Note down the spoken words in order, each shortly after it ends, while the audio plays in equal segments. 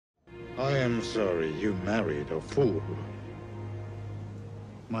I am sorry you married a fool.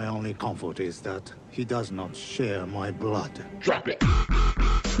 My only comfort is that he does not share my blood. Drop it!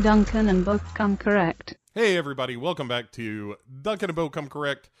 Duncan and Bo come correct. Hey everybody, welcome back to Duncan and Bo Come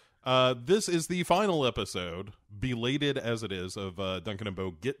Correct. This is the final episode, belated as it is, of Duncan and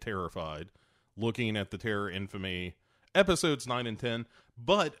Bo Get Terrified, looking at the Terror Infamy episodes 9 and 10.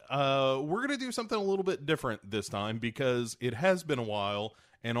 But we're going to do something a little bit different this time because it has been a while,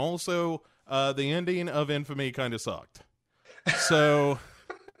 and also the ending of Infamy kind of sucked. So...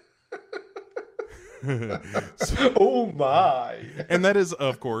 Oh my! And that is,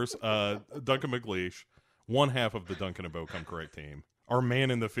 of course, Duncan McLeish, one half of the Duncan and Bo Come Correct team, our man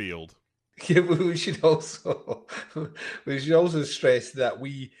in the field. Yeah, we should also stress that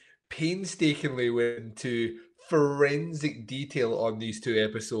we painstakingly went into forensic detail on these two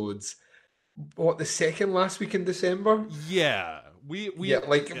episodes. What, the second last week in December? Yeah, we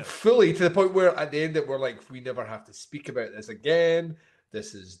fully, to the point where at the end that we're like, we never have to speak about this again.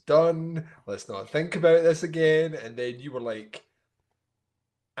 This is done. Let's not think about this again. And then you were like,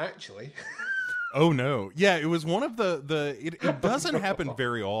 actually. Oh, no. Yeah, it was one of it doesn't happen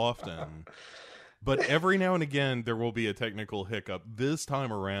very often. But every now and again, there will be a technical hiccup. This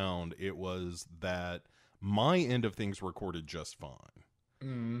time around, it was that my end of things recorded just fine.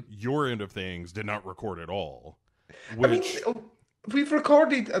 Mm. Your end of things did not record at all. Which... We've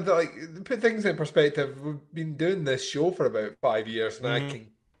recorded, like, put things in perspective, we've been doing this show for about 5 years, and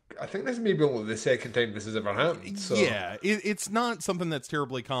I think this may be only the second time this has ever happened. So. Yeah, it's not something that's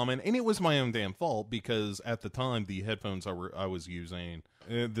terribly common, and it was my own damn fault, because at the time, the headphones I was using,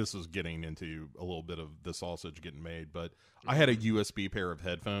 this is getting into a little bit of the sausage getting made, but I had a USB pair of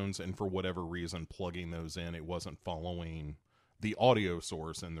headphones, and for whatever reason, plugging those in, it wasn't following the audio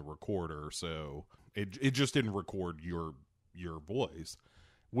source in the recorder, so it just didn't record your voice,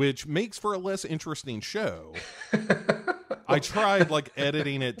 which makes for a less interesting show. I tried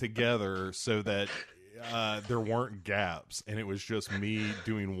editing it together so that there weren't gaps, and it was just me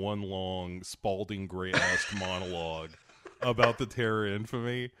doing one long Spalding Gray-esque monologue about the Terror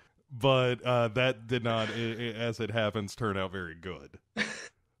Infamy, but that did not, as it happens, turn out very good.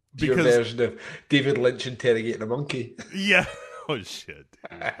 Your version of David Lynch interrogating a monkey. Yeah. Oh shit,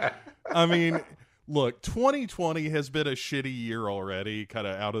 dude. I mean, look, 2020 has been a shitty year already, kind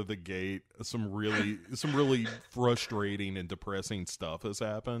of out of the gate. Some really frustrating and depressing stuff has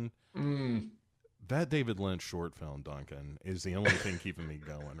happened. That David Lynch short film, Duncan, is the only thing keeping me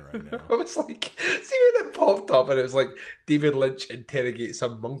going right now. I was like, see when it popped up and it was like, David Lynch interrogates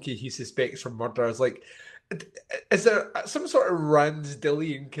some monkey he suspects for murder. I was like, is there some sort of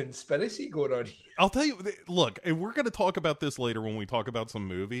Ransdillian conspiracy going on here? I'll tell you, look, and we're going to talk about this later when we talk about some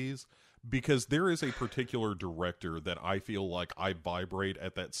movies, because there is a particular director that I feel like I vibrate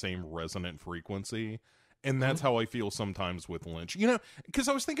at that same resonant frequency, and that's how I feel sometimes with Lynch. You know, because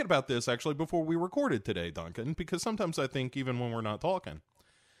I was thinking about this actually before we recorded today, Duncan, because sometimes I think even when we're not talking.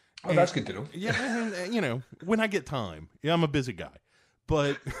 Oh, that's good to know. Yeah, and, you know, when I get time. Yeah, I'm a busy guy.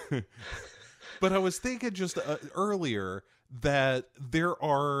 But... But I was thinking just earlier that there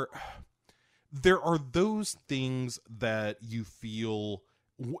are those things that you feel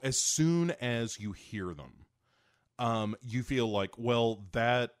as soon as you hear them, you feel like, well,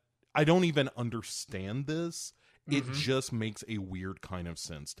 that I don't even understand this. It just makes a weird kind of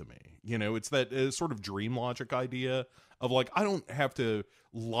sense to me. You know, it's that sort of dream logic idea of like, I don't have to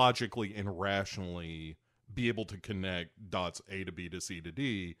logically and rationally be able to connect dots A to B to C to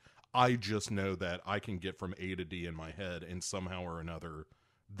D. I just know that I can get from A to D in my head, and somehow or another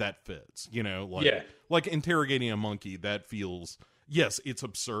that fits, you know, like interrogating a monkey, that feels, yes, it's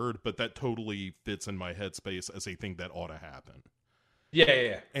absurd, but that totally fits in my headspace as a thing that ought to happen.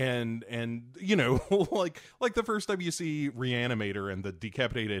 Yeah. And you know, like the first time you see Reanimator and the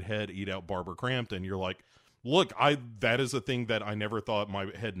decapitated head eat out Barbara Crampton, you're like, look, that is a thing that I never thought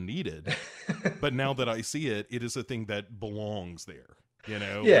my head needed, but now that I see it, it is a thing that belongs there. You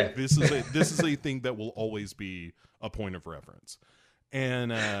know, yeah. This is a thing that will always be a point of reference,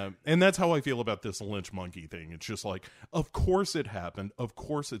 and that's how I feel about this Lynch monkey thing. It's just like, of course it happened, of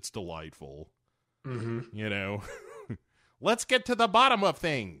course it's delightful. You know, let's get to the bottom of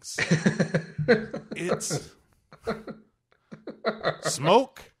things. It's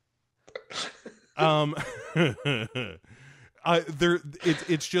smoke.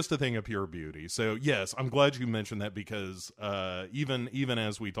 It's just a thing of pure beauty. So yes, I'm glad you mentioned that, because even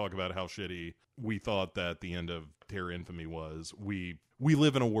as we talk about how shitty we thought that the end of Terror Infamy was, we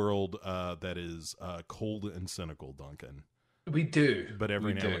live in a world that is cold and cynical, Duncan. We do. But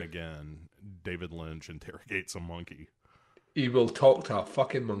every now and again, David Lynch interrogates a monkey. He will talk to a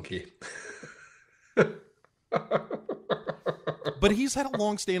fucking monkey. But he's had a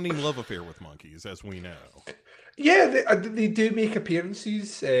long-standing love affair with monkeys, as we know. Yeah, they do make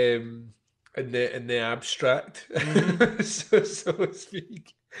appearances in the abstract, so to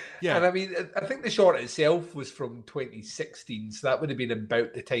speak. Yeah. And I mean, I think the short itself was from 2016, so that would have been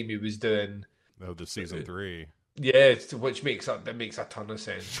about the time he was doing. Oh, the season 3. Yeah, which makes a ton of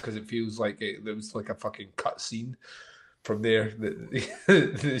sense because it feels like it was like a fucking cut scene from there.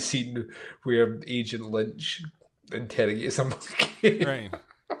 The scene where Agent Lynch interrogates a monkey. Right.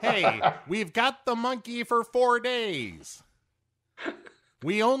 Hey, we've got the monkey for 4 days.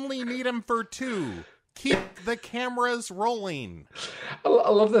 We only need him for 2. Keep the cameras rolling. I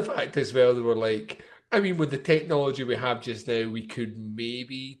love the fact as well that we're like, I mean, with the technology we have just now, we could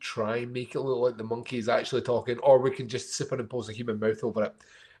maybe try and make it look like the monkey is actually talking, or we can just superimpose a human mouth over it,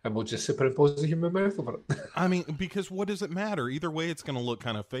 and we'll just superimpose a human mouth over it. I mean, because what does it matter? Either way, it's going to look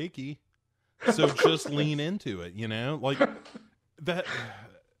kind of fakey. So just lean into it, you know? Like, that...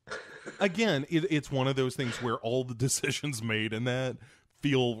 Again, it's one of those things where all the decisions made in that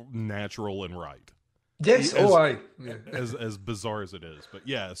feel natural and right. Yes, as bizarre as it is. But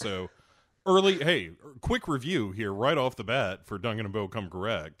yeah, so quick review here right off the bat for Duncan and Bo Come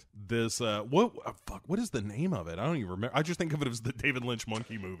Correct. This what is the name of it? I don't even remember. I just think of it as the David Lynch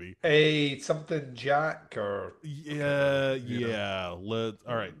monkey movie. Something Jack or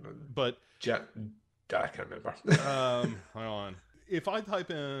all right, but Jack, I can't remember. Hold on. If I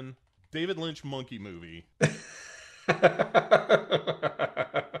type in David Lynch monkey movie,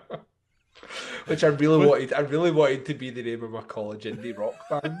 which I really wanted to be the name of my college indie rock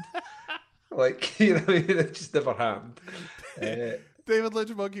band. Like, you know, it just never happened. David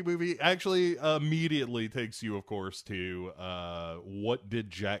Lynch monkey movie actually immediately takes you, of course, to What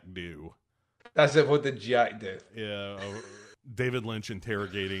Did Jack Do? That's it. What did Jack do? Yeah, David Lynch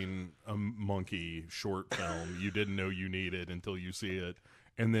interrogating a monkey short film you didn't know you needed until you see it,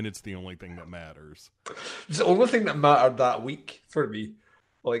 and then it's the only thing that matters. It's the only thing that mattered that week for me.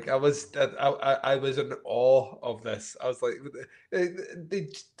 Like, I was in awe of this. I was like, they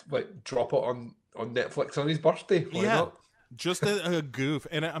drop it on Netflix on his birthday. Why not? Just a goof.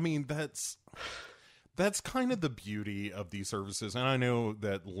 And I mean, that's kind of the beauty of these services. And I know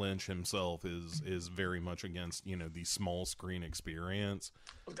that Lynch himself is very much against, you know, the small screen experience.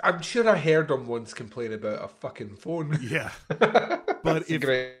 I'm sure I heard him once complain about a fucking phone. Yeah. But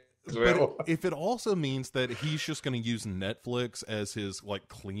if it also means that he's just going to use Netflix as his, like,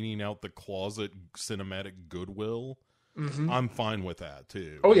 cleaning out the closet cinematic goodwill, I'm fine with that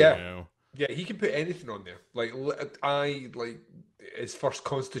too. Oh yeah, you know? Yeah. He can put anything on there. Like, his first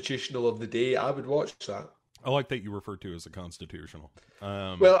constitutional of the day. I would watch that. I like that you refer to it as a constitutional.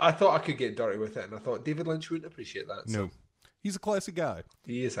 Well, I thought I could get dirty with it, and I thought David Lynch wouldn't appreciate that. So. No. He's a classy guy.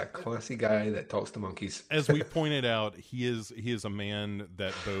 He is a classy guy that talks to monkeys. As we pointed out, he is a man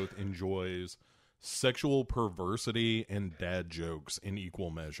that both enjoys sexual perversity and dad jokes in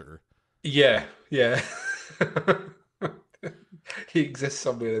equal measure. Yeah. He exists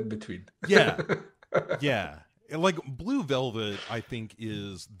somewhere in between. Yeah. Like, Blue Velvet, I think,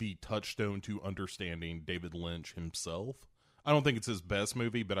 is the touchstone to understanding David Lynch himself. I don't think it's his best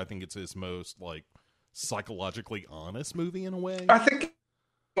movie, but I think it's his most, like, psychologically honest movie in a way. I think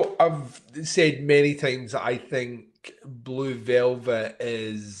I've said many times that I think Blue Velvet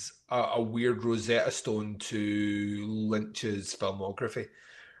is a weird Rosetta Stone to Lynch's filmography.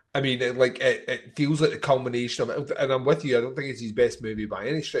 I mean, it feels like the culmination of it, and I'm with you. I don't think it's his best movie by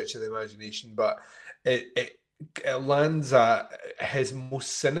any stretch of the imagination, but it lands at his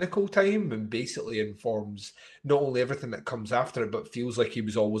most cynical time and basically informs not only everything that comes after it, but feels like he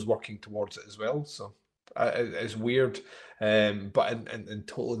was always working towards it as well. So it's weird, but in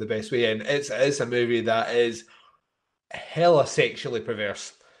totally the best way. And it's a movie that is hella sexually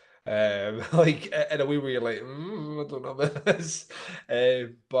perverse. Like, in a way where you're like, I don't know about this.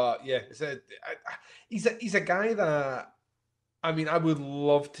 But yeah, he's a guy that, I mean, I would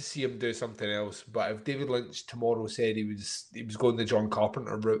love to see him do something else, but if David Lynch tomorrow said he was going the John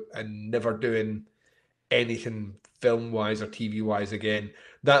Carpenter route and never doing anything film-wise or TV-wise again,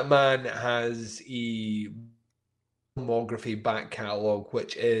 that man has a filmography back catalogue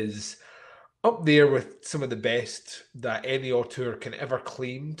which is up there with some of the best that any auteur can ever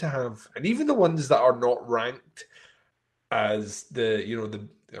claim to have, and even the ones that are not ranked as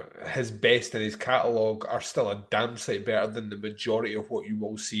his best in his catalogue are still a damn sight better than the majority of what you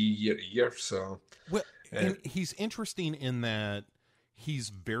will see year to year. So, well, and he's interesting in that he's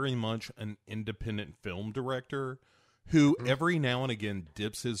very much an independent film director who every now and again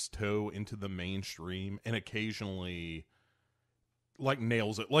dips his toe into the mainstream and occasionally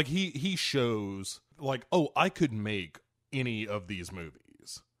nails it. Like he shows like, oh, I could make any of these movies.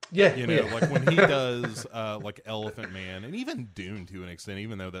 Yeah, you know, like when he does like Elephant Man, and even Dune to an extent,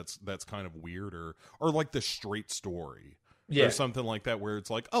 even though that's kind of weirder, or like The Straight Story, or something like that, where it's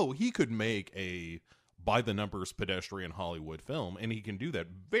like, oh, he could make a by the numbers pedestrian Hollywood film, and he can do that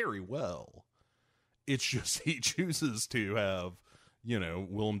very well. It's just he chooses to have, you know,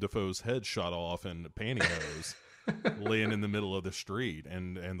 Willem Dafoe's head shot off and pantyhose laying in the middle of the street,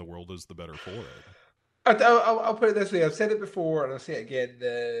 and the world is the better for it. I'll put it this way. I've said it before, and I'll say it again.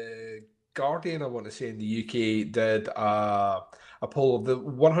 The Guardian, I want to say, in the UK did a poll of the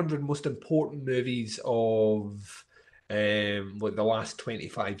 100 most important movies of like the last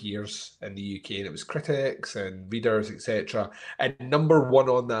 25 years in the UK, and it was critics and readers, etc. And number one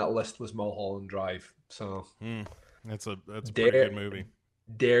on that list was Mulholland Drive. So that's a pretty good movie.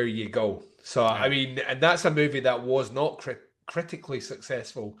 There you go. So I mean, and that's a movie that was not critically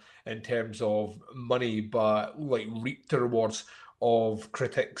successful in terms of money, but like reaped the rewards of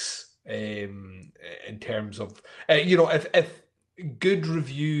critics in terms of you know, if good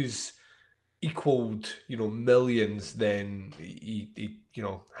reviews equaled, you know, millions, then he you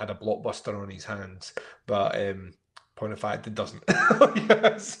know, had a blockbuster on his hands. But point of fact, it doesn't.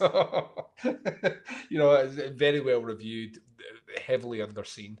 So you know, it's very well reviewed, heavily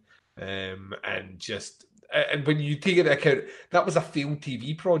underseen, and just. And when you take into account, that was a failed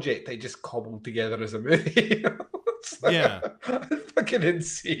TV project they just cobbled together as a movie. It's fucking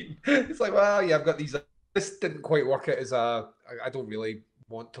insane. It's like, well, yeah, I've got these. This didn't quite work out as a. I don't really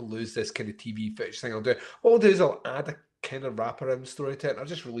want to lose this kind of TV footage thing. What I'll do is I'll add a kind of wraparound story to it. I'll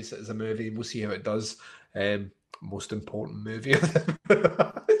just release it as a movie, and we'll see how it does. Most important movie of them.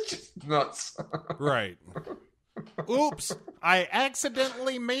 It's just nuts. Right. Oops! I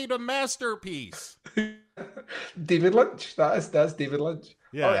accidentally made a masterpiece. David Lynch. That's David Lynch.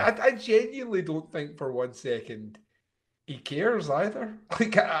 Yeah. I genuinely don't think for 1 second he cares either.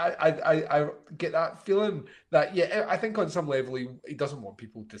 Like I get that feeling that I think on some level he doesn't want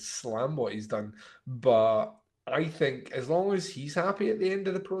people to slam what he's done, but I think as long as he's happy at the end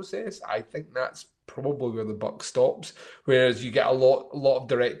of the process, I think that's probably where the buck stops. Whereas you get a lot of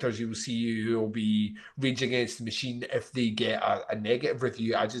directors you will see who will be raging against the machine if they get a negative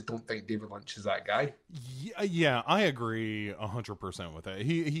review. I just don't think David Lynch is that guy. Yeah, I agree 100% with that.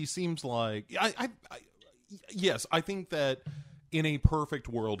 He seems like yes, I think that in a perfect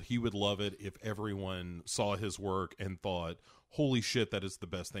world he would love it if everyone saw his work and thought, holy shit, that is the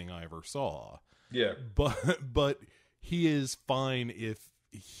best thing I ever saw. Yeah. But he is fine if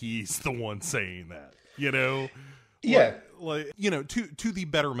he's the one saying that, you know? Yeah. Like you know, to the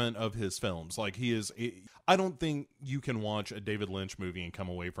betterment of his films. Like I don't think you can watch a David Lynch movie and come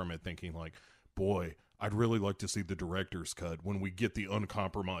away from it thinking like, boy, I'd really like to see the director's cut when we get the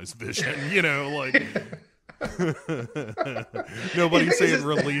uncompromised vision, you know, like nobody saying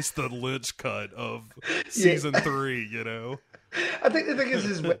release the Lynch cut of season 3, you know? I think the thing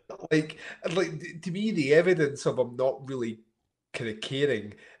is like to me, the evidence of him not really kind of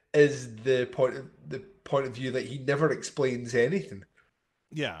caring is the point of view that he never explains anything.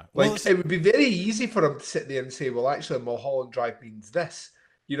 Yeah, like it would be very easy for him to sit there and say, "Well, actually, Mulholland Drive means this."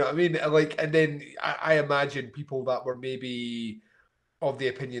 You know what I mean? Like, and then I imagine people that were maybe of the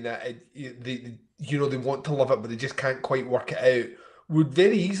opinion that they want to love it, but they just can't quite work it out, would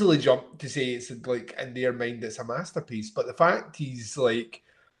very easily jump to say it's like in their mind it's a masterpiece. But the fact he's like,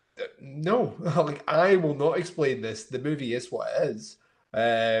 no, like I will not explain this. The movie is what it is.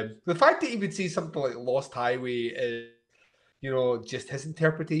 The fact that he would say something like Lost Highway is, you know, just his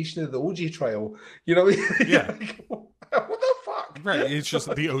interpretation of the OJ trial. You know, yeah. Like, what the fuck? Right. It's just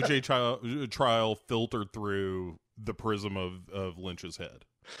the OJ trial filtered through the prism of Lynch's head.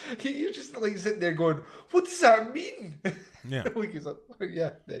 You're just like sitting there going, what does that mean? Yeah. Like,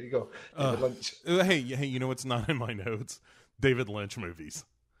 yeah, there you go. David Lynch. Hey, you know what's not in my notes? David Lynch movies.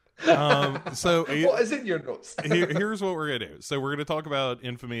 So what is in your notes? Here's what we're gonna do. So we're gonna talk about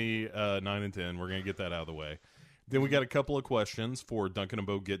Infamy 9 and 10. We're gonna get that out of the way. Then we got a couple of questions for Duncan and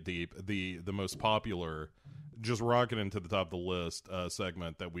Bo Get Deep, the most popular, just rocking into the top of the list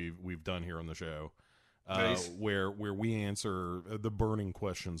segment that we've done here on the show. Nice. Where we answer the burning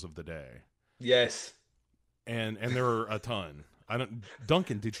questions of the day. Yes. And there are a ton.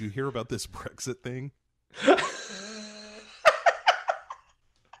 Duncan, did you hear about this Brexit thing?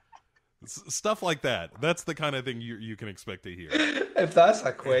 Stuff like that. That's the kind of thing you can expect to hear. If that's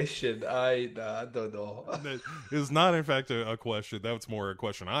a question, I don't know. It was not, in fact, a question. That's more a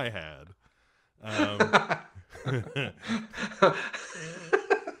question I had.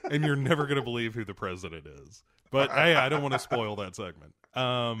 and you're never going to believe who the president is. But hey, I don't want to spoil that segment.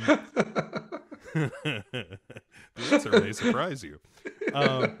 The answer may surprise you.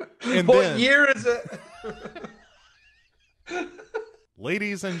 And what then, year is it?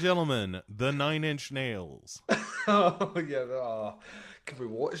 ladies and gentlemen, the 9 Inch Nails. Oh yeah. Oh. Can we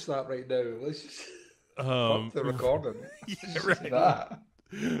watch that right now? Let's just fuck the recording. Yeah, right. That.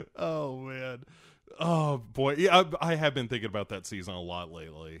 Oh man. Oh boy. Yeah, I have been thinking about that season a lot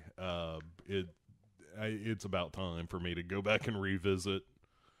lately. It's about time for me to go back and revisit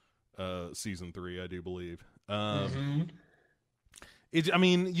season 3, I do believe. I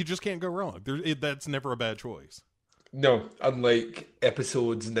mean, you just can't go wrong. That's never a bad choice. No, unlike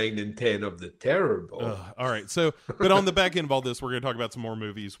episodes 9 and 10 of the Terror Ball. All right. So, but on the back end of all this, we're going to talk about some more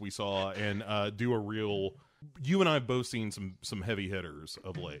movies we saw and do a real. You and I have both seen some heavy hitters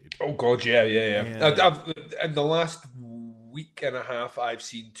of late. Oh God, yeah. And, in the last week and a half, I've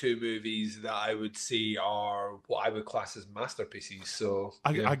seen 2 movies that I would say are what I would class as masterpieces. So,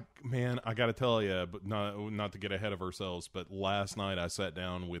 I got to tell you, but not to get ahead of ourselves, but last night I sat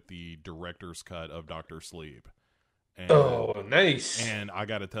down with the director's cut of Dr. Sleep. And, oh, nice! And I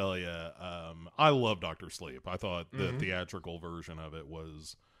got to tell you, I love Dr. Sleep. I thought the theatrical version of it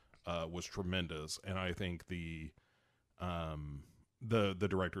was tremendous, and I think the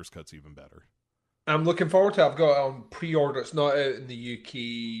director's cut's even better. I'm looking forward to it. I've got it on pre-order. It's not out in the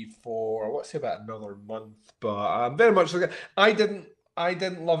UK for, I want to say, about another month, but I'm very much looking. I didn't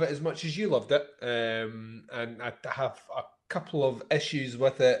love it as much as you loved it, and I have a couple of issues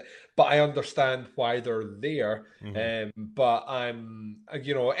with it, but I understand why they're there. But I'm,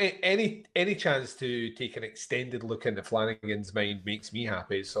 any chance to take an extended look into Flanagan's mind makes me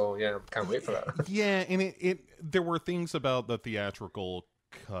happy. So yeah, can't wait for that. Yeah, and there were things about the theatrical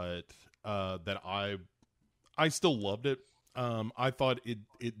cut that I still loved it. I thought it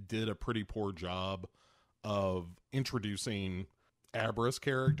did a pretty poor job of introducing Abra's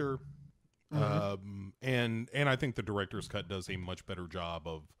character. And I think the director's cut does a much better job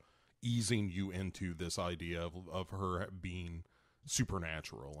of easing you into this idea of her being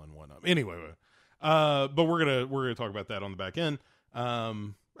supernatural and whatnot. Anyway, but we're gonna talk about that on the back end.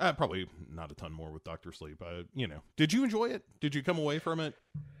 Probably not a ton more with Dr. Sleep. Did you enjoy it? Did you come away from it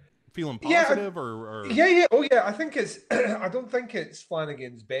feeling positive or? Yeah. Oh yeah, I think it's. I don't think it's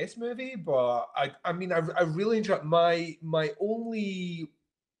Flanagan's best movie, but I mean, I really enjoyed my only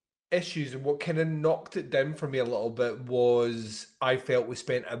issues, and what kind of knocked it down for me a little bit was I felt we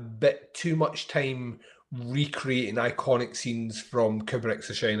spent a bit too much time recreating iconic scenes from Kubrick's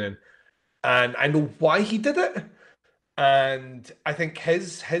The Shining, and I know why he did it, and I think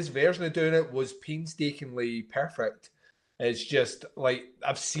his version of doing it was painstakingly perfect. It's just like,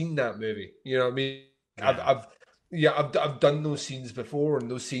 I've seen that movie, you know what I mean? Yeah. I've done those scenes before,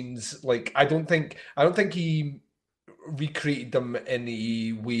 and those scenes, like, I don't think he recreated them in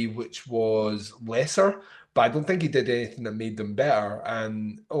a way which was lesser, but I don't think he did anything that made them better.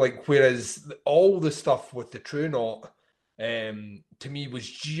 And like, whereas all the stuff with the True Knot, to me, was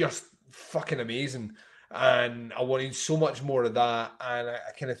just fucking amazing, and I wanted so much more of that. And I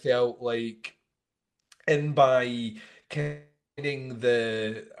kind of felt like, in by getting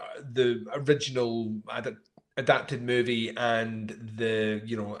the original adapted movie and the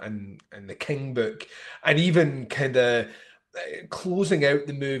and the King book, and even kind of closing out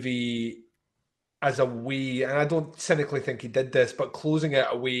the movie as a way, and I don't cynically think he did this, but closing it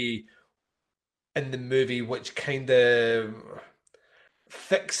away in the movie which kind of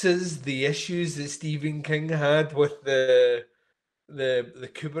fixes the issues that Stephen King had with the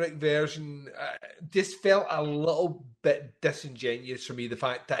Kubrick version, just felt a little bit disingenuous for me. The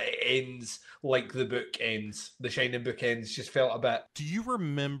fact that it ends like the book ends, the Shining book ends, just felt a bit. Do you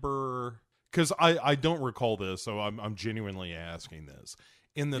remember? Because I don't recall this, so I'm genuinely asking this.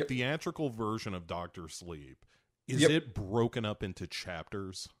 In the theatrical version of Dr. Sleep, is it broken up into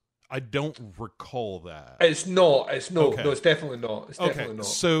chapters? I don't recall that. It's not. Okay. No, it's definitely not. It's definitely not.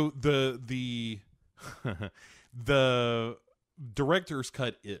 So the the director's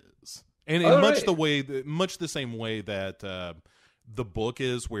cut is, and in much the same way that the book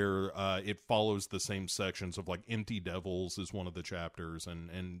is, where it follows the same sections of, like, Empty Devils is one of the chapters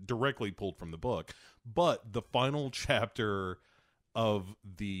and directly pulled from the book, but the final chapter of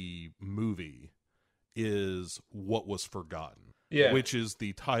the movie is What Was Forgotten, which is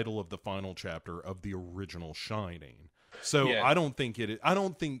the title of the final chapter of the original Shining. So I don't think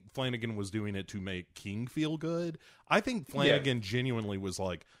Flanagan was doing it to make King feel good. I think Flanagan genuinely was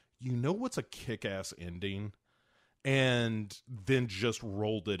like, what's a kick-ass ending? And then just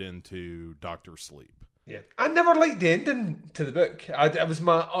rolled it into Dr. Sleep. Yeah, I never liked the ending to the book. It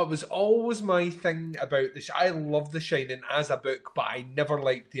was always my thing about this. I love The Shining as a book, but I never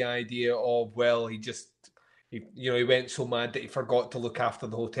liked the idea of, well, he went so mad that he forgot to look after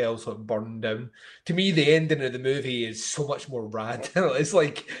the hotel, so it burned down. To me, the ending of the movie is so much more rad. It's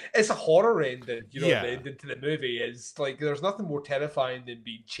like it's a horror ending. The Yeah. ending to the movie is like there's nothing more terrifying than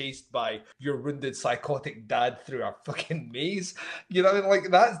being chased by your wounded psychotic dad through a fucking maze. Like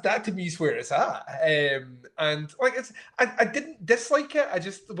that to me is where it's at. And like I didn't dislike it. I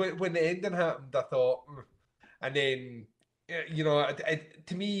just when the ending happened, I thought, and then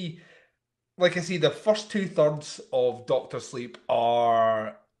to me, like I say, the first 2/3 of Doctor Sleep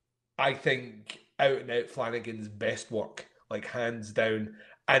are, I think, out and out Flanagan's best work, like hands down.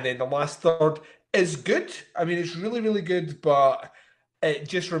 And then the last third is good. I mean, it's really, really good, but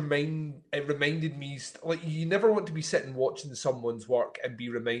it reminded me, like, you never want to be sitting watching someone's work and be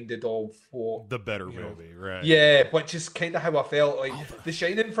reminded of what The better movie, right? Yeah, which is kind of how I felt. Like The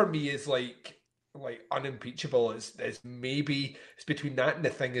Shining for me is like unimpeachable. It's maybe it's between that and The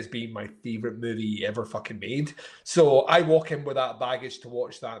Thing as being my favorite movie ever fucking made. So I walk in with that baggage to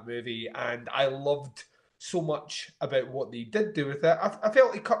watch that movie, and I loved so much about what they did do with it. I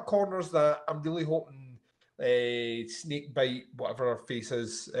felt they cut corners that I'm really hoping Snakebite, whatever her face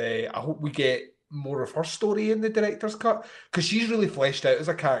is, I hope we get more of her story in the director's cut, because she's really fleshed out as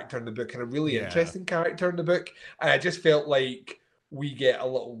a character in the book and a really interesting character in the book. And I just felt like we get a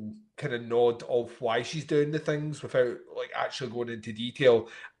little kind of nod of why she's doing the things without like actually going into detail.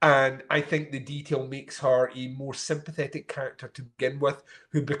 And I think the detail makes her a more sympathetic character to begin with,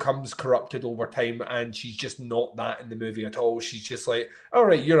 who becomes corrupted over time. And she's just not that in the movie at all. She's just like, all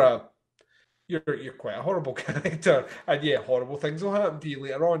right, you're quite a horrible character, and yeah, horrible things will happen to you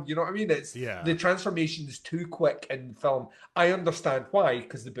later on. You know what I mean? It's the transformation is too quick in film. I understand why,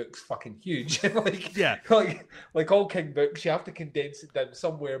 because the book's fucking huge. like all King books, you have to condense it down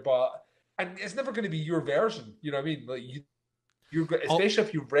somewhere, and it's never going to be your version. You know what I mean? Like especially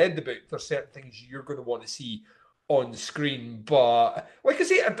if you've read the book, there's certain things you're going to want to see on screen. But like I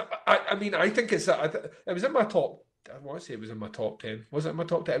say, I mean, I think it was in my top. I want to say it was in my top 10. Was it in my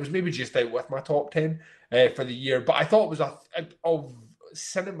top 10? It was maybe just out with my top 10 for the year. But I thought it was of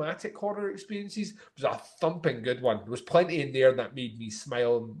cinematic horror experiences, it was a thumping good one. There was plenty in there that made me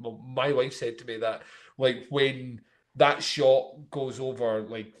smile. My wife said to me that, like, when that shot goes over,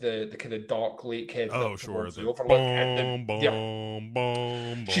 like, the kind of dark lake head. Oh, sure. The overlook.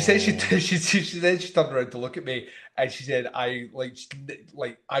 Boom. She said she turned around to look at me, and she said I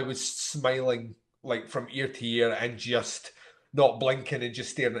was smiling like from ear to ear and just not blinking and just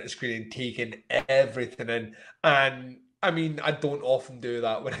staring at the screen and taking everything in. And I mean, I don't often do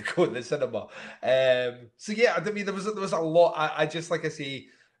that when I go to the cinema. So yeah, I mean, there was a lot. I just, like I say,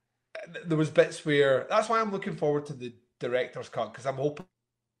 there was bits where that's why I'm looking forward to the director's cut, because I'm hoping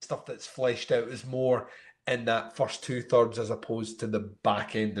stuff that's fleshed out is more in that first 2/3 as opposed to the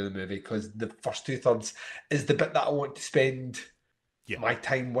back end of the movie, because the first 2/3 is the bit that I want to spend my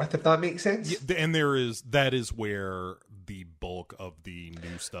time with, if that makes sense. Yeah, and that is where the bulk of the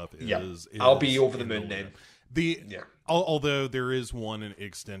new stuff is. I'll be over the moon then. Although there is one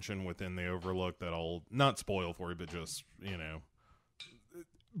extension within the Overlook that I'll not spoil for you, but just,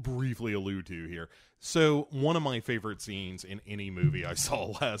 briefly allude to here. So one of my favorite scenes in any movie I saw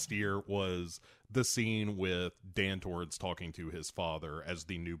last year was the scene with Dan Torrance talking to his father as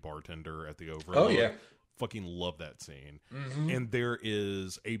the new bartender at the Overlook. Oh, yeah. Fucking love that scene. Mm-hmm. And there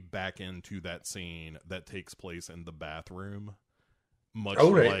is a back end to that scene that takes place in the bathroom, much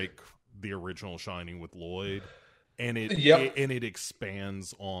like the original Shining with Lloyd. And it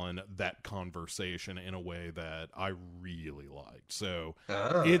expands on that conversation in a way that I really liked. So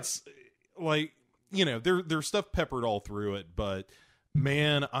it's like, there's stuff peppered all through it, but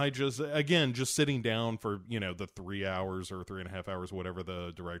man, I just sitting down for, the 3 hours or 3.5 hours, whatever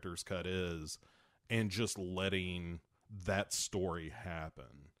the director's cut is, and just letting that story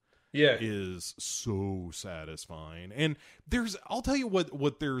happen is so satisfying. And I'll tell you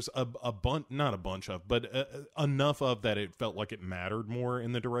what there's a bunch, not a bunch of, but enough of that it felt like it mattered more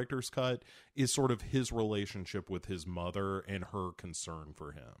in the director's cut, is sort of his relationship with his mother and her concern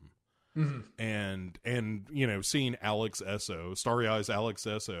for him. Mm-hmm. And seeing Alex Esso, Starry Eyes Alex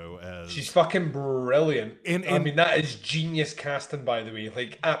Esso, as she's fucking brilliant. And I mean, that is genius casting, by the way,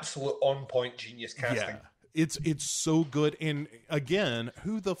 like absolute on point genius casting. Yeah, it's so good. And again,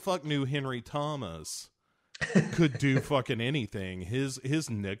 who the fuck knew Henry Thomas could do fucking anything? His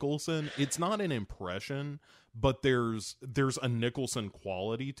Nicholson, it's not an impression, but there's a Nicholson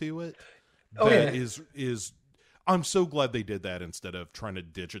quality to it that is I'm so glad they did that instead of trying to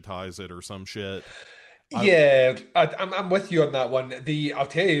digitize it or some shit. Yeah, I'm with you on that one. I'll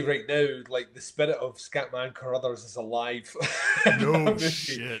tell you right now, like the spirit of Scatman Carruthers is alive. in that No movie.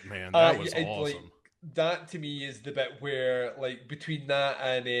 shit, man. That was Like awesome. that to me is the bit where like between that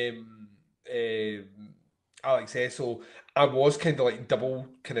and Alex Essel, I was kind of double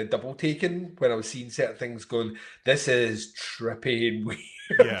taken when I was seeing certain things going, this is trippy and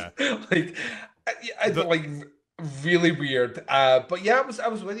Yeah. weird. Like like really weird. But yeah, I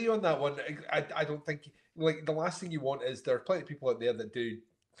was with you on that one. I don't think like the last thing you want is there are plenty of people out there that do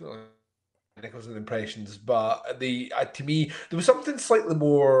Nicholson impressions, but to me there was something slightly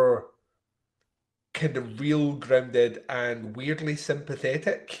more kind of real, grounded, and weirdly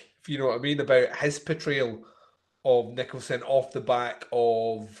sympathetic, if you know what I mean, about his portrayal of Nicholson off the back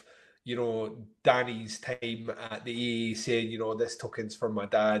of, Danny's time at the AA saying, this token's for my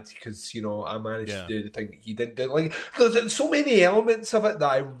dad because, I managed Yeah. to do the thing that he didn't do. Like, there's so many elements of it that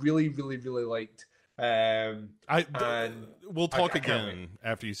I really, really, really liked. We'll talk I can't again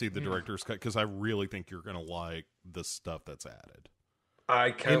after you see the director's cut because I really think you're gonna like the stuff that's added. I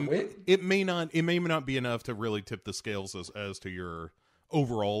can't wait. It may not be enough to really tip the scales as to your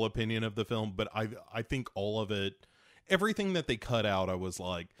overall opinion of the film, but I think all of it, everything that they cut out, I was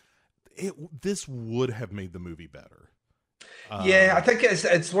like, this would have made the movie better. Yeah, I think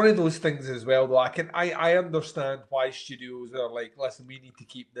it's one of those things as well. Though I understand why studios are like, listen, we need to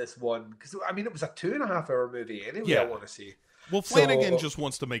keep this one because I mean it was a 2.5 hour movie anyway. Yeah. I want to say. Well, Flanagan just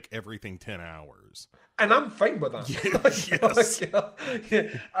wants to make everything 10 hours. And I'm fine with that. Yes.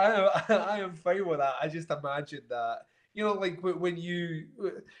 I am fine with that. I just imagine that, like when we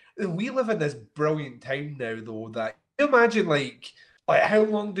live in this brilliant time now, though, that you imagine like how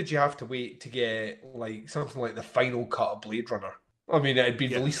long did you have to wait to get like something like the final cut of Blade Runner? I mean, it had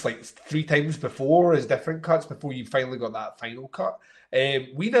been released like 3 times before as different cuts before you finally got that final cut.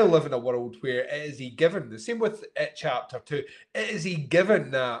 We now live in a world where it is a given. The same with It Chapter 2. It is a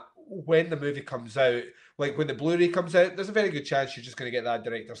given that when the movie comes out, like when the Blu-ray comes out, there's a very good chance you're just going to get that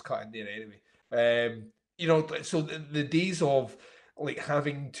director's cut in there anyway. So the days of like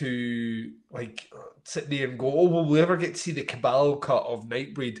having to like sit there and go, oh, will we ever get to see the Cabal cut of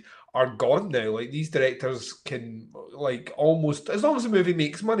Nightbreed are gone now. Like these directors can like almost, as long as the movie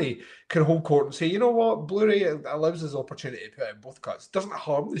makes money, can hold court and say, you know what, Blu-ray allows us opportunity to put out both cuts. Doesn't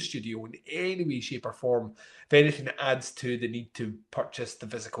harm the studio in any way, shape or form. If anything, it adds to the need to purchase the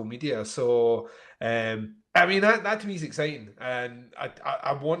physical media. So, I mean, that to me is exciting. And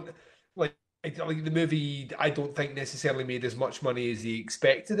I want, like the movie, I don't think necessarily made as much money as he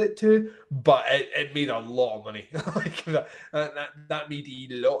expected it to, but it made a lot of money. Like that made a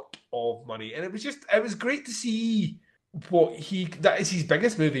lot of money, and it was great to see that is his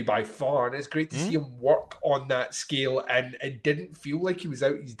biggest movie by far, and it's great to see him work on that scale, and it didn't feel like he was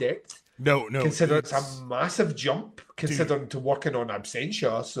out his depth. No, Consider it's a massive jump considering to working on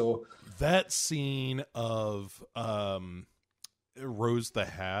Absentia. So that scene of Rose the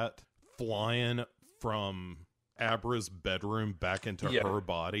Hat flying from Abra's bedroom back into her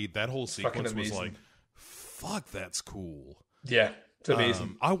body, that whole sequence was like, fuck, that's cool. Yeah, it's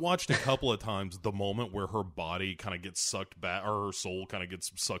amazing. I watched a couple of times the moment where her body kind of gets sucked back, or her soul kind of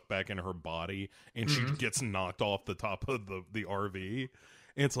gets sucked back into her body, and she gets knocked off the top of the RV.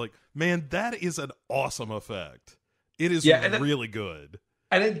 And it's like, man, that is an awesome effect. It is really good.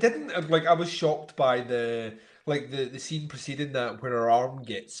 And it didn't, like, I was shocked by the scene preceding that where her arm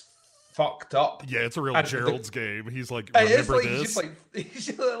gets fucked up. Yeah, it's a real Gerald's game. He's like, remember this? He's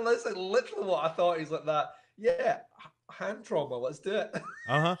just like, literally what I thought. He's like that. Yeah, hand trauma. Let's do it.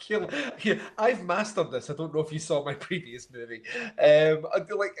 I've mastered this. I don't know if you saw my previous movie.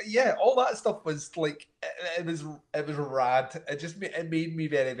 All that stuff was like, it was rad. It made me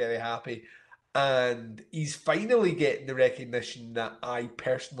very, very happy. And he's finally getting the recognition that I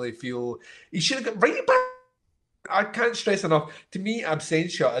personally feel he should have got right back. I can't stress enough. To me,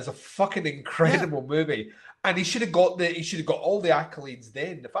 Absentia is a fucking incredible movie, and he should have got all the accolades.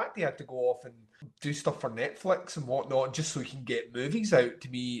 Then the fact he had to go off and do stuff for Netflix and whatnot just so he can get movies out, to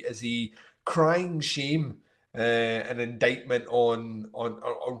me is a crying shame, an indictment on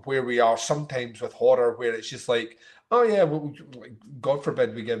where we are sometimes with horror, where it's just like, oh yeah, well, God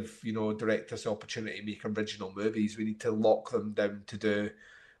forbid we give directors the opportunity to make original movies. We need to lock them down to do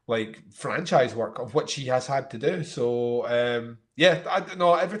like franchise work, of which he has had to do. So I don't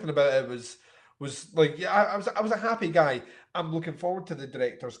know, everything about it was like, I was a happy guy. I'm looking forward to the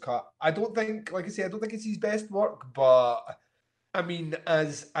director's cut. I don't think, like I say, I don't think it's his best work, but I mean,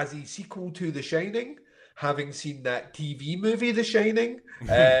 as a sequel to The Shining, having seen that TV movie The Shining, you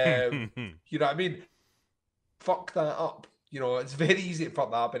know what I mean? Fuck that up. You know, it's very easy to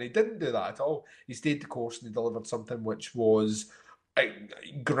fuck that up, and he didn't do that at all. He stayed the course and he delivered something which was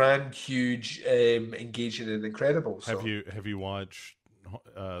grand, huge, engaging, and incredible. So. Have you watched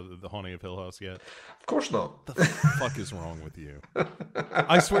The Haunting of Hill House yet? Of course not. The fuck is wrong with you?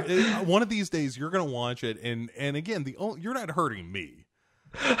 I swear, one of these days you're gonna watch it, and again, you're not hurting me.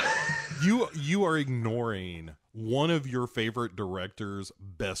 You are ignoring one of your favorite directors'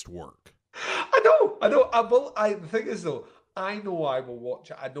 best work. I know. I will. The thing is, though, I know I will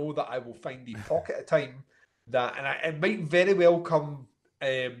watch it. I know that I will find a pocket of time that, and it might very well come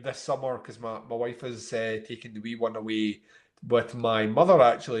this summer, because my wife is taking the wee one away with my mother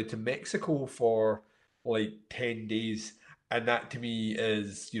actually to Mexico for like 10 days, and that to me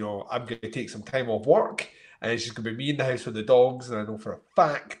is, you know, I'm going to take some time off work, and it's just going to be me in the house with the dogs, and I know for a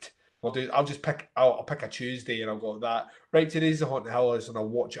fact I'll pick a Tuesday, and I'll go that. Right, today's the Haunted Hill House, and I'll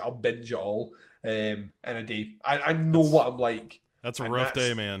watch it. I'll binge it all in a day. I know what I'm like. That's a rough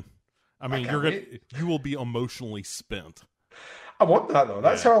day, man. I mean, you will be emotionally spent. I want that though.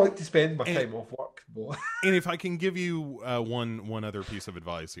 That's how I like to spend my time off work. And if I can give you one other piece of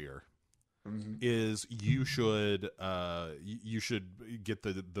advice here, is you should get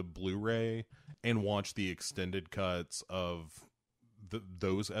the Blu-ray and watch the extended cuts of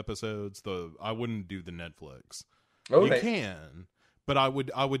those episodes. I wouldn't do the Netflix. You can, but I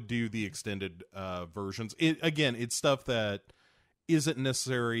would do the extended versions. It's stuff that isn't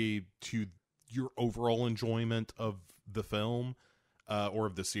necessary to your overall enjoyment of the film or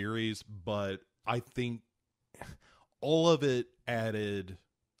of the series, but I think all of it added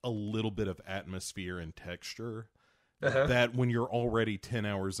a little bit of atmosphere and texture that when you're already 10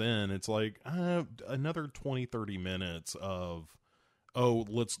 hours in, it's like another 20-30 minutes of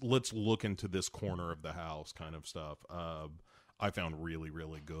let's look into this corner of the house kind of stuff. I found really,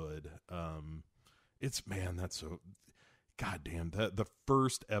 really good. That's so goddamn, that the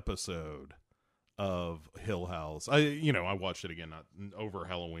first episode of Hill House, I watched it again over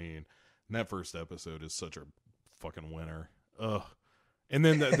Halloween, and that first episode is such a fucking winner. Ugh. And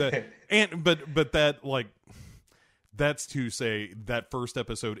then but that, like, that's to say that first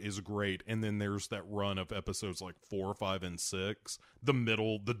episode is great, and then there's that run of episodes like 4, 5, and 6,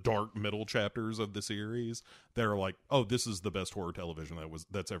 the dark middle chapters of the series that are like, oh, this is the best horror television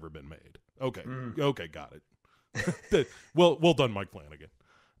that's ever been made. Okay, okay, got it. well done, Mike Flanagan.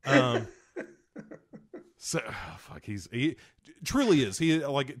 So fuck, he truly is. He,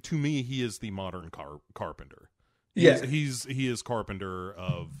 like, to me, he is the modern Carpenter. He is Carpenter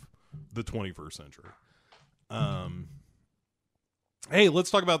of the 21st century. Hey,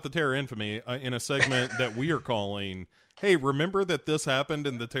 let's talk about the Terror Infamy in a segment that we are calling, hey, remember that this happened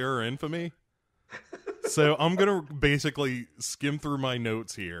in the Terror Infamy? So I'm going to basically skim through my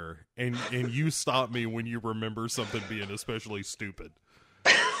notes here, and you stop me when you remember something being especially stupid.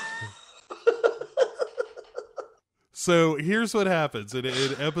 So here's what happens in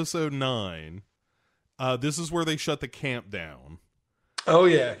episode 9. This is where they shut the camp down. Oh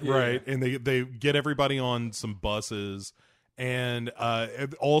yeah, right. And they get everybody on some buses, and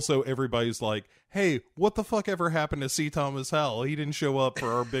also everybody's like, "Hey, what the fuck ever happened to C. Thomas Howell? He didn't show up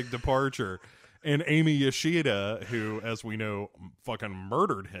for our big departure." And Amy Yoshida, who, as we know, fucking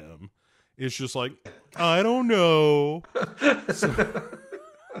murdered him, is just like, "I don't know."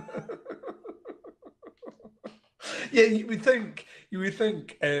 Yeah, you would think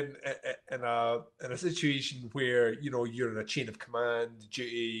in a situation where, you know, you're in a chain of command,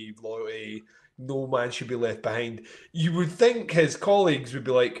 duty, loyalty, no man should be left behind. You would think his colleagues would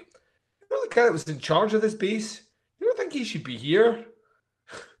be like, you know, the guy that was in charge of this base, you don't think he should be here?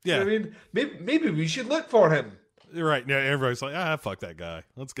 Yeah, you know what I mean, maybe we should look for him. Right now, everybody's like, fuck that guy.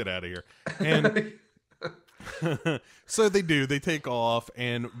 Let's get out of here. And so they do. They take off,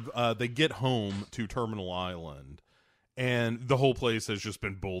 and they get home to Terminal Island, and the whole place has just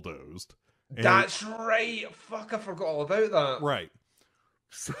been bulldozed. And that's right. Fuck, I forgot all about that. Right.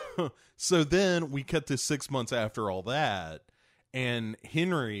 So then we cut to 6 months after all that, and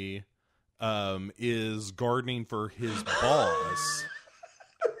Henry is gardening for his boss,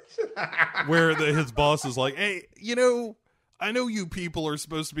 where his boss is like, hey, you know, I know you people are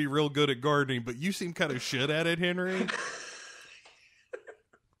supposed to be real good at gardening, but you seem kind of shit at it, Henry.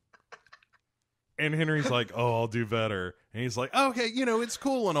 And Henry's like, oh, I'll do better. And he's like, okay, you know, it's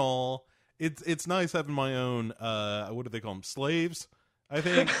cool and all. It's nice having my own, what do they call them? Slaves, I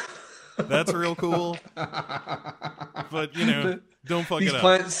think. That's real cool. But, you know, don't fuck it up. These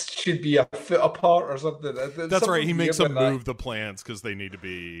plants should be a foot apart or something. That's right. He makes them move the plants because they need to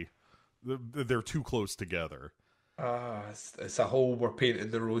be, they're too close together. It's a whole we're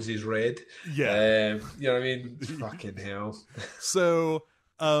painting the roses red. Yeah. You know what I mean? Fucking hell. So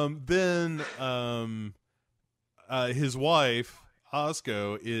then his wife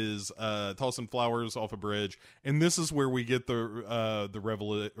Osco is tossing flowers off a bridge, and this is where we get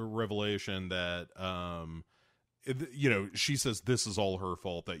the revelation that she says this is all her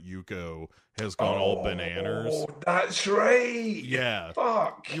fault, that Yuko has gone all bananas. Oh, that's right. Yeah.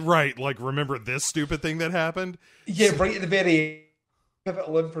 Fuck. Right. Like, remember this stupid thing that happened? Yeah, right at the very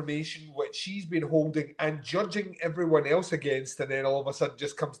pivotal information which she's been holding and judging everyone else against, and then all of a sudden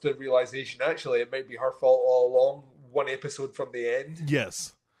just comes to the realization, actually, it might be her fault all along, one episode from the end.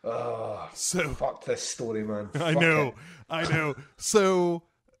 Yes. Oh, so fuck this story, man. I know. So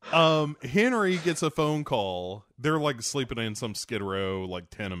Henry gets a phone call. They're like sleeping in some Skid Row like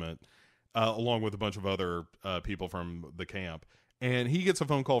tenement, along with a bunch of other people from the camp. And he gets a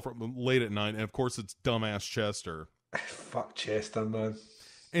phone call from late at night, and of course it's dumbass Chester. Fuck Chester, man.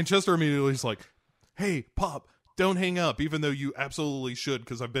 And Chester immediately is like, "Hey, Pop, don't hang up, even though you absolutely should,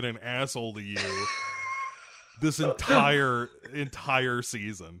 because I've been an asshole to you this entire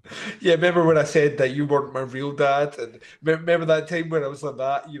season." Yeah, remember when I said that you weren't my real dad? And remember that time when I was like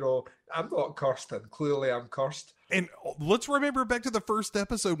that? I'm not cursed, and clearly I'm cursed. And let's remember back to the first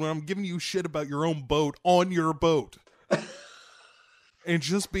episode when I'm giving you shit about your own boat on your boat. And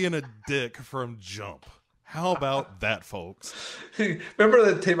just being a dick from jump. How about that, folks? Remember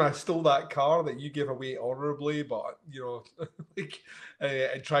the time I stole that car that you gave away honorably, but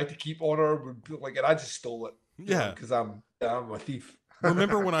I tried to keep honor, and I just stole it. Yeah, because I'm a thief.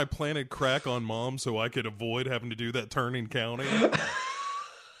 Remember when I planted crack on Mom so I could avoid having to do that turn in county?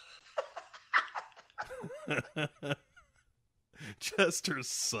 Chester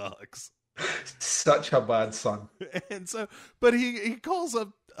sucks. Such a bad son. And so, but he calls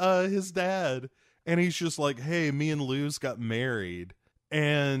up his dad. And he's just like, "Hey, me and Luz got married."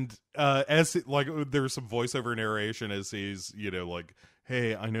 And there's some voiceover narration as he's, like,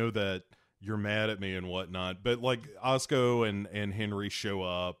 "Hey, I know that you're mad at me and whatnot." But like Osco and Henry show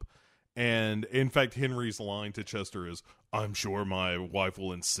up. And in fact, Henry's line to Chester is, "I'm sure my wife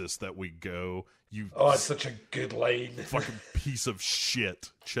will insist that we go." It's such a good line. Fucking piece of shit,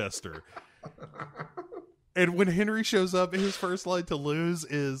 Chester. And when Henry shows up, his first line to Luz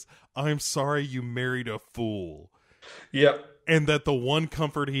is, "I'm sorry you married a fool." Yep. And that the one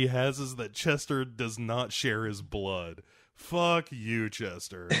comfort he has is that Chester does not share his blood. Fuck you,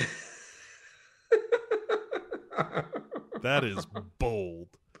 Chester. That is bold.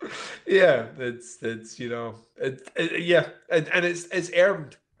 Yeah, it's yeah, and it's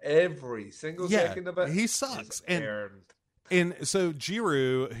earned every single second of it. He sucks. And earned. And so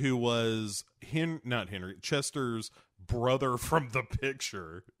Jiru, who was Chester's brother from the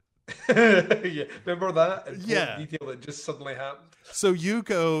picture. Yeah, remember that? Yeah. Detail that just suddenly happened. So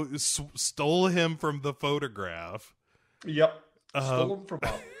Yuko stole him from the photograph. Yep. Stole him from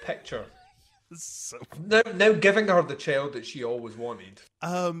a picture. So now giving her the child that she always wanted.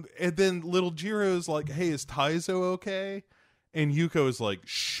 And then little Jiro's like, "Hey, is Taizo okay?" And Yuko is like,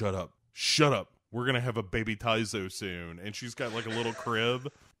 Shut up. We're going to have a baby Taizo soon." And she's got like a little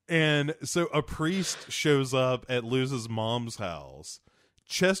crib. And so a priest shows up at Luz's mom's house.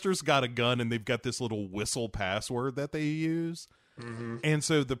 Chester's got a gun, and they've got this little whistle password that they use. Mm-hmm. And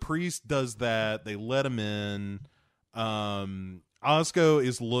so the priest does that. They let him in. Osco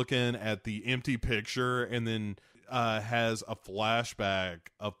is looking at the empty picture and then has a flashback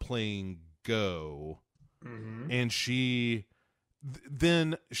of playing Go. Mm-hmm. And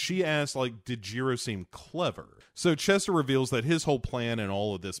then she asks, like, did Jiro seem clever? So Chester reveals that his whole plan in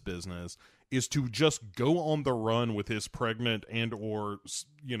all of this business is to just go on the run with his pregnant and or,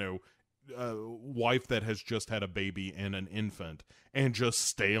 wife that has just had a baby and an infant and just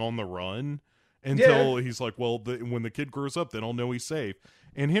stay on the run until he's like, well, when the kid grows up, then I'll know he's safe.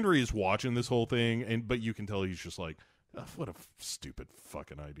 And Henry is watching this whole thing, but you can tell he's just like, oh, what a stupid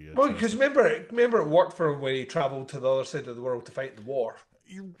fucking idea. Well, because remember it worked for him when he traveled to the other side of the world to fight the war.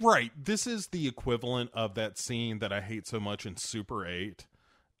 Right. This is the equivalent of that scene that I hate so much in Super 8,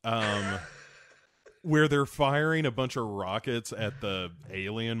 where they're firing a bunch of rockets at the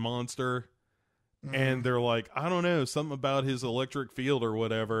alien monster. And they're like, I don't know, something about his electric field or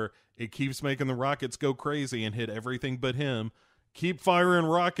whatever. It keeps making the rockets go crazy and hit everything but him. Keep firing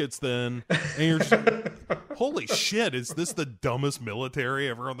rockets then. And you're just, holy shit, is this the dumbest military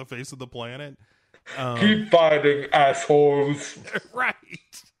ever on the face of the planet? Keep fighting, assholes. Right.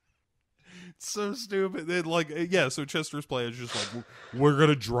 It's so stupid. So Chester's play is just like, we're going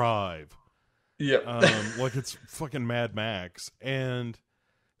to drive. Yeah. Like it's fucking Mad Max. And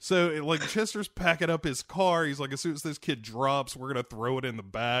So, like, Chester's packing up his car. He's like, as soon as this kid drops, we're going to throw it in the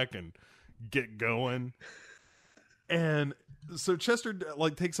back and get going. And so Chester,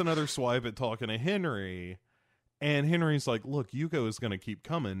 like, takes another swipe at talking to Henry. And Henry's like, look, Yuko is going to keep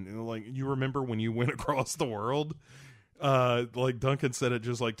coming. And, like, you remember when you went across the world? Like, Duncan said it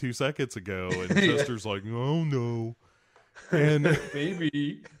just, like, 2 seconds ago. And Chester's like, oh, no. And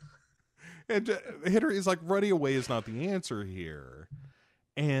Maybe. And Henry's like, running away is not the answer here.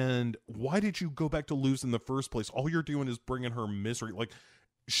 And why did you go back to Luz in the first place? All you're doing is bringing her misery. Like,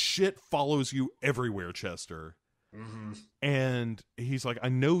 shit follows you everywhere, Chester. Mm-hmm. And he's like, I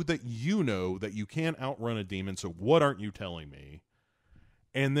know that you can't outrun a demon, so what aren't you telling me?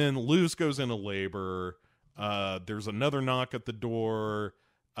 And then Luz goes into labor. There's another knock at the door.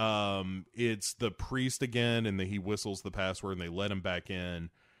 It's the priest again, and he whistles the password, and they let him back in.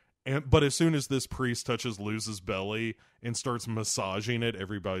 But as soon as this priest touches Luz's belly and starts massaging it,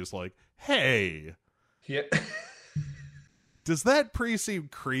 everybody's like, hey. Yeah. Does that priest seem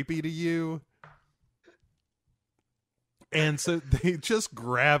creepy to you? And so they just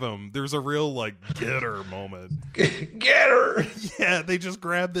grab him. There's a real, like, get her moment. Get her! Yeah, they just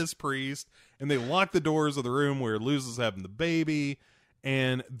grab this priest, and they lock the doors of the room where Luz is having the baby,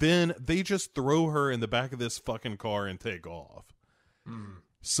 and then they just throw her in the back of this fucking car and take off. Mm.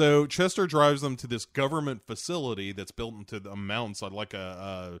 So Chester drives them to this government facility that's built into the mountainside, like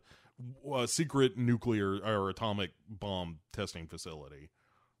a secret nuclear or atomic bomb testing facility,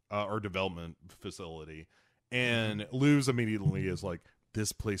 or development facility. And Luz immediately is like,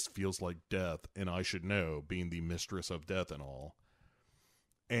 this place feels like death, and I should know, being the mistress of death and all.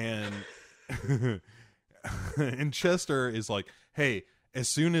 And and Chester is like, hey, as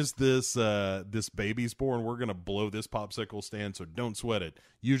soon as this baby's born, we're going to blow this popsicle stand, so don't sweat it.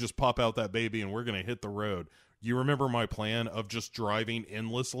 You just pop out that baby, and we're going to hit the road. You remember my plan of just driving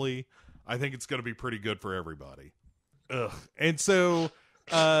endlessly? I think it's going to be pretty good for everybody. Ugh. And so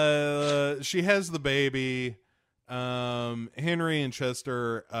she has the baby. Henry and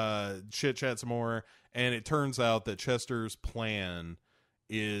Chester chit-chat some more, and it turns out that Chester's plan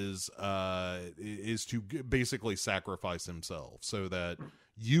is to basically sacrifice himself so that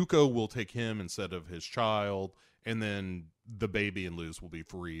Yuko will take him instead of his child, and then the baby and Luz will be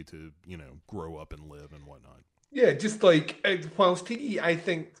free to, grow up and live and whatnot. Yeah, just like, whilst Tiki, I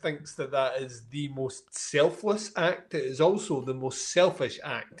think, thinks that is the most selfless act, it is also the most selfish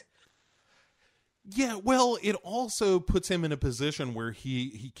act. Yeah, well, it also puts him in a position where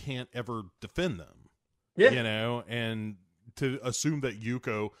he can't ever defend them. Yeah. And to assume that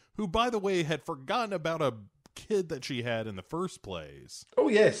Yuko, who, by the way, had forgotten about a kid that she had in the first place. Oh,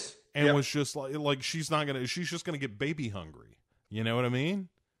 yes. And was just like she's just gonna get baby hungry. You know what I mean?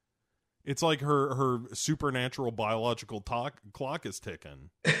 It's like her supernatural biological clock is ticking.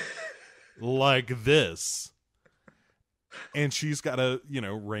 Like this. And she's got to,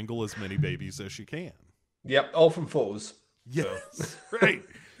 wrangle as many babies as she can. Yep, all from photos. Yes, so. Right.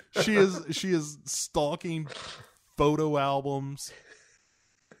 She is stalking photo albums,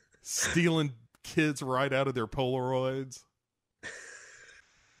 stealing kids right out of their Polaroids.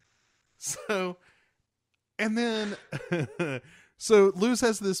 So, and then, so Luz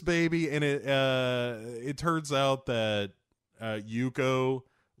has this baby, and it turns out that Yuko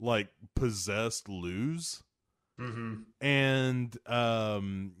possessed Luz. Mm-hmm. And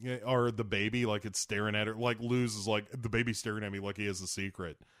or the baby, like, it's staring at her, like Luz is like, the baby's staring at me like he has a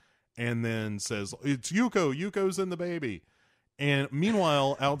secret, and then says, it's Yuko's in the baby. And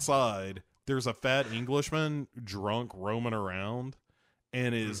meanwhile, outside there's a fat Englishman drunk roaming around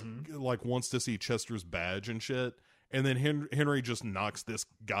and is like wants to see Chester's badge and shit, and then Henry just knocks this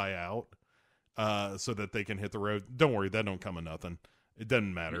guy out so that they can hit the road. Don't worry, that don't come of nothing, it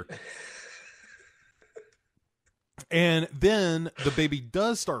doesn't matter. And then the baby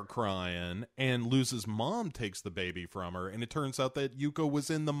does start crying, and Luz's mom takes the baby from her, and it turns out that Yuko was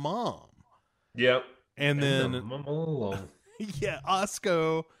in the mom. Yep. And then, yeah,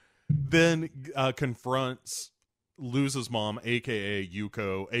 Asko then confronts Luz's mom, a.k.a.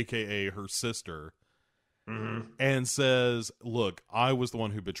 Yuko, a.k.a. her sister, and says, look, I was the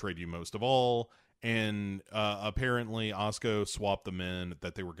one who betrayed you most of all, and apparently Asko swapped the men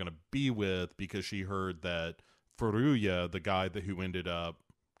that they were going to be with because she heard that Furuya, the guy who ended up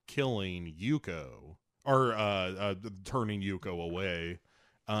killing Yuko, or turning Yuko away,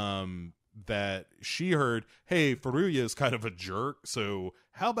 that she heard, hey, Furuya is kind of a jerk, so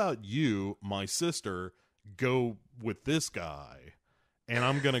how about you, my sister, go with this guy, and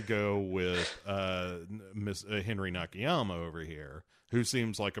I'm going to go with Miss Henry Nakayama over here, who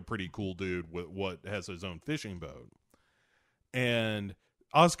seems like a pretty cool dude with has his own fishing boat. And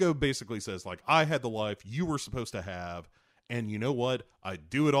Asuko basically says, like, I had the life you were supposed to have, and you know what? I'd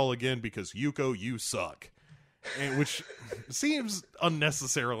do it all again because Yuko, you suck. And, which seems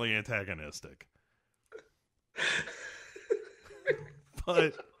unnecessarily antagonistic.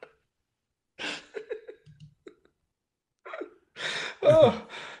 But... Oh,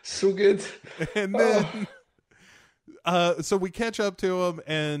 so good. And then... so we catch up to him,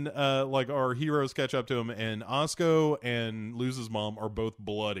 and like our heroes catch up to him, and Asuko and Luz's mom are both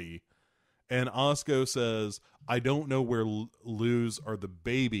bloody. And Asuko says, I don't know where Luz or the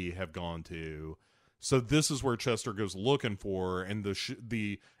baby have gone to. So this is where Chester goes looking for her, and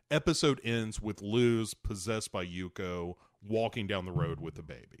the episode ends with Luz possessed by Yuko walking down the road with the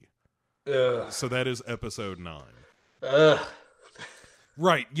baby. So that is episode 9.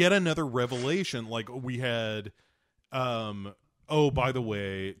 Right, yet another revelation. Like we had... oh, by the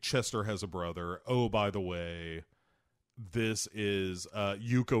way, Chester has a brother. Oh, by the way, this is,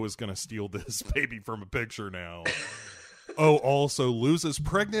 Yuko is going to steal this baby from a picture now. Oh, also, Luz is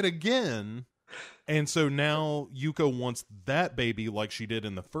pregnant again. And so now Yuko wants that baby like she did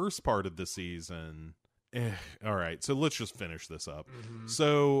in the first part of the season. All right, so let's just finish this up. Mm-hmm.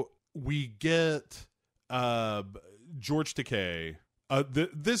 So we get, George Takei.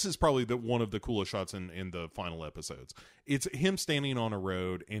 This is probably one of the coolest shots in the final episodes. It's him standing on a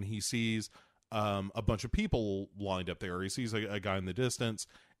road, and he sees a bunch of people lined up there. He sees a guy in the distance,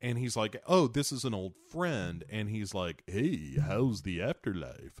 and he's like, oh, this is an old friend. And he's like, hey, how's the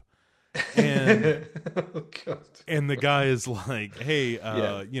afterlife? And, oh, God. And the guy is like, hey,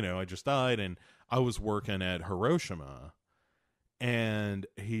 I just died, and I was working at Hiroshima. And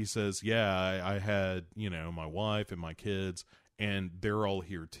he says, yeah, I had, my wife and my kids, and they're all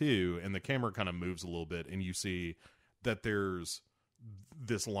here too. And the camera kind of moves a little bit, and you see that there's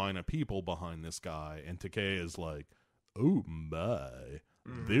this line of people behind this guy. And Takei is like, oh my,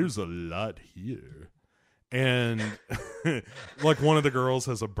 there's a lot here. And like one of the girls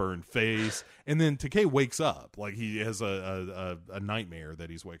has a burned face. And then Takei wakes up. Like he has a nightmare that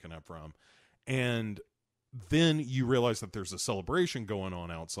he's waking up from. And then you realize that there's a celebration going on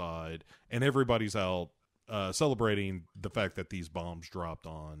outside, and everybody's out celebrating the fact that these bombs dropped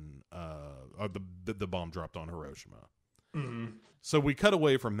on, or the bomb dropped on Hiroshima. Mm-hmm. So we cut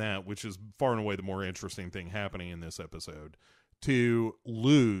away from that, which is far and away the more interesting thing happening in this episode, to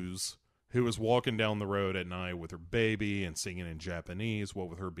Luz, who is walking down the road at night with her baby and singing in Japanese, what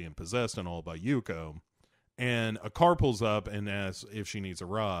with her being possessed and all by Yuko. And a car pulls up and asks if she needs a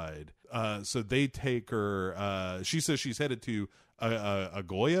ride. So they take her. She says she's headed to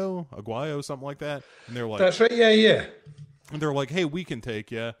Aguayo, something like that. And they're like, that's right, yeah. And they're like, hey, we can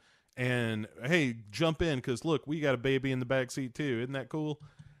take you. And hey, jump in, because look, we got a baby in the back seat too. Isn't that cool?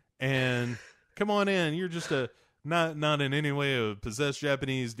 And come on in. You're just not in any way a possessed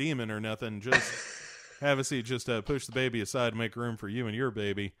Japanese demon or nothing. Just have a seat. Just push the baby aside and make room for you and your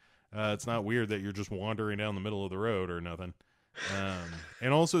baby. It's not weird that you're just wandering down the middle of the road or nothing.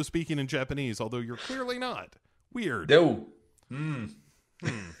 And also speaking in Japanese, although you're clearly not. Weird. No. A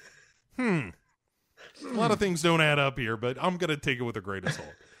lot of things don't add up here, but I'm going to take it with a grain of salt.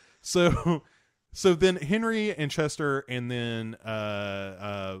 So then Henry and Chester, and then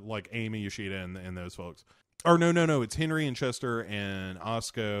like Amy, Yoshida, and those folks. Or no, it's Henry and Chester and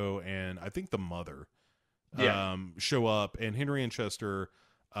Asuko and I think the mother show up, and Henry and Chester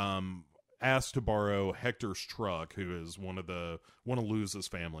asked to borrow Hector's truck, who is one of Luz's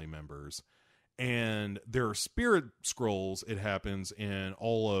family members, and there are spirit scrolls, it happens, in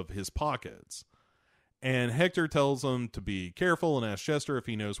all of his pockets. And Hector tells him to be careful and asks Chester if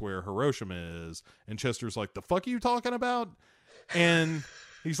he knows where Hiroshima is, and Chester's like, the fuck are you talking about? And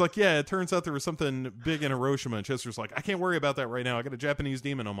he's like, yeah, it turns out there was something big in Hiroshima. And Chester's like, I can't worry about that right now, I got a Japanese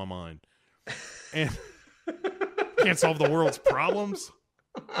demon on my mind, and can't solve the world's problems.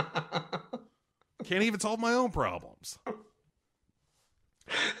 Can't even solve my own problems.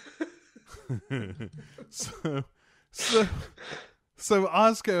 So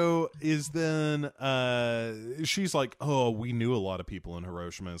Asuko is then she's like, oh, we knew a lot of people in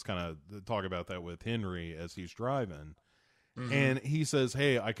Hiroshima. Is kind of talk about that with Henry as he's driving. Mm-hmm. And he says,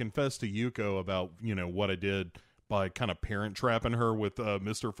 hey, I confessed to Yuko about what I did by kind of parent trapping her with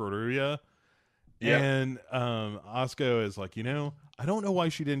Mr. Furuya. Yeah. And Asuko is like, I don't know why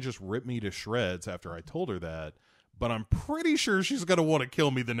she didn't just rip me to shreds after I told her that, but I'm pretty sure she's going to want to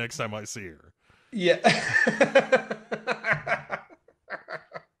kill me the next time I see her. Yeah.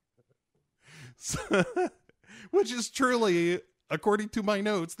 Which is truly, according to my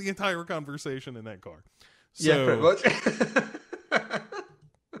notes, the entire conversation in that car. Yeah, pretty much.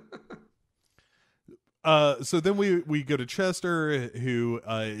 So then we go to Chester, who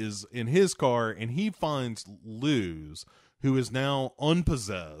is in his car, and he finds Luz, who is now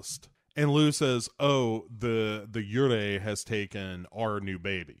unpossessed. And Luz says, "Oh, the Yurei has taken our new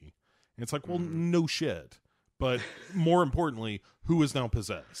baby." And it's like, well, no shit. But more importantly, who is now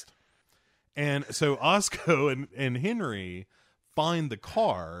possessed? And so Osco and Henry find the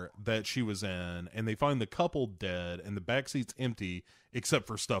car that she was in, and they find the couple dead, and the backseat's empty except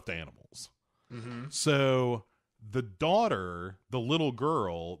for stuffed animals. Mm-hmm. So the daughter, the little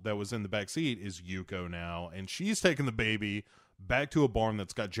girl that was in the backseat, is Yuko now, and she's taken the baby back to a barn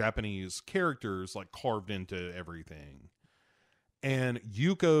that's got Japanese characters like carved into everything. And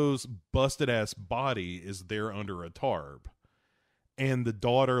Yuko's busted ass body is there under a tarp. And the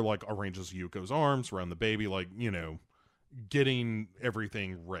daughter like arranges Yuko's arms around the baby, like, you know, getting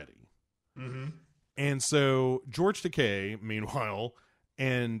everything ready. Mm-hmm. And so George Takei, meanwhile,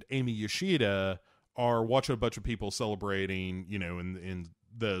 and Amy Yoshida are watching a bunch of people celebrating, you know, in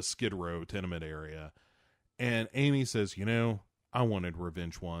the Skid Row tenement area. And Amy says, you know, I wanted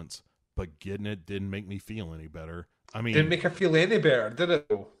revenge once, but getting it didn't make me feel any better. I mean, didn't make her feel any better, did it?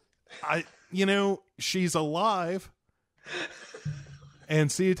 You know, she's alive.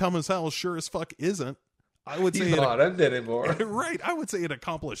 And C. Thomas Howell sure as fuck isn't. I would say he's not in anymore. Right. I would say it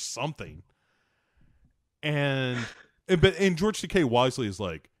accomplished something. And George Takei wisely is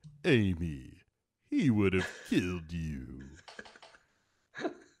like, Amy, he would have killed you.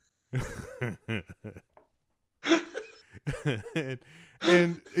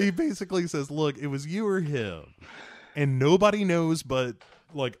 and he basically says, look, it was you or him. And nobody knows but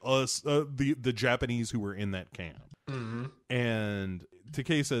like us, the Japanese who were in that camp. Mm-hmm. And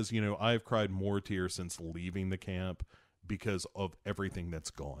Takei says, you know, I've cried more tears since leaving the camp because of everything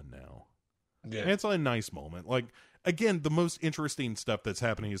that's gone now. Yeah. And it's a nice moment. Like, again, the most interesting stuff that's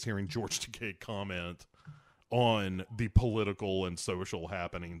happening is hearing George Takei comment on the political and social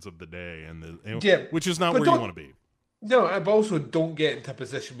happenings of the day, which is not where you want to be. No, I also don't get into a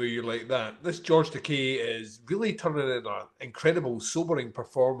position where you're like that. This George Takei is really turning in an incredible, sobering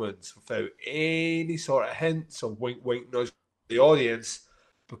performance without any sort of hints of wink, wink, nudge to the audience,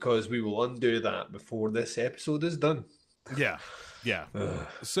 because we will undo that before this episode is done. Yeah, yeah.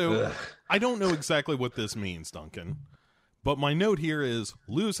 So I don't know exactly what this means, Duncan, but my note here is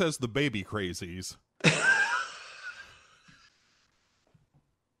Luz has the baby crazies.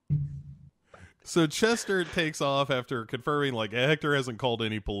 So Chester takes off after confirming, like, Hector hasn't called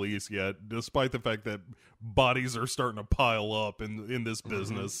any police yet, despite the fact that bodies are starting to pile up in this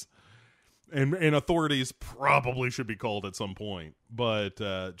business. Mm-hmm. And authorities probably should be called at some point. But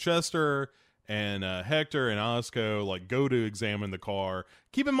Chester and Hector and Osco, like, go to examine the car.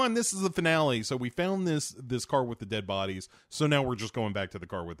 Keep in mind, this is the finale, so we found this car with the dead bodies, so now we're just going back to the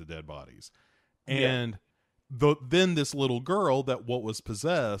car with the dead bodies. And... Yeah. Then this little girl that was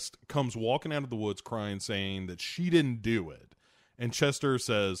possessed comes walking out of the woods crying, saying that she didn't do it. And Chester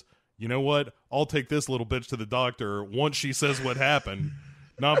says, you know what? I'll take this little bitch to the doctor once she says what happened,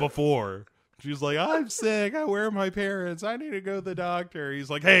 not before. She's like, I'm sick. Where are my parents? I need to go to the doctor. He's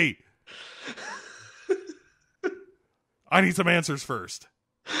like, hey, I need some answers first.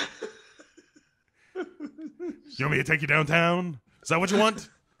 You want me to take you downtown? Is that what you want,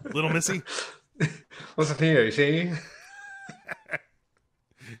 little missy? Listen here, you see?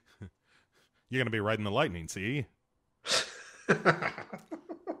 You're going to be riding the lightning, see?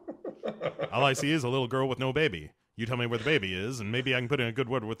 All I see is a little girl with no baby. You tell me where the baby is, and maybe I can put in a good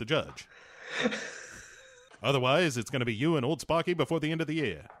word with the judge. Otherwise, it's going to be you and old Sparky before the end of the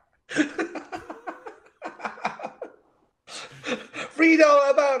year. Read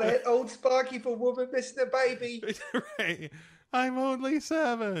all about it, old Sparky for woman missing a baby. Right. I'm only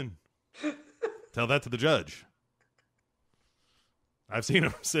 7. Tell that to the judge. I've seen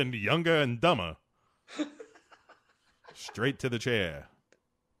him send younger and dumber straight to the chair.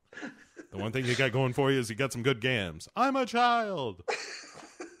 The one thing you got going for you is you got some good gams. I'm a child.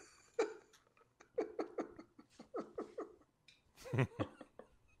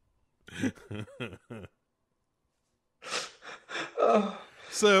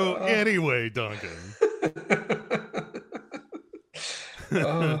 So anyway, Duncan.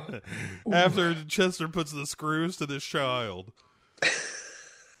 After Chester puts the screws to this child,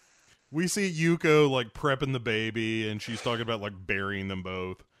 we see Yuko like prepping the baby, and she's talking about like burying them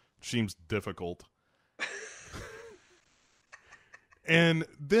both. Seems difficult. And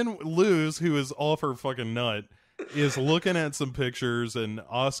then Luz, who is off her fucking nut, is looking at some pictures, and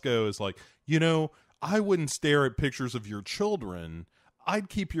Osco is like, you know, I wouldn't stare at pictures of your children. I'd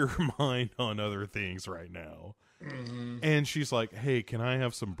keep your mind on other things right now. Mm-hmm. And she's like, hey, can I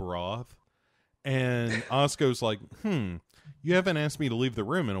have some broth? And Osco's like, you haven't asked me to leave the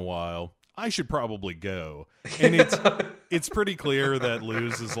room in a while. I should probably go. And it's pretty clear that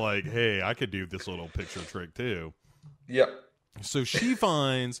Luz is like, hey, I could do this little picture trick too. Yep. So she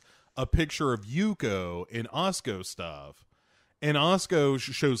finds a picture of Yuko in Osco stuff. And Osco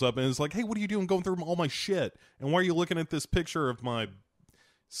shows up and is like, hey, what are you doing going through all my shit? And why are you looking at this picture of my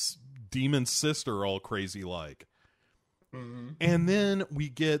demon sister all crazy like? Mm-hmm. And then we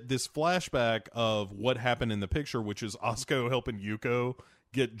get this flashback of what happened in the picture, which is Osco helping Yuko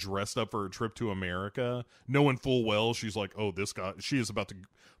get dressed up for a trip to America, knowing full well she's like, oh, this guy, she is about to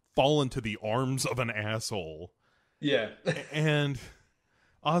fall into the arms of an asshole. Yeah. And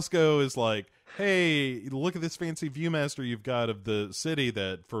Osco is like, hey, look at this fancy Viewmaster you've got of the city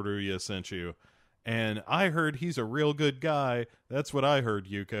that Furuya sent you. And I heard he's a real good guy. That's what I heard,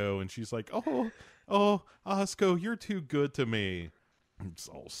 Yuko. And she's like, oh, Osco, you're too good to me. It's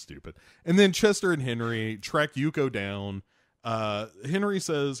all stupid. And then Chester and Henry track Yuko down. Henry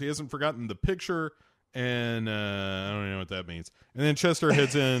says he hasn't forgotten the picture, and I don't know what that means. And then Chester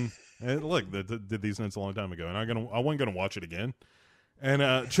heads in. And look, did these notes a long time ago, and I wasn't gonna watch it again.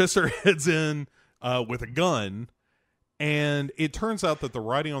 And Chester heads in with a gun, and it turns out that the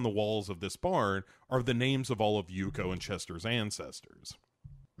writing on the walls of this barn are the names of all of Yuko and Chester's ancestors.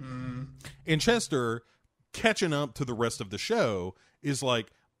 And Chester, catching up to the rest of the show, is like,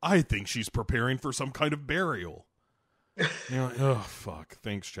 I think she's preparing for some kind of burial. You're like, oh, fuck.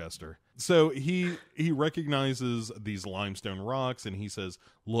 Thanks, Chester. So he recognizes these limestone rocks, and he says,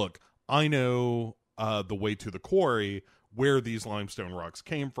 look, I know the way to the quarry where these limestone rocks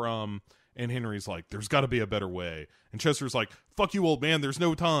came from. And Henry's like, there's got to be a better way. And Chester's like, fuck you, old man. There's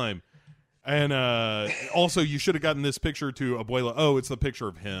no time. And also, you should have gotten this picture to Abuela. Oh, it's the picture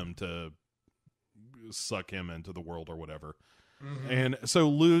of him to suck him into the world or whatever. Mm-hmm. And so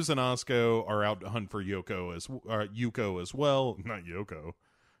Luz and Osco are out to hunt for Yuko as well. Not Yoko.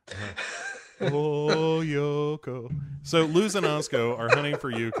 Oh, Yoko. So Luz and Osco are hunting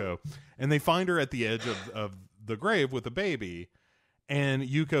for Yuko, and they find her at the edge of the grave with a baby. And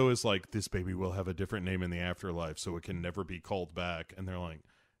Yuko is like, this baby will have a different name in the afterlife, so it can never be called back. And they're like,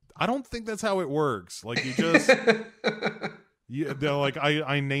 I don't think that's how it works. Like, you just... they're like,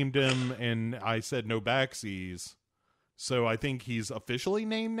 I named him, and I said no backsies. So I think he's officially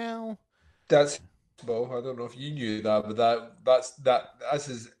named now. That's well, I don't know if you knew that, but that's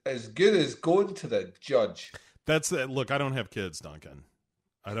as good as going to the judge. That's it. Look, I don't have kids, Duncan.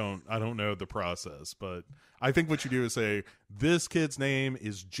 I don't know the process, but I think what you do is say, this kid's name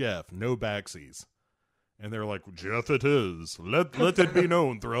is Jeff, no backsies. And they're like, Jeff it is. Let it be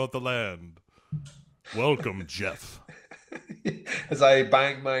known throughout the land. Welcome, Jeff. As I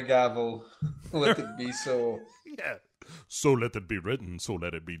bang my gavel, let it be so. Yeah. So let it be written, so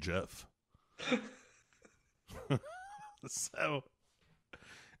let it be Jeff. So,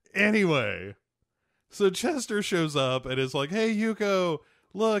 anyway, so Chester shows up and is like, hey, Yuko,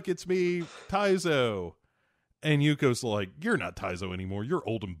 look, it's me, Taizo. And Yuko's like, you're not Taizo anymore. You're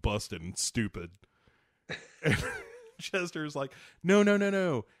old and busted and stupid. And Chester's like,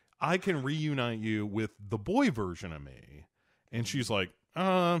 no. I can reunite you with the boy version of me. And she's like,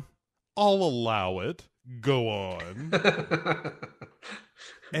 I'll allow it. Go on.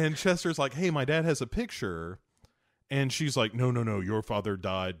 And Chester's like, hey, my dad has a picture. And she's like, no, your father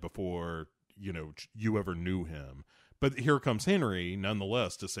died before, you ever knew him. But here comes Henry,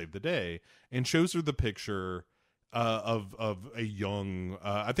 nonetheless, to save the day, and shows her the picture of a young,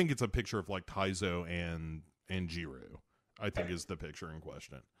 I think it's a picture of like Taizo and Jiru, I think is the picture in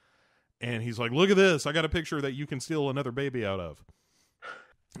question. And he's like, look at this. I got a picture that you can steal another baby out of.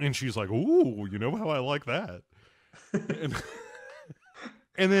 And she's like, ooh, you know how I like that.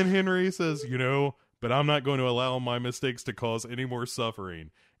 And then Henry says, but I'm not going to allow my mistakes to cause any more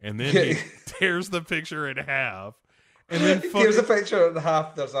suffering. And then he tears the picture in half. And then tears the picture in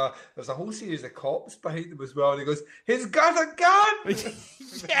half. There's a whole series of cops behind him as well. And he goes, he's got a gun!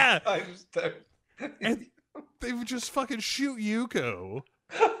 Yeah. And they would just fucking shoot Yuko.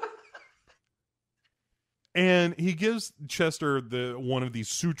 And he gives Chester one of these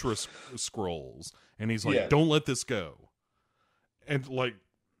sutra scrolls, and he's like, don't let this go. And like,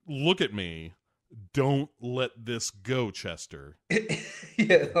 look at me. Don't let this go, Chester.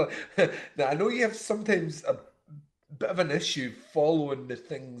 Yeah. Now, I know you have sometimes a bit of an issue following the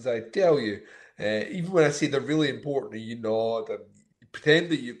things I tell you. Even when I say they're really important, you nod and you pretend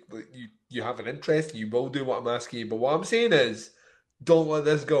that you have an interest and you will do what I'm asking you. But what I'm saying is, don't let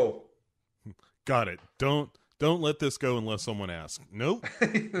this go. Got it. Don't let this go unless someone asks. Nope.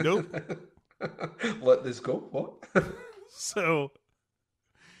 Let this go? What? So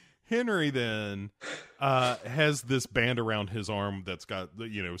Henry then has this band around his arm that's got,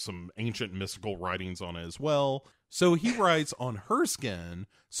 some ancient mystical writings on it as well. So he writes on her skin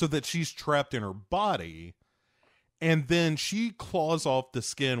so that she's trapped in her body. And then she claws off the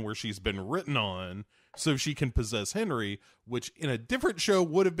skin where she's been written on so she can possess Henry, which in a different show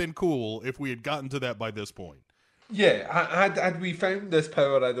would have been cool if we had gotten to that by this point. Yeah, had we found this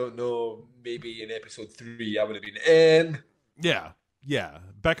power, I don't know, maybe in episode 3, I would have been in. Yeah.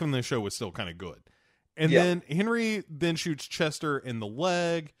 Back when the show was still kind of good. And then Henry then shoots Chester in the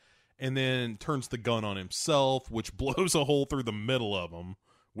leg and then turns the gun on himself, which blows a hole through the middle of him,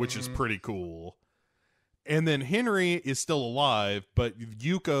 which is pretty cool. And then Henry is still alive, but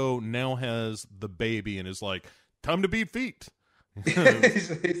Yuko now has the baby and is like, time to beat feet.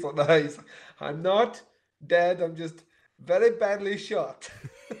 he's like, I'm not dead, I'm just very badly shot.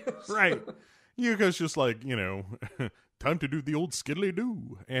 Right. Yuko's just like, time to do the old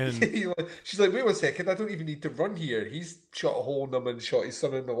skiddly-doo. And she's like, wait 1 second, I don't even need to run here. He's shot a hole in him and shot his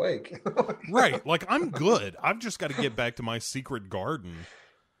son in the leg. Right. Like, I'm good. I've just got to get back to my secret garden.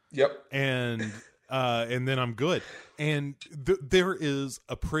 Yep. And then I'm good. And there is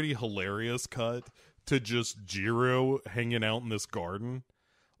a pretty hilarious cut to just Jiro hanging out in this garden,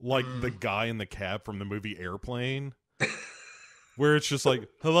 like the guy in the cab from the movie Airplane, where it's just like,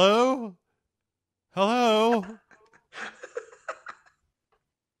 hello?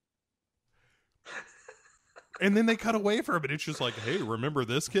 And then they cut away from it. It's just like, hey, remember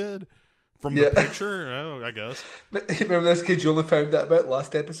this kid from the picture? Oh, I guess. Remember this kid you only found out about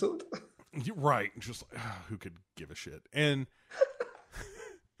last episode? Right. Just like, who could give a shit? And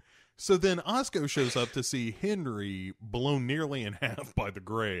so then Osco shows up to see Henry blown nearly in half by the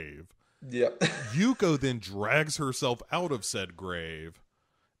grave. Yep. Yuko then drags herself out of said grave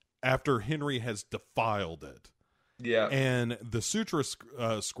after Henry has defiled it. Yeah. And the Sutra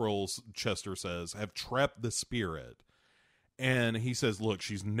scrolls, Chester says, have trapped the spirit. And he says, look,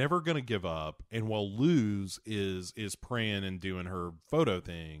 she's never going to give up. And while Luz is praying and doing her photo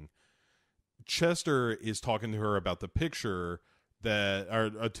thing, Chester is talking to her about the picture that, or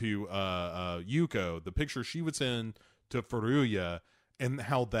to Yuko, the picture she would send to Furuya, and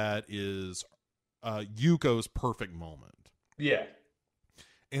how that is Yuko's perfect moment. Yeah.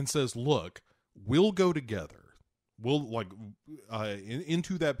 And says, look, we'll go together. We'll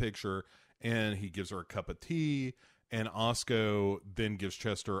into that picture, and he gives her a cup of tea, and Osco then gives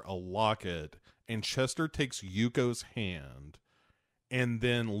Chester a locket, and Chester takes Yuko's hand, and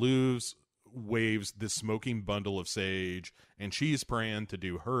then Luz waves this smoking bundle of sage, and she's praying to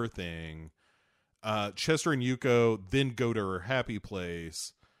do her thing. Chester and Yuko then go to her happy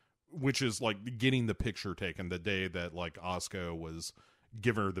place, which is like getting the picture taken the day that like Osco was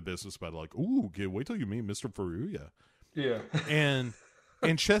giving her the business about like, ooh, wait till you meet Mr. Furuya. Yeah.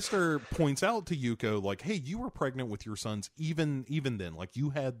 And Chester points out to Yuko like, hey, you were pregnant with your sons even then, like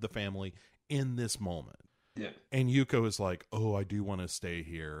you had the family in this moment. Yeah. And Yuko is like, oh, I do want to stay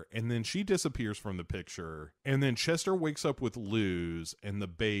here. And then she disappears from the picture. And then Chester wakes up with Luz and the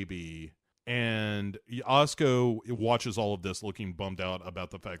baby. And Osco watches all of this looking bummed out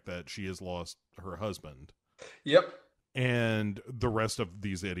about the fact that she has lost her husband. Yep. And the rest of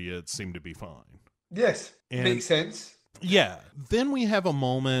these idiots seem to be fine. Yes. And makes sense. Yeah. Then we have a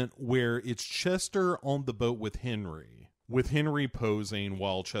moment where it's Chester on the boat with Henry posing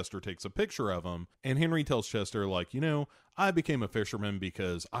while Chester takes a picture of him. And Henry tells Chester, like, I became a fisherman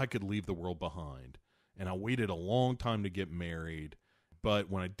because I could leave the world behind. And I waited a long time to get married. But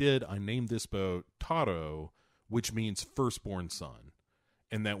when I did, I named this boat Taro, which means firstborn son.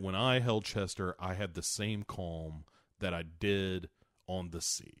 And that when I held Chester, I had the same calm that I did on the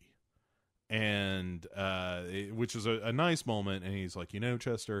sea. And which is a nice moment. And he's like,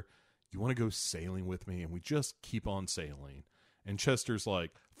 Chester, you want to go sailing with me? And we just keep on sailing. And Chester's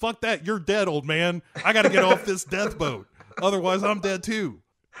like, fuck that, you're dead, old man. I got to get off this death boat. Otherwise, I'm dead too.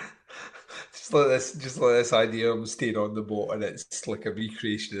 Just like this idea of him staying on the boat, and it's like a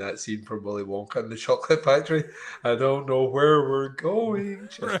recreation of that scene from Willy Wonka in the Chocolate Factory. I don't know where we're going,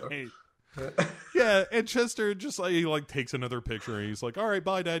 Chester. Right. Yeah, and Chester just he takes another picture and he's like, all right,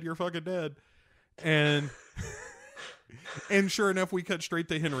 bye, Dad, you're fucking dead. And sure enough, we cut straight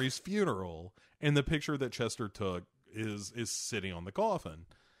to Henry's funeral, and the picture that Chester took is sitting on the coffin.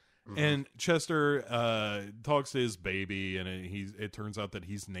 Mm-hmm. And Chester talks to his baby, and it turns out that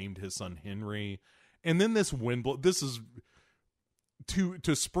he's named his son Henry. And then this wind this is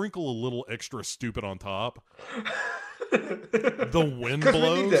to sprinkle a little extra stupid on top. The wind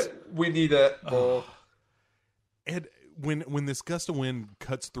blows. We need it. And when this gust of wind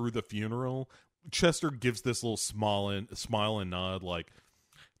cuts through the funeral, Chester gives this little smile and nod, like,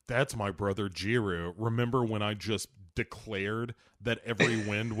 That's my brother Jiro. Remember when I just declared that every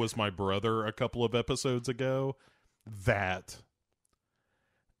wind was my brother a couple of episodes ago? That.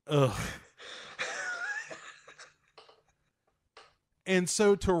 Ugh. And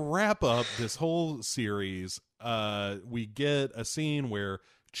so to wrap up this whole series, we get a scene where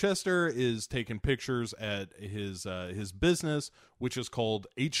Chester is taking pictures at his business, which is called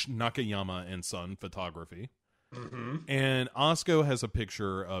H. Nakayama and Son Photography. Mm-hmm. And Osco has a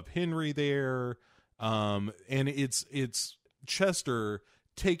picture of Henry there, and it's Chester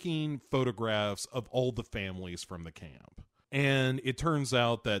taking photographs of all the families from the camp. And it turns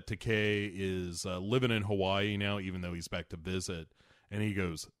out that Takei is living in Hawaii now, even though he's back to visit. And he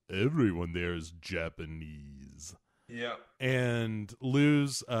goes, everyone there is Japanese. Yeah. And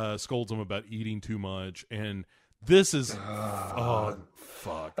Luz scolds him about eating too much. And this is...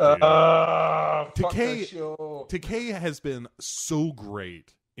 fuck, dude. Takei has been so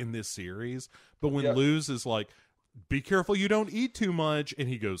great in this series. But when Luz is like, be careful you don't eat too much. And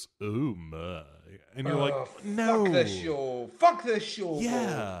he goes, oh my. And you're like, no. Fuck this show.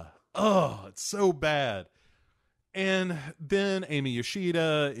 Yeah. Oh, it's so bad. And then Amy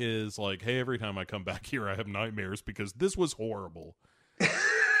Yoshida is like, hey, every time I come back here, I have nightmares because this was horrible.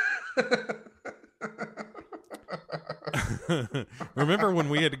 Remember when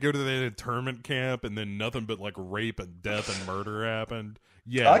we had to go to that internment camp and then nothing but like rape and death and murder happened?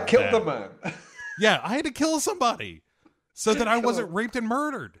 Yeah. I killed the man. Yeah, I had to kill somebody so that I wasn't raped and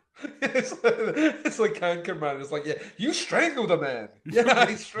murdered. It's like Anchorman. It's like, yeah, you strangled a man. Yeah,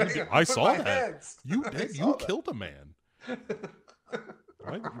 I strangled. I saw that. Hands. You did. You killed a man.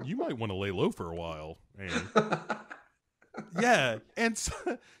 You might want to lay low for a while, Amy. Yeah, and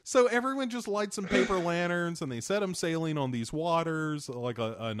so everyone just lights some paper lanterns and they set them sailing on these waters, like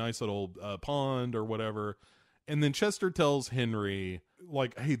a nice little pond or whatever. And then Chester tells Henry,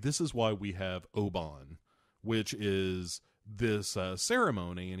 like, hey, this is why we have Oban, which is this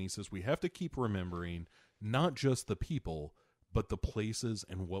ceremony. And he says, we have to keep remembering not just the people, but the places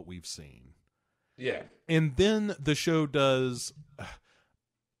and what we've seen. Yeah. And then the show does...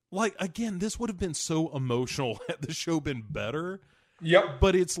 Like, again, this would have been so emotional had the show been better. Yep.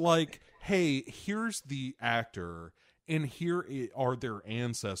 But it's like, hey, here's the actor, and here are their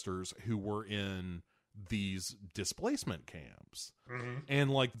ancestors who were in these displacement camps. Mm-hmm. And,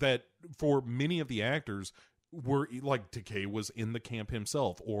 like, that for many of the actors, were like, Takei was in the camp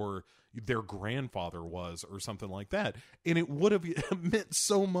himself, or their grandfather was, or something like that. And it would have meant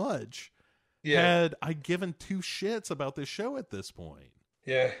so much had I given two shits about this show at this point.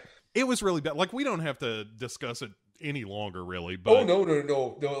 Yeah, it was really bad. Like, we don't have to discuss it any longer, really. But oh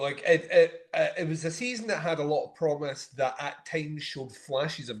no! Like it was a season that had a lot of promise that at times showed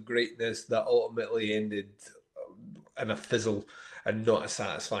flashes of greatness that ultimately ended in a fizzle and not a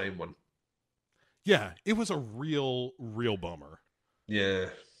satisfying one. Yeah, it was a real bummer. Yeah.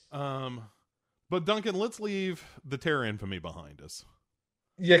 But Duncan, let's leave the Terror Infamy behind us.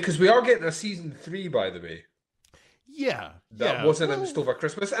 Yeah, because we are getting a season 3, by the way. Yeah. That wasn't announced over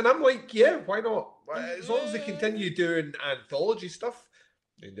Christmas. And I'm like, yeah, why not? As long as they continue doing anthology stuff,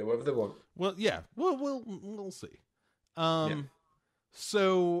 they can do whatever they want. Well, yeah. We'll see.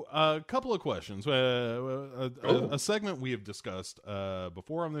 So, a couple of questions. A segment we have discussed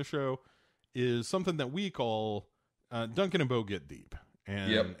before on this show is something that we call Duncan and Bo Get Deep.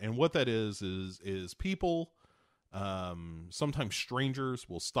 And what that is people... sometimes strangers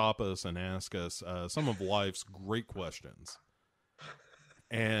will stop us and ask us some of life's great questions,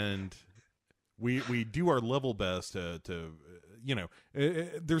 and we do our level best to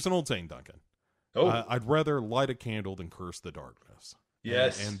there's an old saying, Duncan. I'd rather light a candle than curse the darkness.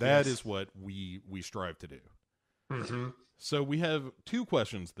 Yes, and that is what we strive to do. Mm-hmm. So we have two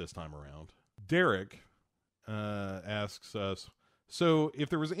questions this time around. Derek asks us, so if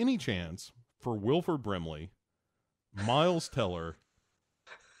there was any chance for Wilford Brimley, Miles Teller,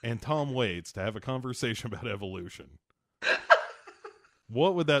 and Tom Waits to have a conversation about evolution,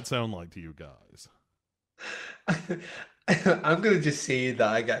 what would that sound like to you guys? I'm going to just say that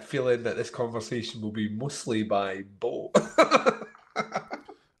I get a feeling that this conversation will be mostly by Bo.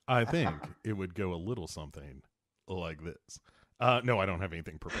 I think it would go a little something like this. No, I don't have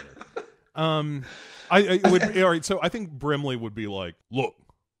anything prepared. I would. All right, so I think Brimley would be like, look,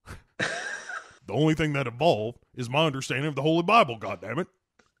 the only thing that evolved is my understanding of the Holy Bible, goddammit.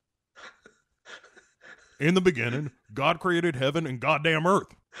 In the beginning, God created heaven and goddamn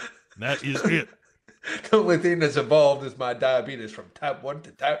earth. That is it. The only thing that's evolved is my diabetes from type 1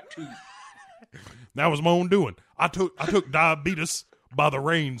 to type 2. That was my own doing. I took diabetes by the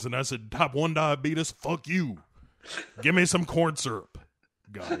reins and I said, type 1 diabetes, fuck you. Give me some corn syrup.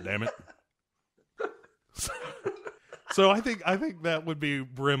 God damn it. So I think that would be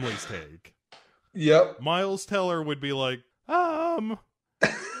Brimley's take. Yep. Miles Teller would be like, I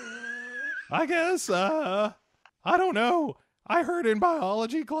guess, I don't know. I heard in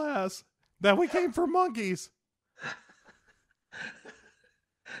biology class that we came from monkeys.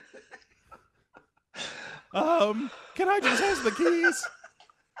 Can I just have the keys?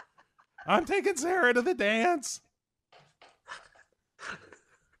 I'm taking Sarah to the dance.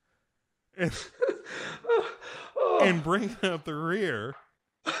 And bringing up the rear.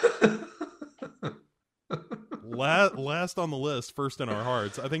 Last on the list, first in our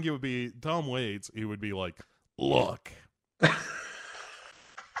hearts, I think it would be Tom Waits. He would be like, look.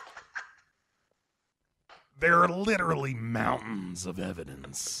 There are literally mountains of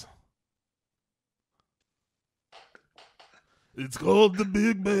evidence. It's called the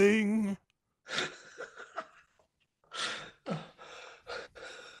Big Bang.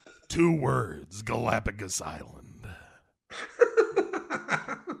 2 words, Galapagos Island.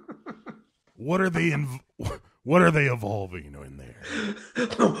 What are they evolving in there?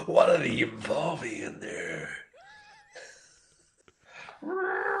 What are they evolving in there?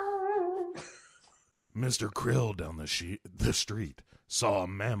 Mr. Krill down the street saw a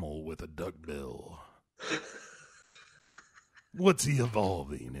mammal with a duck bill. What's he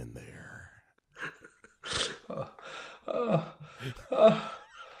evolving in there?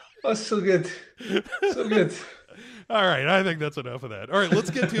 That's so good. So good. All right, I think that's enough of that. All right, let's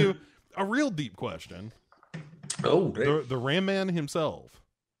get to a real deep question. Oh, great. The Ram Man himself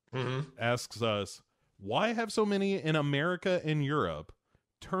asks us, why have so many in America and Europe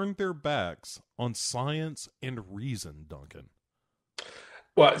turned their backs on science and reason, Duncan?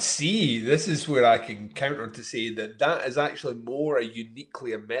 Well, see, this is where I can counter to say that is actually more a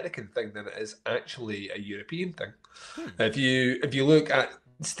uniquely American thing than it is actually a European thing. If you look at,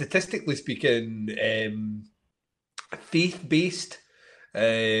 statistically speaking, faith-based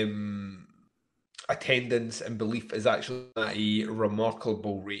attendance and belief is actually at a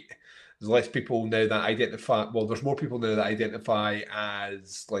remarkable rate. There's less people now that identify, well, there's more people now that identify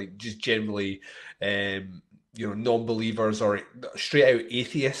as like just generally non-believers or straight out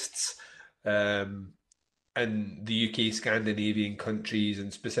atheists in the UK, Scandinavian countries,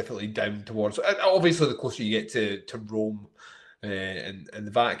 and specifically down towards, obviously the closer you get to Rome and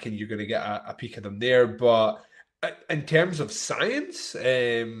the Vatican, you're going to get a peek of them there. But in terms of science,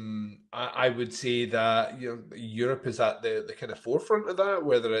 I would say that Europe is at the kind of forefront of that,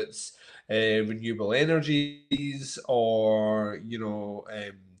 whether it's renewable energies or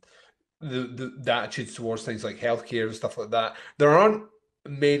the attitudes towards things like healthcare and stuff like that. There aren't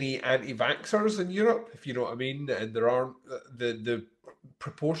many anti-vaxxers in Europe, if you know what I mean, and there aren't the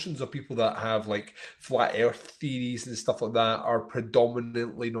proportions of people that have like flat Earth theories and stuff like that are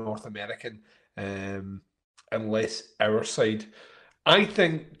predominantly North American, unless our side. I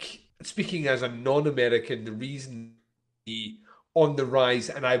think, speaking as a non-American, the reason on the rise,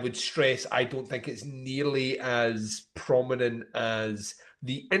 and I would stress, I don't think it's nearly as prominent as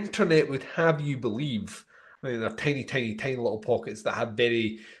the internet would have you believe. I mean, there are tiny, tiny, tiny little pockets that have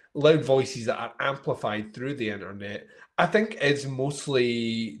very loud voices that are amplified through the internet. I think it's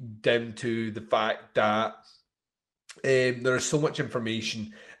mostly down to the fact that there is so much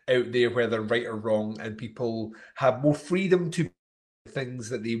information out there, whether right or wrong, and people have more freedom to do things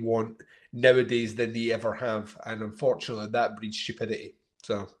that they want nowadays than they ever have. And unfortunately, that breeds stupidity.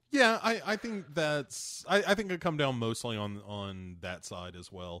 So yeah, I think that's I think it come down mostly on that side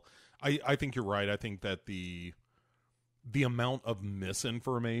as well. I think you're right. I think that the amount of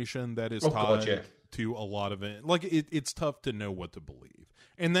misinformation that is tied to a lot of it, like it's tough to know what to believe,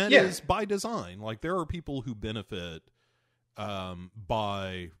 and that is by design. Like there are people who benefit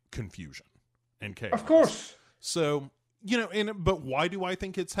by confusion and chaos, of course. So but why do I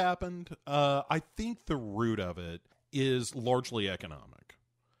think it's happened? I think the root of it is largely economic.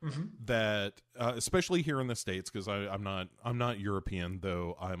 Mm-hmm. That especially here in the States, because I'm not European,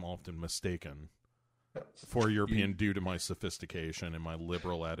 though I'm often mistaken for European due to my sophistication and my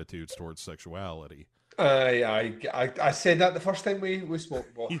liberal attitudes towards sexuality. I said that the first time we spoke.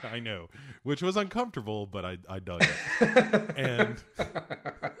 Yeah, I know, which was uncomfortable, but I dug it. And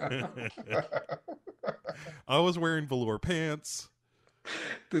I was wearing velour pants.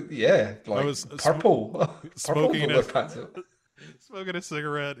 Yeah, like I was purple. Smoking a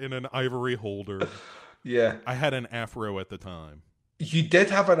cigarette in an ivory holder. Yeah. I had an afro at the time. You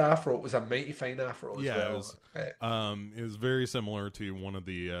did have an afro. It was a mighty fine afro as well. It was very similar to one of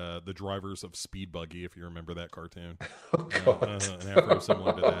the drivers of Speed Buggy, if you remember that cartoon. Oh, God. An afro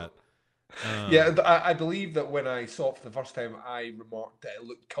similar to that. Yeah, I believe that when I saw it for the first time, I remarked that it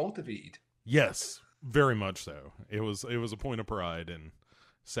looked cultivated. Yes, very much so. It was a point of pride, and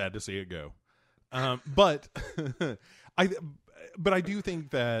sad to see it go. But I but I do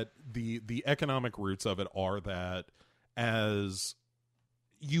think that the economic roots of it are that, as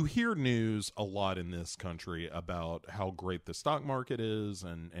you hear news a lot in this country about how great the stock market is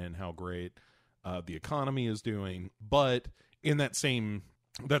and how great the economy is doing, but in that same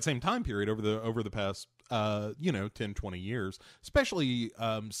time period over the past 10, 20 years, especially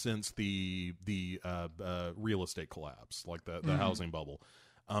since the real estate collapse, like the housing bubble,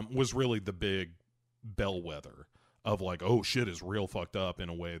 was really the big bellwether of like, oh shit is real fucked up in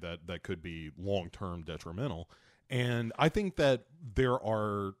a way that could be long-term detrimental. And I think that there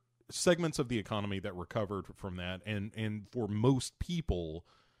are segments of the economy that recovered from that, and for most people,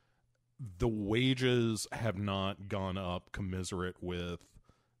 the wages have not gone up commensurate with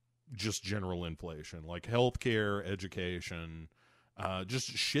just general inflation, like healthcare, education,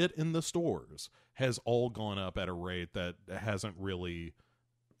 just shit in the stores has all gone up at a rate that hasn't really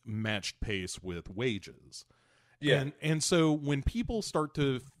matched pace with wages. Yeah. And so when people start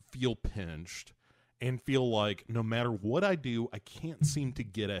to feel pinched and feel like no matter what I do, I can't seem to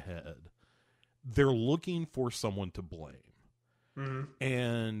get ahead, they're looking for someone to blame. Mm-hmm.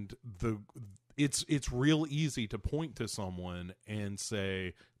 And it's real easy to point to someone and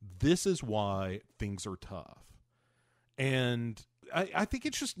say, this is why things are tough. And I think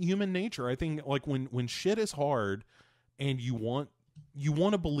it's just human nature. I think like when shit is hard and you want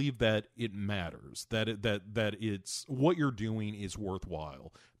to believe that it matters, that it's what you're doing is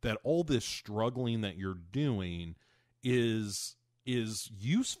worthwhile, that all this struggling that you're doing is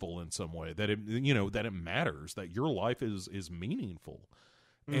useful in some way, that it matters, that your life is meaningful.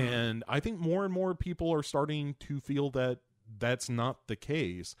 And I think more and more people are starting to feel that that's not the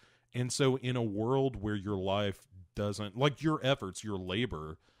case. And so in a world where your life doesn't, like your efforts, your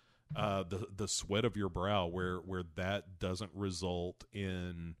labor, the sweat of your brow, where that doesn't result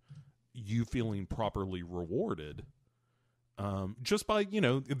in you feeling properly rewarded, just by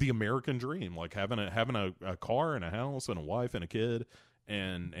the American dream, like having a car and a house and a wife and a kid,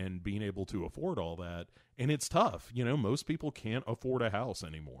 and being able to afford all that. And it's tough, most people can't afford a house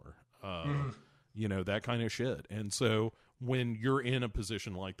anymore, that kind of shit. And so when you're in a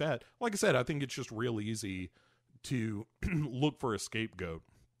position like that, like I said, I think it's just real easy to look for a scapegoat.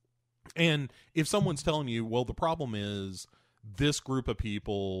 And if someone's telling you, well, the problem is this group of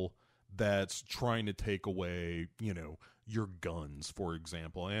people that's trying to take away, your guns, for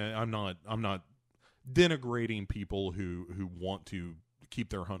example. And I'm not denigrating people who want to keep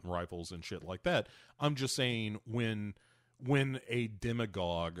their hunting rifles and shit like that. I'm just saying when a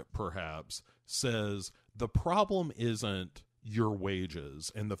demagogue perhaps says the problem isn't your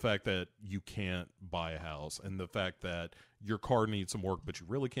wages and the fact that you can't buy a house and the fact that your car needs some work but you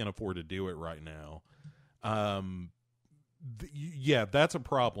really can't afford to do it right now, yeah, that's a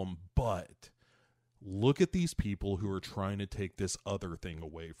problem. But look at these people who are trying to take this other thing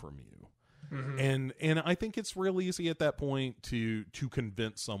away from you. Mm-hmm. And I think it's real easy at that point to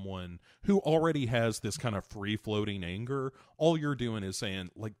convince someone who already has this kind of free floating anger. All you're doing is saying,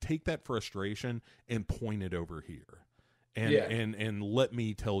 like, take that frustration and point it over here, and let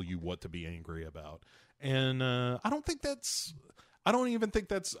me tell you what to be angry about. And I don't even think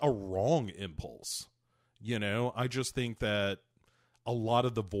that's a wrong impulse. I just think that a lot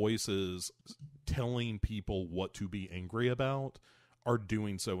of the voices telling people what to be angry about are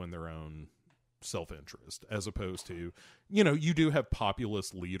doing so in their own self-interest, as opposed to, you do have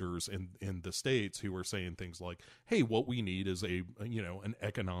populist leaders in the States who are saying things like, hey, what we need is an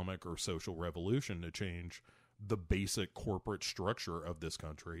economic or social revolution to change the basic corporate structure of this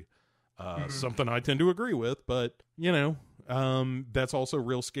country. Something I tend to agree with, but that's also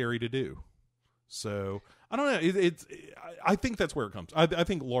real scary to do. So I don't know. I think that's where it comes. I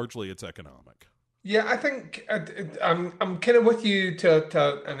think largely it's economic. Yeah, I think I'm kind of with you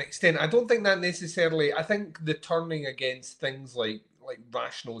to an extent. I don't think that necessarily. I think the turning against things like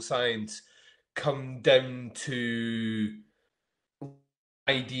rational science come down to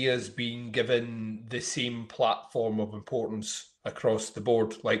ideas being given the same platform of importance across the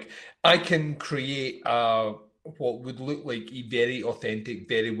board. Like, I can create what would look like a very authentic,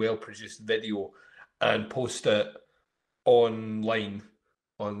 very well produced video and post it online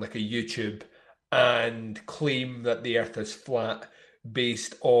on like a YouTube and claim that the earth is flat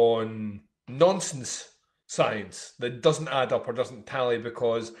based on nonsense science that doesn't add up or doesn't tally,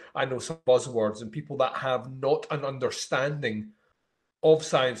 because I know some buzzwords, and people that have not an understanding of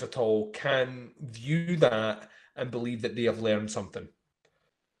science at all can view that and believe that they have learned something.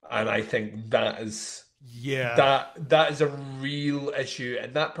 And I think that is Yeah. that is a real issue,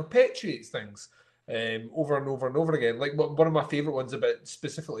 and that perpetuates things over and over and over again. Like one of my favorite ones about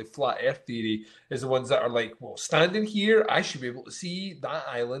specifically flat Earth theory is the ones that are like, well, standing here, I should be able to see that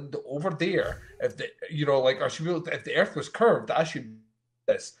island over there. If the like I should be able to, if the Earth was curved, I should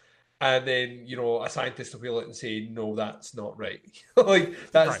this. And then a scientist will be able to say, no, that's not right.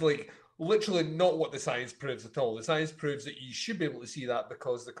 Like that's Right. like literally not what the science proves at all. The science proves that you should be able to see that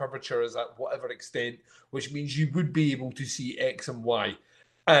because the curvature is at whatever extent, which means you would be able to see X and Y.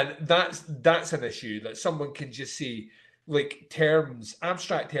 And that's an issue that someone can just say, like terms,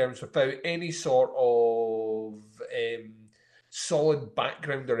 abstract terms, without any sort of solid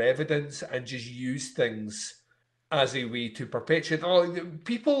background or evidence, and just use things as a way to perpetuate.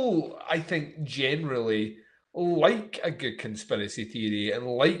 People, I think, generally like a good conspiracy theory and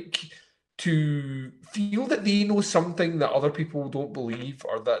like to feel that they know something that other people don't believe,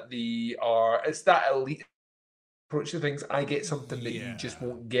 or that they are. It's that elite approach to things. I get something that you just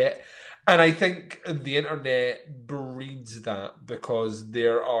won't get. And I think the internet breeds that, because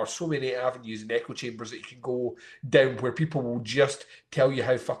there are so many avenues and echo chambers that you can go down where people will just tell you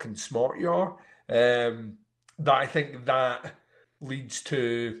how fucking smart you are. That I think that leads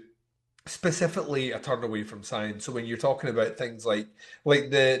to specifically a turn away from science. So when you're talking about things like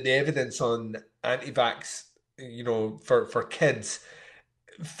the evidence on anti-vax, for kids,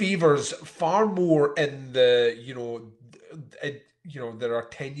 favors far more in the there are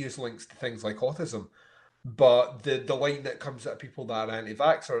tenuous links to things like autism, but the line that comes out of people that are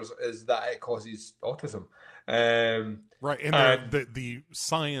anti-vaxxers is that it causes autism. Right, and the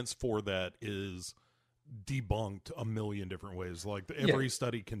science for that is debunked a million different ways. Like every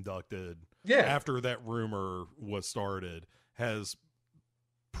study conducted after that rumor was started has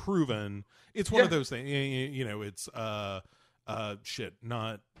proven it's one of those things. It's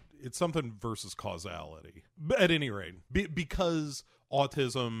it's something versus causality. But at any rate, because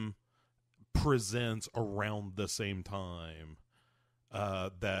autism presents around the same time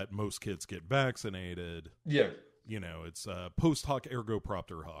that most kids get vaccinated. Yeah. It's post hoc ergo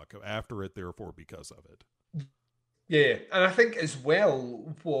propter hoc. After it, therefore, because of it. Yeah, and I think as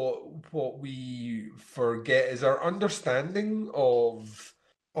well, what we forget is our understanding of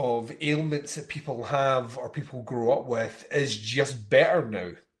ailments that people have or people grow up with is just better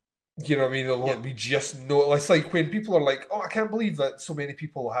now. You know what I mean? We just know. It's like when people are like, "Oh, I can't believe that so many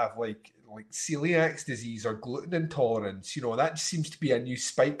people have like celiac disease or gluten intolerance." That seems to be a new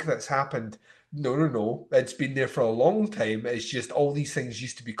spike that's happened. No. It's been there for a long time. It's just all these things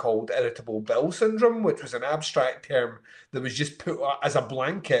used to be called irritable bowel syndrome, which was an abstract term that was just put as a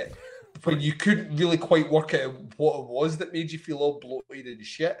blanket when you couldn't really quite work out what it was that made you feel all bloated and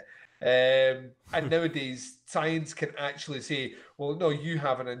shit. And nowadays, science can actually say, well, no, you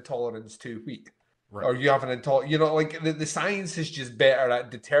have an intolerance to wheat. Right. Or you have an intolerance, the science is just better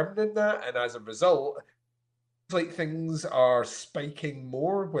at determining that. And as a result, it's like things are spiking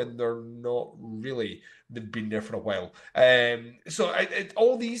more when they're not really. They've been there for a while. So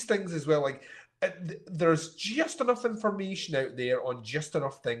all these things as well, there's just enough information out there on just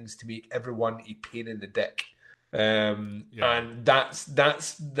enough things to make everyone a pain in the dick. And that's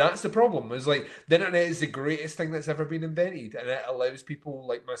the problem. Is like the internet is the greatest thing that's ever been invented, and it allows people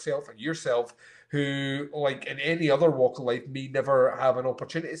like myself and yourself, who like in any other walk of life may never have an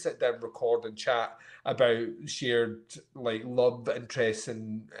opportunity to sit down, record and chat about shared like love, interests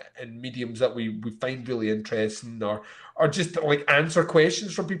and mediums that we find really interesting, or just like answer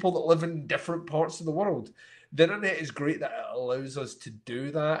questions from people that live in different parts of the world. The internet is great that it allows us to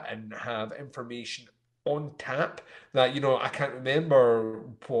do that and have information on tap that I can't remember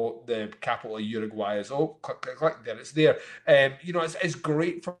what the capital of Uruguay is. Oh, click, there it's there. It's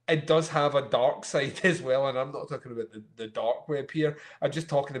great for. It does have a dark side as well, and I'm not talking about the dark web here. I'm just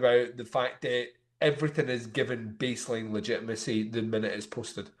talking about the fact that everything is given baseline legitimacy the minute it's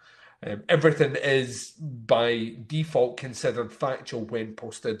posted. Everything is by default considered factual when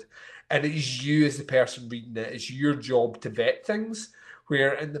posted, and it is you as the person reading it. It's your job to vet things.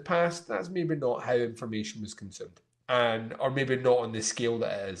 Where in the past, that's maybe not how information was consumed, or maybe not on the scale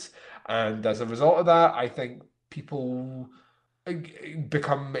that it is. And as a result of that, I think people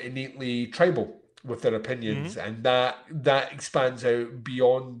become innately tribal with their opinions, and that expands out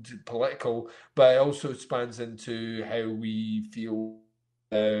beyond political, but it also expands into how we feel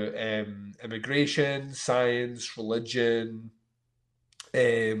immigration, science, religion,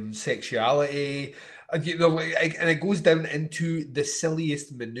 sexuality. And it goes down into the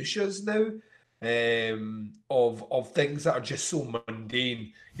silliest minutiae now, of things that are just so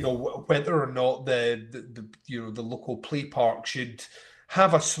mundane. Whether or not the local play park should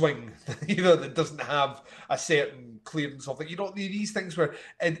have a swing, that doesn't have a certain clearance of it. These things where,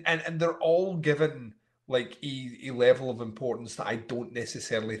 and they're all given like a level of importance that I don't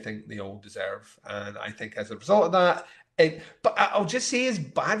necessarily think they all deserve. And I think as a result of that, but I'll just say, as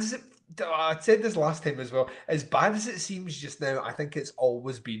bad as it, I said this last time as well, as bad as it seems just now, I think it's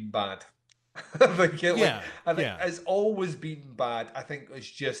always been bad. I think it's always been bad. I think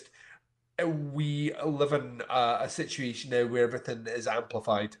it's just, we live in a situation now where everything is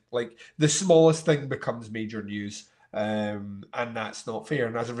amplified. Like, the smallest thing becomes major news, and that's not fair.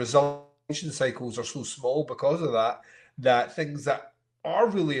 And as a result, cycles are so small because of that things that are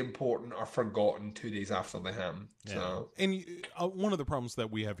really important are forgotten 2 days after they happen. Yeah. So, and one of the problems that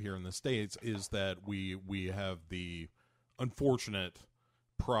we have here in the States is that we have the unfortunate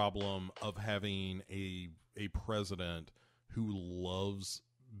problem of having a president who loves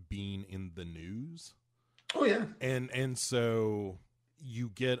being in the news. Oh yeah. And so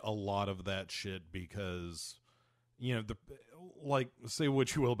you get a lot of that shit because, like, say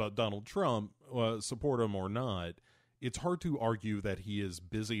what you will about Donald Trump, support him or not, it's hard to argue that he has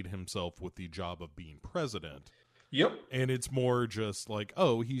busied himself with the job of being president. Yep. And it's more just like,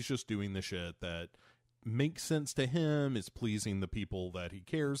 oh, he's just doing the shit that makes sense to him, is pleasing the people that he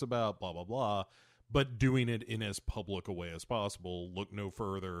cares about, blah, blah, blah, but doing it in as public a way as possible. Look no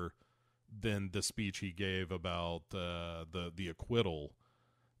further than the speech he gave about the acquittal.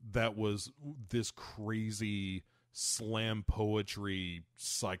 That was this crazy slam poetry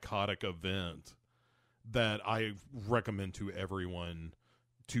psychotic event that I recommend to everyone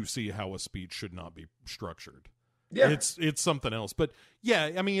to see how a speech should not be structured. Yeah. It's something else. But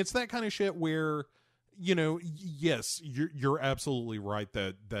yeah, I mean, it's that kind of shit where, yes, you're absolutely right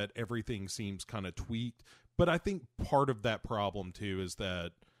that everything seems kind of tweaked. But I think part of that problem too is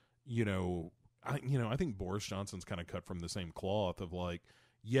that, I think Boris Johnson's kind of cut from the same cloth of like,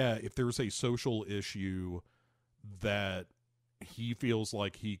 yeah, if there's a social issue that he feels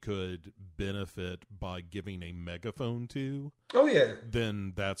like he could benefit by giving a megaphone to, oh yeah,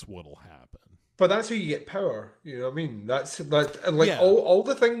 then that's what'll happen. But that's how you get power. You know what I mean? That's like Yeah. all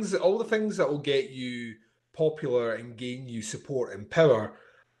the things that will get you popular and gain you support and power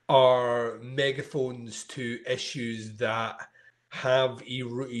are megaphones to issues that have a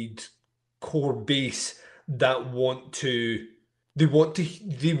rooted core base that want to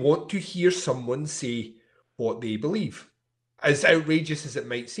hear someone say what they believe. As outrageous as it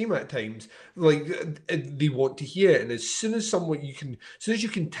might seem at times, like, they want to hear it, and as soon as you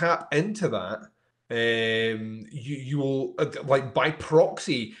can tap into that, you will, like, by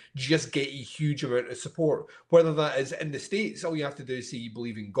proxy, just get a huge amount of support. Whether that is in the States, all you have to do is say you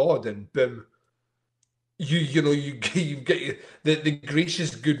believe in God, and boom, you get the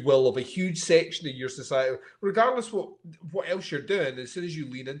gracious goodwill of a huge section of your society, regardless what else you're doing. As soon as you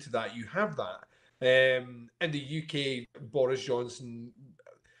lean into that, you have that. In the UK, Boris Johnson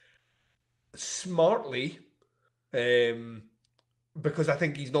smartly, because I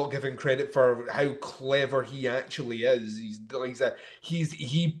think he's not given credit for how clever he actually is.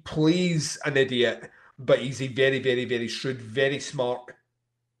 He plays an idiot, but he's a very, very, very shrewd, very smart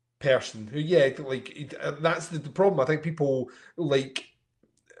person. Who, yeah, like, that's the problem. I think people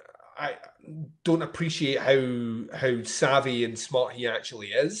I don't appreciate how savvy and smart he actually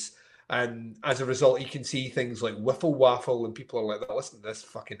is. And as a result, you can see things like Wiffle Waffle, and people are like, listen to this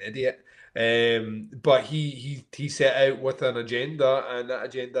fucking idiot. But he set out with an agenda, and that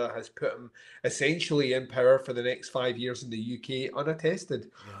agenda has put him essentially in power for the next 5 years in the UK unattested.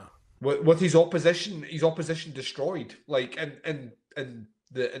 Yeah. With his opposition destroyed. Like, in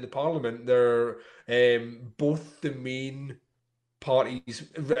the Parliament, they're both the main parties.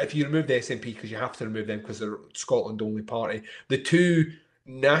 If you remove the SNP, because you have to remove them because they're Scotland only party, the two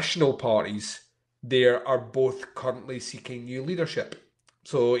national parties there are both currently seeking new leadership.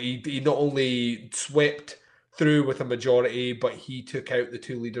 So he not only swept through with a majority, but he took out the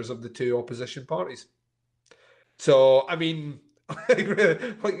two leaders of the two opposition parties. So, I mean, I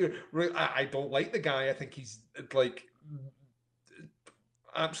don't like the guy. I think he's, like,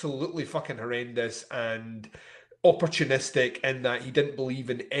 absolutely fucking horrendous and opportunistic in that he didn't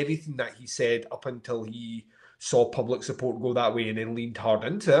believe in anything that he said up until he saw public support go that way and then leaned hard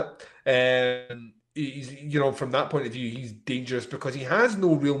into it. And he's, from that point of view, he's dangerous because he has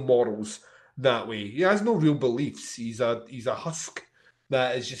no real morals that way. He has no real beliefs. He's a husk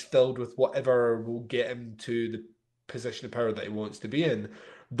that is just filled with whatever will get him to the position of power that he wants to be in.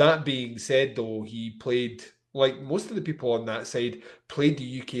 That being said, though, he played, like most of the people on that side, played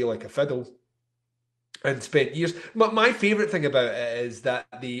the UK like a fiddle and spent years. My favourite thing about it is that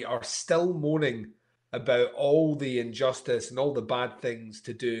they are still moaning about all the injustice and all the bad things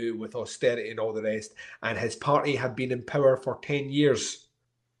to do with austerity and all the rest. And his party had been in power for 10 years.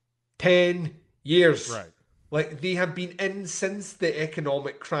 10 years. Right. Like, they have been in since the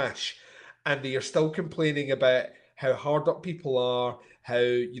economic crash, and they are still complaining about how hard up people are, how,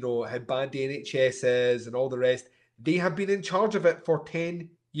 how bad the NHS is and all the rest. They have been in charge of it for 10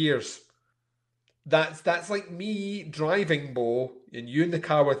 years. That's like me driving, Bo, and you in the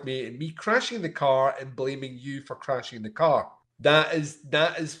car with me, and me crashing the car and blaming you for crashing the car. That is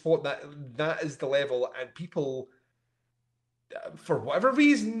what that is the level, and people, for whatever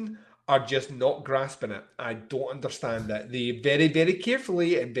reason, are just not grasping it. I don't understand that. They very, very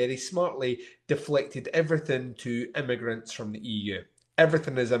carefully and very smartly deflected everything to immigrants from the EU.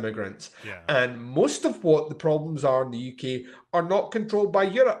 Everything is immigrants. Yeah. And most of what the problems are in the UK are not controlled by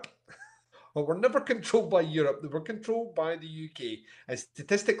Europe. Well, we're never controlled by Europe. They were controlled by the UK. And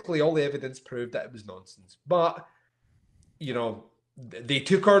statistically, all the evidence proved that it was nonsense. But, they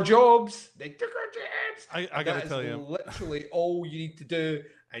took our jobs. They took our jobs. I got to tell you. Literally all you need to do.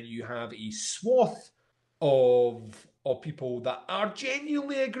 And you have a swath of people that are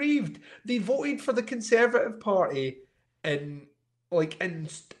genuinely aggrieved. They voted for the Conservative Party in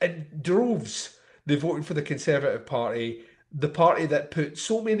droves. They voted for the Conservative Party, the party that put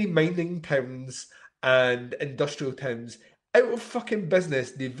so many mining towns and industrial towns out of fucking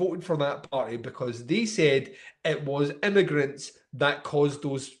business. They voted for that party because they said it was immigrants that caused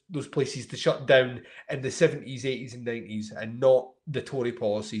those places to shut down in the 70s, 80s, and 90s, and not the Tory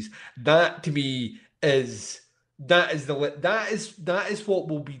policies. That to me is what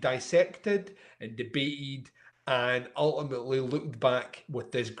will be dissected and debated and ultimately looked back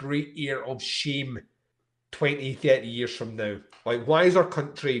with this great air of shame 20, 30 years from now. Like, why is our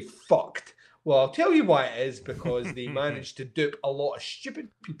country fucked? Well, I'll tell you why it is, because they managed to dupe a lot of stupid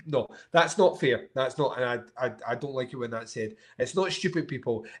people. No, that's not fair. That's not, and I don't like it when that's said. It's not stupid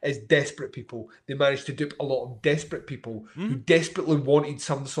people, it's desperate people. They managed to dupe a lot of desperate people who desperately wanted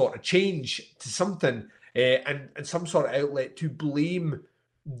some sort of change to something and some sort of outlet to blame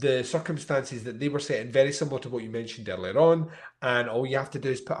the circumstances that they were set in, very similar to what you mentioned earlier on. And all you have to do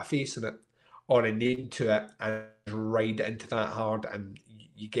is put a face on it or a name to it and ride it into that hard, and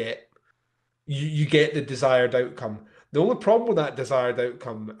you get the desired outcome. The only problem with that desired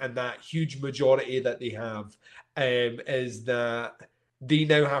outcome and that huge majority that they have is that they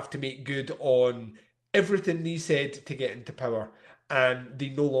now have to make good on everything they said to get into power, and they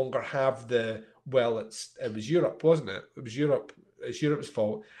no longer have it was Europe, wasn't it? It was Europe. It's Europe's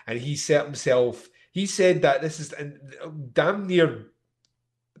fault, and he said that this is damn near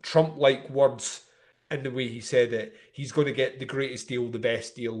Trump-like words in the way he said it. He's going to get the greatest deal, the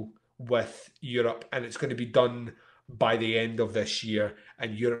best deal with Europe, and it's going to be done by the end of this year.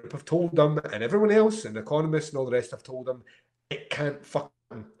 And Europe have told them, and everyone else, and economists and all the rest have told them, it can't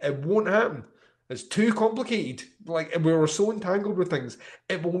fucking, it won't happen. It's too complicated. Like, we were so entangled with things.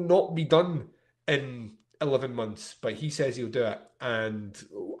 It will not be done in 11 months, but he says he'll do it. And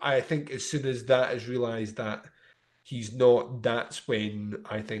I think as soon as that is realised that he's not, that's when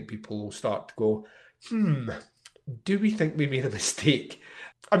I think people will start to go, do we think we made a mistake?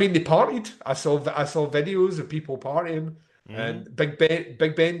 I mean, they partied. I saw videos of people partying, and Big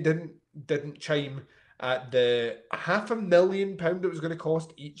Ben didn't chime at the £500,000 it was going to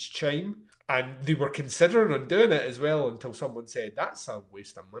cost each chime, and they were considering on doing it as well until someone said, "That's a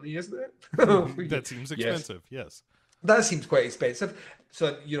waste of money, isn't it?" That seems expensive. Yes, that seems quite expensive.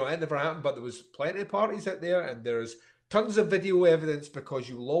 So it never happened, but there was plenty of parties out there, and there's tons of video evidence, because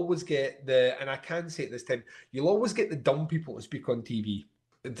you'll always get and I can say it this time, you'll always get the dumb people to speak on TV.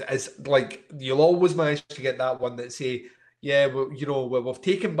 It's like you'll always manage to get that one that say, yeah, well, we've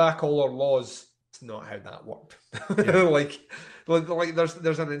taken back all our laws. It's not how that worked. Yeah. like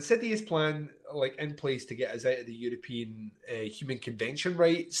there's an insidious plan in place to get us out of the European Human Convention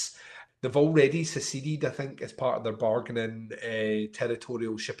rights. They've already seceded, I think, as part of their bargaining,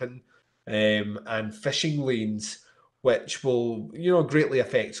 territorial shipping and fishing lanes, which will, greatly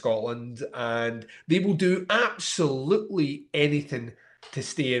affect Scotland, and they will do absolutely anything to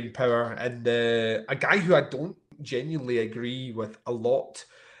stay in power. And a guy who I don't genuinely agree with a lot,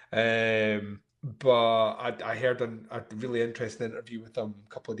 but I heard a really interesting interview with him a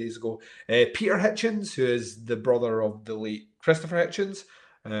couple of days ago. Peter Hitchens, who is the brother of the late Christopher Hitchens,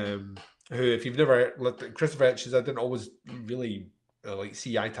 who, if you've never looked at Christopher Hitchens, I didn't always really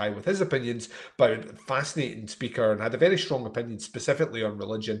see eye to eye with his opinions, but a fascinating speaker and had a very strong opinion specifically on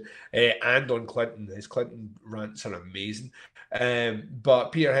religion and on Clinton. His Clinton rants are amazing.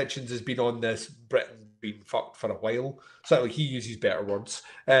 But Peter Hitchens has been on this Britain been fucked for a while. So he uses better words,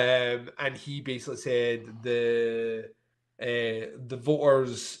 and he basically said the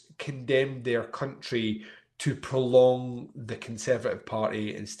voters condemned their country to prolong the Conservative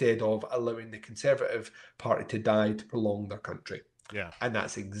Party instead of allowing the Conservative Party to die to prolong their country. Yeah, and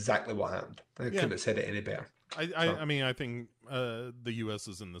that's exactly what happened. I couldn't have said it any better. I mean, I think the U.S.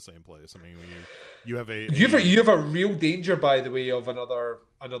 is in the same place. I mean, you have you have a real danger, by the way, of another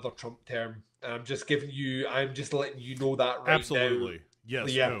Trump term. And I'm just letting you know that right absolutely. now.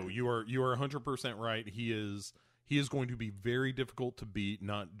 Yes, yeah. No, you are 100% right. He is going to be very difficult to beat,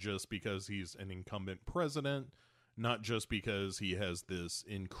 not just because he's an incumbent president, not just because he has this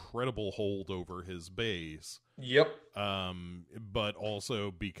incredible hold over his base. Yep. But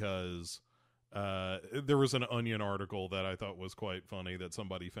also because there was an Onion article that I thought was quite funny that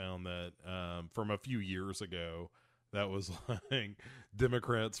somebody found that from a few years ago that was like,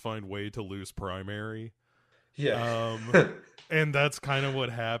 Democrats find way to lose primary. Yeah. And that's kind of what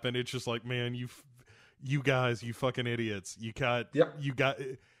happened. It's just like, man, you guys, you fucking idiots. You got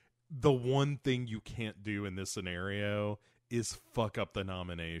the one thing you can't do in this scenario is fuck up the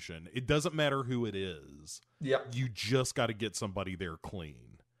nomination. It doesn't matter who it is. Yeah. You just got to get somebody there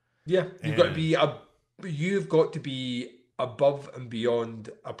clean. Yeah. You've got to be above and beyond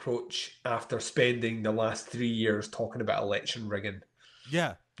approach after spending the last 3 years talking about election rigging.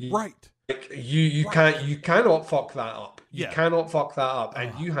 Yeah. Right. Like you cannot fuck that up. You Yeah. cannot fuck that up.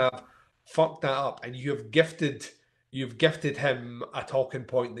 And you have fucked that up, and you've gifted him a talking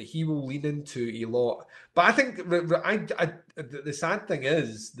point that he will lean into a lot. But I think the sad thing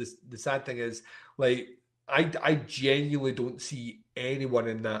is, like, I genuinely don't see anyone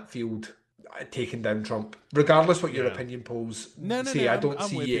in that field taking down Trump, regardless what your opinion polls say. I don't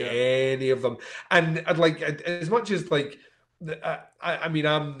see any of them. And I'd like, as much as like, I mean,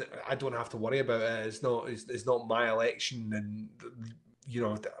 I don't have to worry about it. It's not my election, and you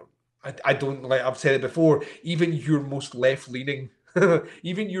know, I don't, like I've said it before. Even your most left leaning,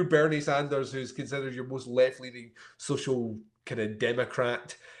 even your Bernie Sanders, who's considered your most left leaning social kind of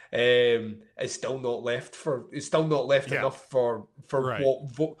Democrat, is still not left enough for Right.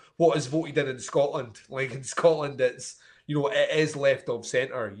 what is voted in Scotland. Like in Scotland, it's, you know, it is left of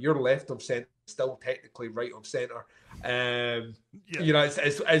centre. You're left of centre, still technically right of centre. You know,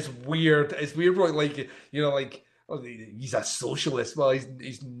 it's weird. It's weird, like, you know, like, oh, he's a socialist. Well,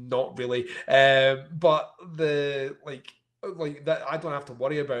 he's not really. But the like that, I don't have to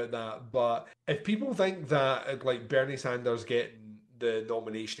worry about that. But if people think that like Bernie Sanders getting the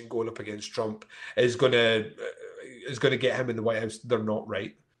nomination and going up against Trump is gonna get him in the White House, they're not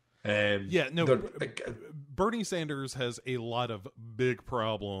right. Bernie Sanders has a lot of big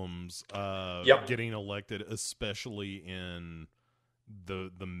problems getting elected, especially in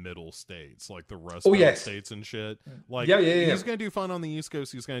the middle states, like the Rust Belt states and shit. Like, he's going to do fine on the East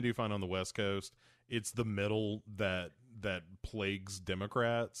Coast. He's going to do fine on the West Coast. It's the middle that plagues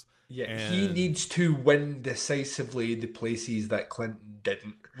Democrats. Yeah, and he needs to win decisively the places that Clinton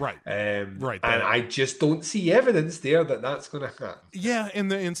didn't. Right. Right. And I just don't see evidence there that that's going to happen. Yeah,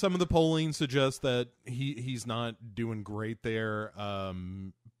 and some of the polling suggests that he's not doing great there.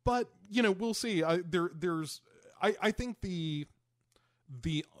 But you know, we'll see. I think the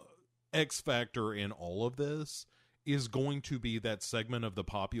X factor in all of this is going to be that segment of the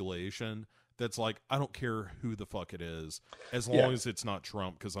population that's like, I don't care who the fuck it is, as long as it's not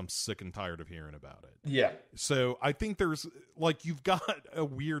Trump, because I'm sick and tired of hearing about it. Yeah. So I think there's, like, you've got a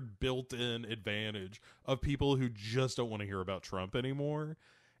weird built-in advantage of people who just don't want to hear about Trump anymore.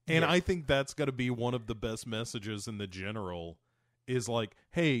 And I think that's got to be one of the best messages in the general is like,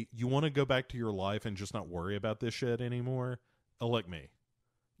 hey, you want to go back to your life and just not worry about this shit anymore? Elect me.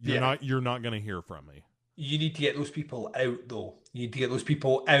 You're not going to hear from me. You need to get those people out, though. You need to get those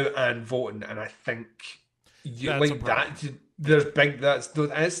people out and voting, and I think there's big. It's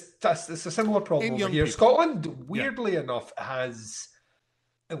a similar problem over here. Scotland, weirdly enough, has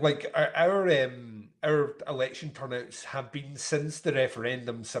like our election turnouts have been since the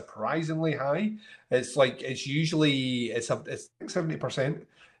referendum surprisingly high. It's like it's 70%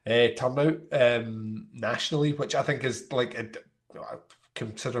 turnout nationally, which I think is like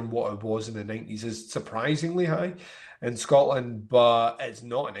considering what it was in the 90s, is surprisingly high in Scotland, but it's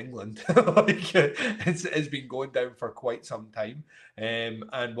not in England. Like, it's been going down for quite some time, and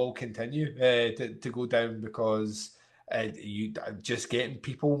will continue to go down because you just getting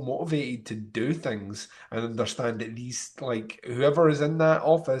people motivated to do things and understand that these, like, whoever is in that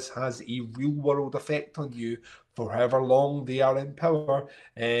office has a real world effect on you for however long they are in power.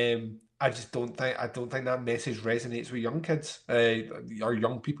 I just don't think that message resonates with young kids, or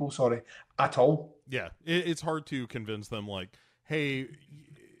young people, sorry, at all. Yeah, it's hard to convince them, like, hey,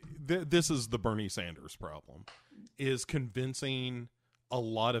 this is the Bernie Sanders problem, is convincing a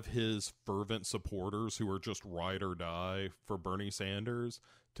lot of his fervent supporters who are just ride or die for Bernie Sanders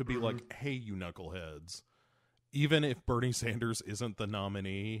to be like, hey, you knuckleheads, even if Bernie Sanders isn't the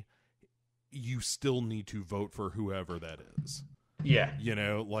nominee, you still need to vote for whoever that is. Yeah. You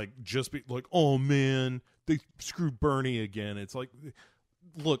know, like, just be like, oh man, they screwed Bernie again. It's like,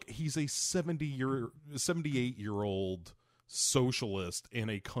 look, he's a 78-year-old socialist in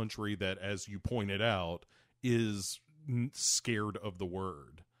a country that, as you pointed out, is scared of the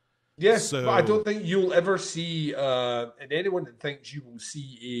word. Yes, So, but I don't think you'll ever see, and anyone that thinks you will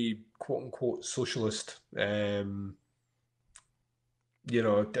see a quote-unquote socialist, you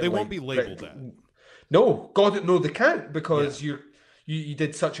know... They won't be labeled that. No, God, no, they can't, because you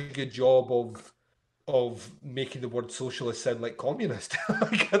did such a good job of making the word socialist sound like communist.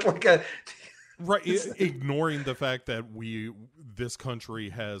 Right, ignoring the fact that this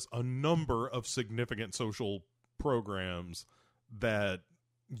country has a number of significant social programs that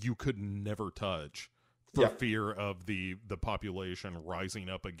you could never touch for fear of the population rising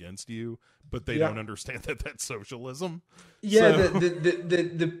up against you, but they don't understand that that's socialism. Yeah, so...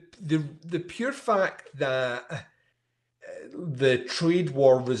 the pure fact that the trade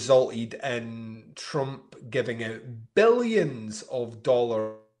war resulted in Trump giving out billions of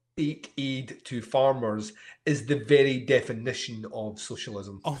dollars state aid to farmers is the very definition of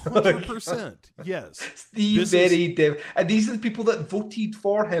socialism. 100%. Yes. And these are the people that voted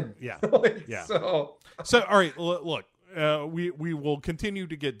for him. Yeah. Yeah. So all right, look, we will continue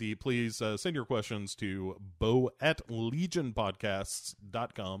to get deep. Please send your questions to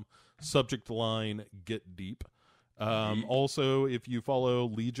bo@legionpodcasts.com. Subject line, get deep. Also, if you follow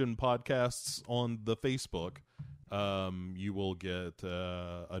Legion Podcasts on the Facebook, you will get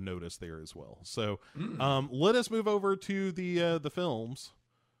a notice there as well. So let us move over to the films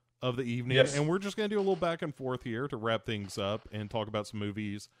of the evening. Yes. And we're just going to do a little back and forth here to wrap things up and talk about some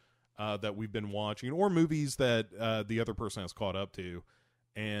movies that we've been watching, or movies that the other person has caught up to.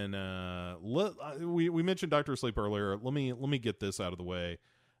 And we mentioned Dr. Sleep earlier. Let me get this out of the way.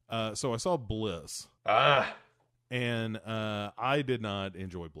 So I saw Bliss. And I did not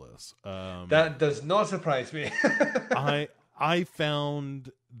enjoy Bliss. That does not surprise me. I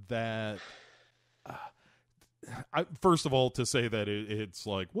found that first of all, to say that it's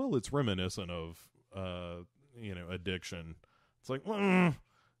like, well, it's reminiscent of addiction. It's like, all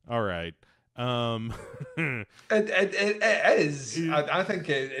right. It is. I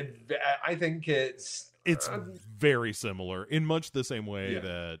think it's very similar in much the same way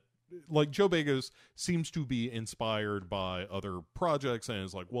that, like, Joe Begos seems to be inspired by other projects and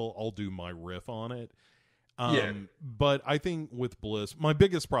is like, well, I'll do my riff on it. But I think with Bliss, my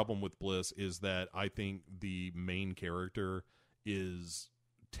biggest problem with Bliss is that I think the main character is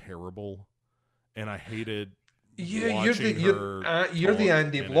terrible, and I hated you're the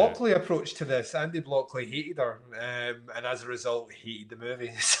Andy Blockley approach to this. Andy Blockley hated her, and as a result, hated the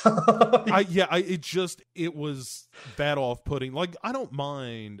movie. It was that off-putting. Like, I don't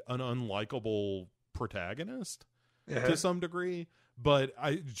mind an unlikable protagonist to some degree, but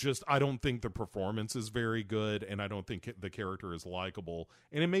I don't think the performance is very good, and I don't think the character is likable.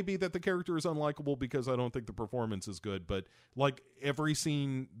 And it may be that the character is unlikable because I don't think the performance is good, but like every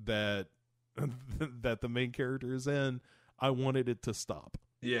scene that the main character is in, I wanted it to stop.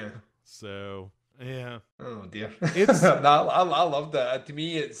 Yeah. So, yeah. Oh dear. It's I love that. To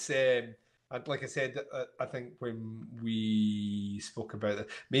me, it's like I said, I think when we spoke about it,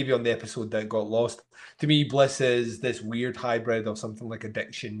 maybe on the episode that got lost, to me, Bliss is this weird hybrid of something like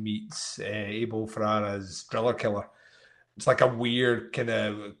Addiction meets Abel Ferrara's Driller Killer. It's like a weird kind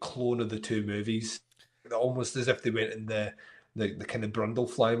of clone of the two movies, almost as if they went in the kind of Brundle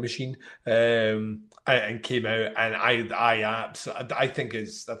flying machine and came out, and I think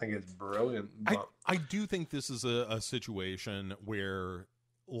it's brilliant. But... I do think this is a situation where,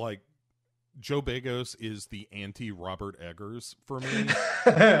 like, Joe Begos is the anti-Robert Eggers for me.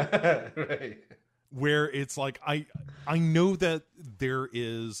 Right. Where it's like, I know that there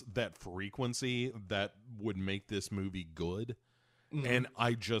is that frequency that would make this movie good, and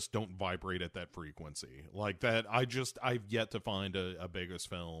I just don't vibrate at that frequency. Like that, I've yet to find a Begos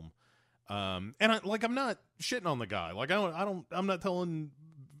film. And I'm not shitting on the guy. Like I'm not telling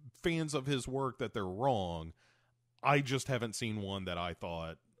fans of his work that they're wrong. I just haven't seen one that I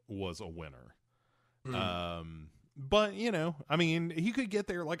thought was a winner. But I mean, he could get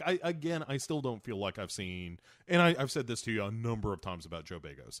there. Like I still don't feel like I've seen, and I've said this to you a number of times about Joe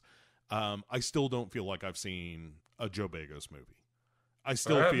Begos. I still don't feel like I've seen a Joe Begos movie. I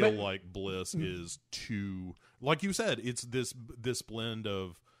still feel like Bliss is too, like you said, it's this blend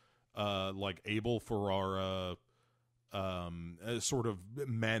of like Abel Ferrara, sort of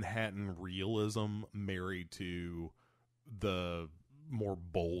Manhattan realism married to the more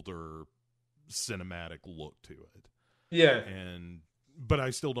bolder cinematic look to it. Yeah. But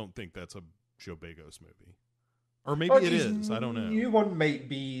I still don't think that's a Joe Begos movie. Or maybe it is. I don't know. New one might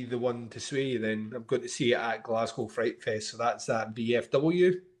be the one to sway then. I'm going to see it at Glasgow Fright Fest. So that's that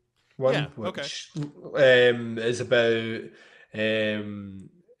VFW one, which is about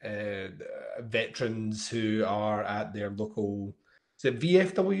veterans who are at their local... Is it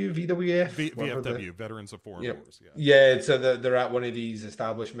VFW? VWF? VFW, Veterans of Foreign Wars. Yeah, so they're at one of these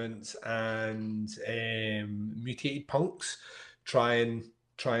establishments and mutated punks try and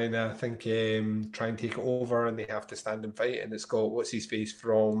take it over, and they have to stand and fight. And it's got what's his face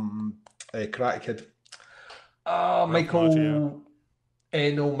from Karate Kid. Michael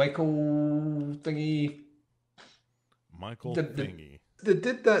thingy. Michael thingy.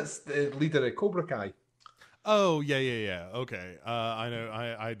 That's the leader of Cobra Kai. Oh yeah. Okay, I know.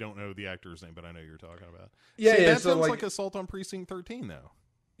 I don't know the actor's name, but I know you're talking about. Yeah, See, yeah. That sounds like Assault on Precinct 13, though.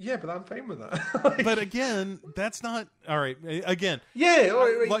 Yeah, but I'm fine with that. But again, that's not all right. Again,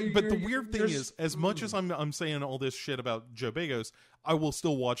 but the weird thing is, as much as I'm saying all this shit about Joe Begos, I will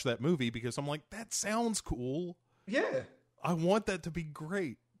still watch that movie because I'm like, that sounds cool. Yeah, I want that to be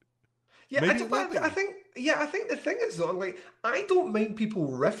great. Yeah, I think the thing is though, like, I don't mind people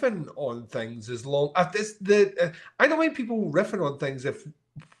riffing on things as long as I don't mind people riffing on things if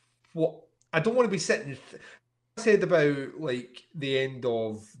what I don't want to be sitting. Said about like the end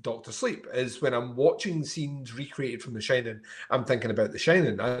of Doctor Sleep is when I'm watching scenes recreated from The Shining, I'm thinking about The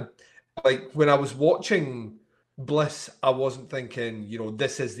Shining. Like when I was watching Bliss, I wasn't thinking,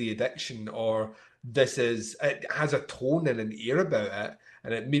 this is the addiction, or it has a tone and an air about it,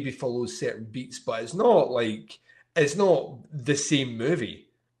 and it maybe follows certain beats, but it's not the same movie.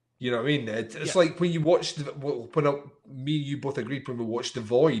 You know what I mean? It's like when you watched me and you both agreed when we watched The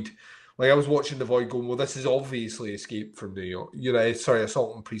Void. Like I was watching The Void going, well, this is obviously Escape from New York.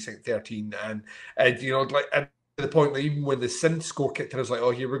 Assault on Precinct 13. And like at the point, like, even when the synth score kicked in, I was like,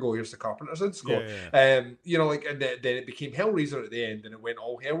 oh, here we go. Here's the Carpenter synth score. Yeah. And then it became Hellraiser at the end, and it went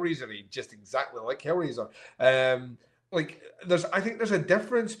all Hellraiser-y, just exactly like Hellraiser. I think there's a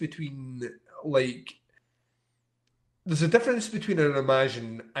difference between an homage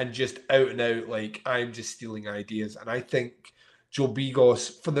and just out and out, like, I'm just stealing ideas. And I think Joe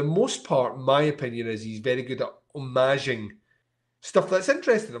Begos, for the most part, my opinion is he's very good at homaging stuff that's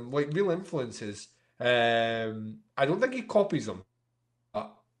interesting him, like real influences. I don't think he copies them.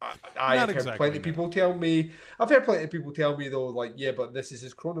 I've heard plenty of people tell me though, like, yeah, but this is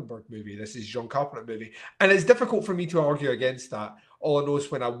his Cronenberg movie, this is John Carpenter movie, and it's difficult for me to argue against that. All I know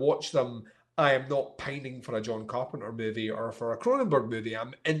is when I watch them, I am not pining for a John Carpenter movie or for a Cronenberg movie.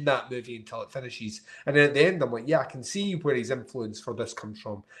 I'm in that movie until it finishes. And then at the end, I'm like, yeah, I can see where his influence for this comes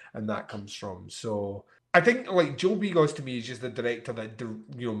from and that comes from. So I think, like, Joe Begos to me is just the director that,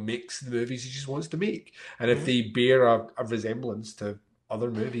 makes the movies he just wants to make. And if they bear a resemblance to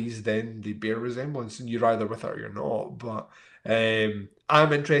other movies, then they bear a resemblance, and you're either with it or you're not. But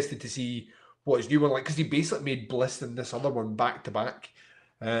I'm interested to see what his new one like, because he basically made Bliss and this other one back to back.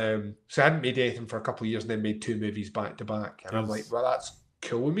 So I hadn't made anything for a couple of years and then made two movies back to back. And I'm like, well, that's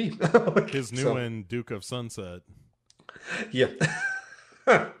cool with me. His new one, Duke of Sunset. Yeah.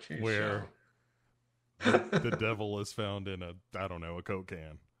 Where the devil is found in a Coke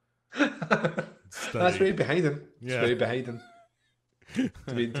can. That's right behind him. Yeah. It's right behind him. to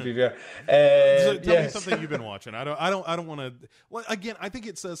be fair. So tell me something you've been watching. I don't want to. Well, again, I think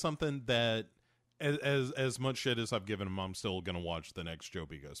it says something that as much shit as I've given him, I'm still gonna watch the next Joe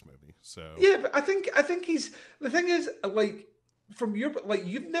Begos movie. So yeah, but I think he's, the thing is, like, from your, like,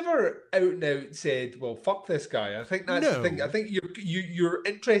 you've never out and out said, well, fuck this guy. I think that's the thing. I think you're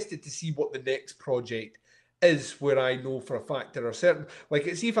interested to see what the next project is, where I know for a fact there are certain,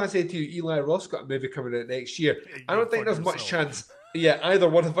 like, see if I said to you, Eli Roth's got a movie coming out next year, I don't think there's much chance. Yeah, either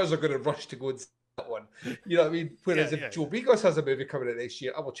one of us are going to rush to go and see that one. You know what I mean? Whereas if Joe Begos has a movie coming out next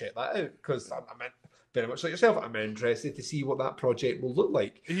year, I will check that out, because I'm very much like yourself, I'm interested to see what that project will look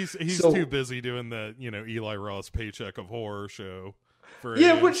like. He's too busy doing the Eli Roth's Paycheck of Horror show. For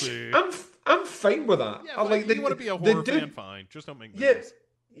AMC. Which I'm fine with that. Yeah, like, you want to be a horror fan, fine. Just don't make movies.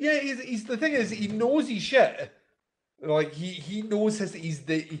 Yeah. He's the thing is, he knows his shit. Like, he knows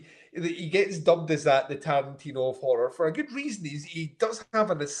he gets dubbed as the Tarantino of horror for a good reason. He does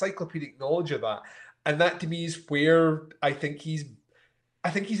have an encyclopedic knowledge of that, and that to me is where I think he's I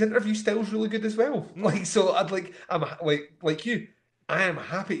think his interview style's really good as well. Like, so I'm like you, I am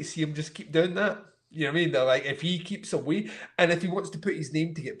happy to see him just keep doing that. You know what I mean? That, like, if he keeps away, and if he wants to put his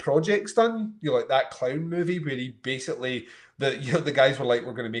name to get projects done, you know, like that clown movie where he basically, the guys were like,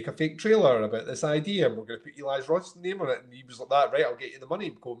 we're going to make a fake trailer about this idea, and we're going to put Eli Roth's name on it, and he was like, that right, I'll get you the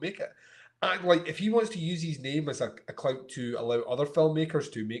money, go make it. And like, if he wants to use his name as a clout to allow other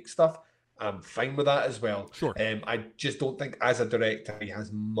filmmakers to make stuff, I'm fine with that as well. Sure. I just don't think as a director he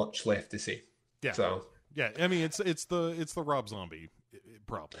has much left to say. Yeah. So yeah, I mean it's the Rob Zombie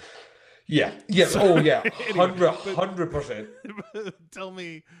problem. Yeah. Oh yeah. 100%. Tell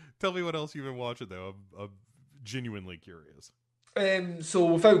me what else you've been watching though. I'm genuinely curious. So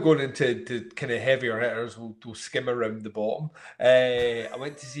without going into kind of heavier hitters, we'll skim around the bottom. I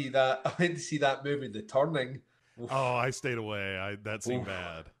went to see that movie, The Turning. Oof. Oh, I stayed away. That seemed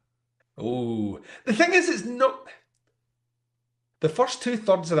bad. Oh, the thing is, it's not. The first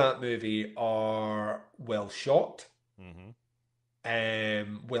 2/3 of that movie are well shot,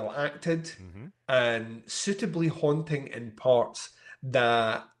 well acted, and suitably haunting in parts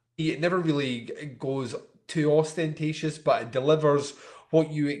that it never really goes too ostentatious, but it delivers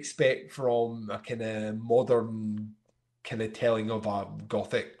what you expect from a kind of modern kind of telling of a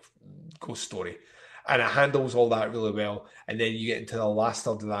gothic ghost story. And it handles all that really well. And then you get into the last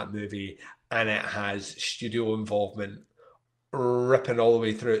third of that movie, and it has studio involvement ripping all the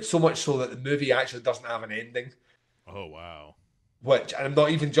way through it. So much so that the movie actually doesn't have an ending. Oh, wow. Which, and I'm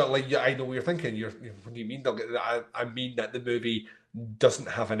not even just like, I know what you're thinking. What do you mean? I mean that the movie doesn't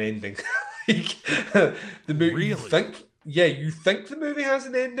have an ending. The movie, really? You think the movie has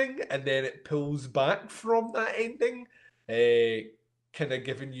an ending, and then it pulls back from that ending. Kind of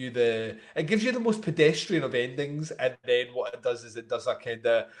giving you it gives you the most pedestrian of endings, and then what it does is it does a kind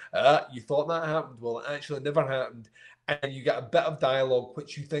of you thought that happened, well it actually never happened, and you get a bit of dialogue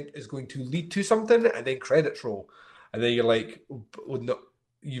which you think is going to lead to something, and then credits roll, and then you're like, no,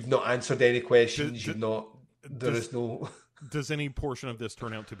 you've not answered any questions. Does any portion of this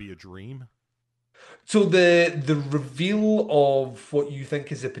turn out to be a dream? So the reveal of what you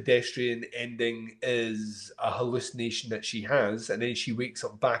think is a pedestrian ending is a hallucination that she has, and then she wakes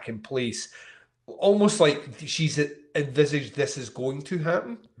up back in place, almost like she's envisaged this is going to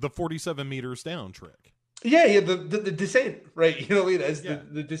happen. The 47 meters down trick. Yeah, the descent, right? You know what it is, yeah.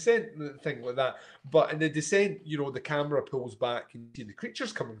 the descent thing like that. But in the descent, you know, the camera pulls back and you see the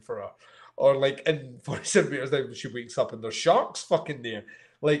creatures coming for her. Or like in 47 meters down, she wakes up and there's sharks fucking there.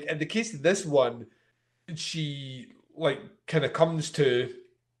 Like in the case of this one, she like kind of comes to,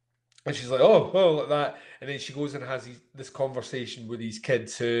 and she's like, oh, well, like that, and then she goes and has this conversation with these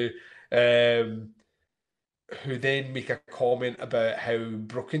kids who then make a comment about how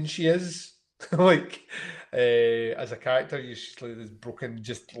broken she is. Like as a character, she's like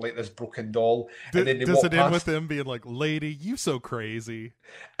this broken doll. And then does it end with them being like, "Lady, you so crazy"?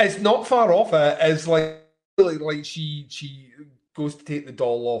 It's not far off it. It's like she goes to take the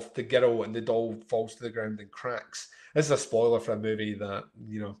doll off the girl, and the doll falls to the ground and cracks. This is a spoiler for a movie that,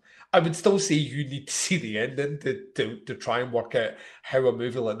 you know, I would still say you need to see the ending to try and work out how a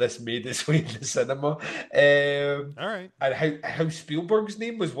movie like this made its way into cinema. All right. And how Spielberg's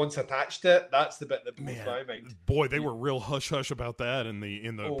name was once attached to it. That's the bit that blows my mind. Boy, they were real hush-hush about that in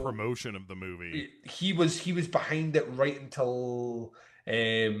the promotion of the movie. He was behind it right until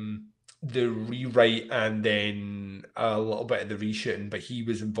the rewrite and then a little bit of the reshooting, but he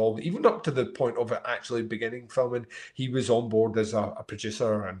was involved even up to the point of it actually beginning filming. He was on board as a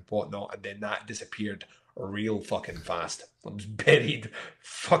producer and whatnot, and then that disappeared real fucking fast. It was buried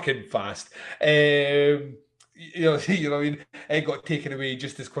fucking fast. You know what I mean? It got taken away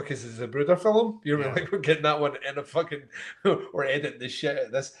just as quick as the Brooder film. You know, like we're getting that one in a fucking, we're editing the shit out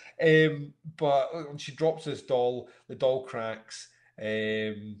of this. But when she drops this doll, the doll cracks.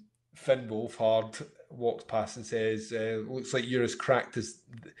 Finn Wolfhard walks past and says, looks like you're as cracked as,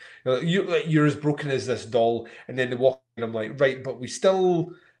 you're as broken as this doll. And then they walk in, I'm like, right, but we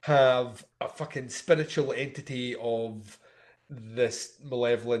still have a fucking spiritual entity of this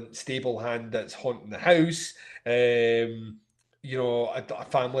malevolent stable hand that's haunting the house. You know, a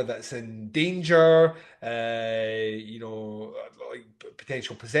family that's in danger, you know, like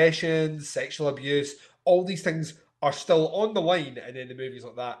potential possessions, sexual abuse, all these things are still on the line, and then the movie's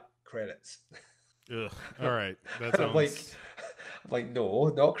like that, credits. Ugh. All right. That sounds... I'm like, no,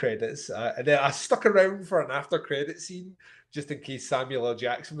 not credits. And then I stuck around for an after credit scene just in case Samuel L.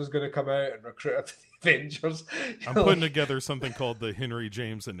 Jackson was going to come out and recruit up to the Avengers. I'm putting together something called the Henry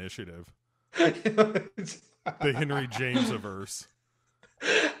James Initiative. The Henry James-averse.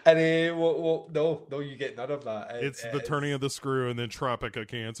 And no, you get none of that. It's the turning of the screw and then Tropic of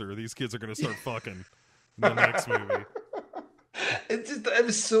Cancer. These kids are going to start fucking in the next movie. It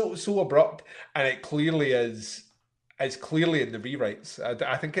was so abrupt, and it clearly is. It's clearly in the rewrites.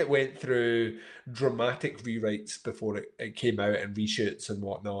 I think it went through dramatic rewrites before it came out and reshoots and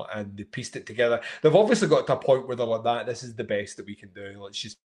whatnot, and they pieced it together. They've obviously got to a point where they're like, that this is the best that we can do. Let's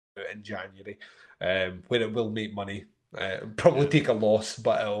just put it in January, where it will make money. Probably take a loss,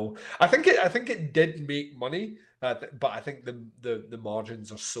 but I think it did make money, but I think the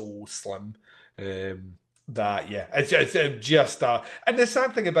margins are so slim. That it's just and the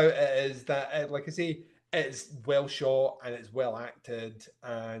sad thing about it is that like I say, it's well shot and it's well acted,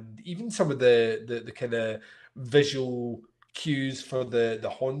 and even some of the kind of visual cues for the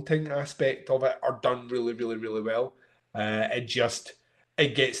haunting aspect of it are done really, really, really well.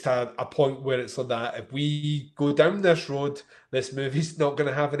 It gets to a point where it's like that. If we go down this road, this movie's not going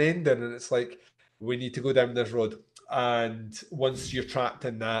to have an ending, and it's like we need to go down this road. And once you're trapped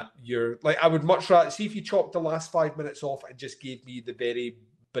in that, you're like, I would much rather see if you chopped the last 5 minutes off and just gave me the very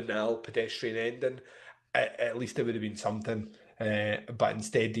banal pedestrian ending. At least it would have been something. But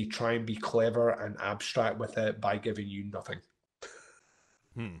instead, they try and be clever and abstract with it by giving you nothing.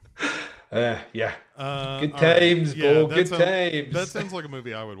 Yeah. Good times, Bo. Good times. That sounds like a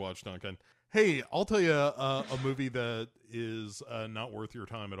movie I would watch, Duncan. Hey, I'll tell you a movie that is not worth your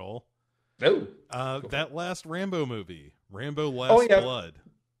time at all. No. That last Rambo movie, Rambo Last Blood.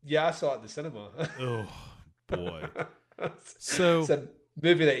 Yeah, I saw it in the cinema. Oh, boy. So...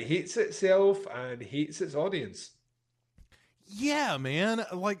 movie that hates itself and hates its audience. Yeah, man.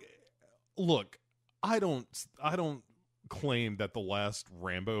 Like, look, I don't claim that the last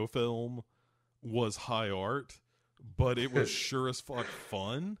Rambo film was high art, but it was sure as fuck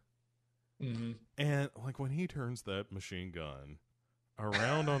fun. Mm-hmm. And like when he turns that machine gun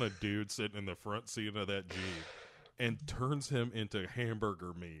around on a dude sitting in the front seat of that Jeep and turns him into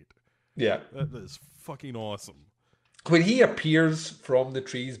hamburger meat. Yeah. That is fucking awesome. When he appears from the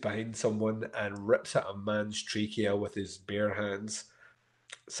trees behind someone and rips at a man's trachea with his bare hands,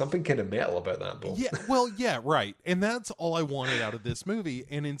 something kind of metal about that, Bo. Yeah, well, yeah, right. And that's all I wanted out of this movie.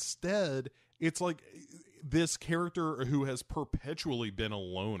 And instead, it's like this character who has perpetually been a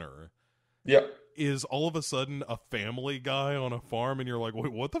loner is all of a sudden a family guy on a farm. And you're like,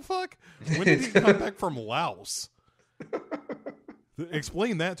 wait, what the fuck? When did he come back from Laos?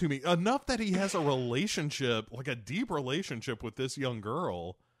 Explain that to me. Enough that he has a relationship, like a deep relationship with this young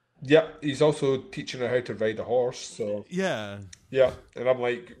girl. Yeah, he's also teaching her how to ride a horse. So yeah, and I'm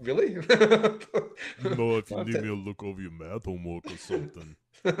like, really? No, if you need me to look over your math homework or something.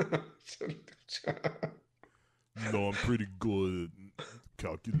 No, I'm pretty good at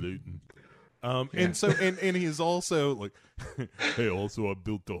calculating. And so, and he's also like, hey, also I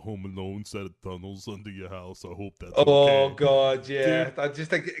built a Home Alone set of tunnels under your house. I hope that's okay. Oh God, yeah. Dude. I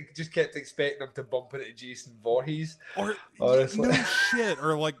just kept expecting him to bump into Jason Voorhees. Or honestly. No shit,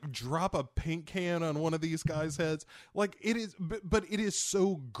 or like drop a paint can on one of these guys' heads. Like it is, but it is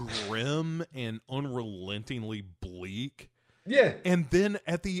so grim and unrelentingly bleak. Yeah. And then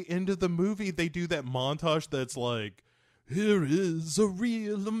at the end of the movie, they do that montage that's like, here is a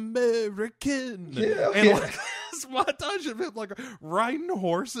real American. Yeah, and like this montage of him like riding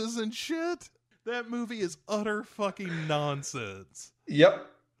horses and shit. That movie is utter fucking nonsense. Yep.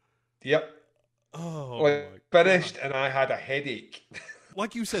 Oh, like, finished and I had a headache.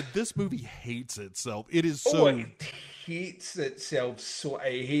 Like you said, this movie hates itself. It is so... it hates itself.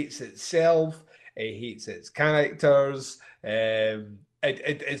 It hates itself. It hates its characters.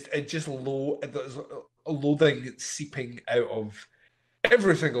 It just there's a loathing seeping out of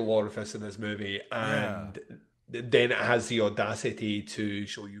every single orifice in this movie, and then it has the audacity to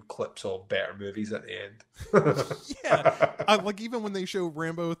show you clips of better movies at the end. Yeah, like even when they show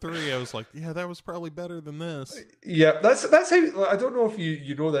Rambo 3, I was like, yeah, that was probably better than this. Yeah, that's how. I don't know if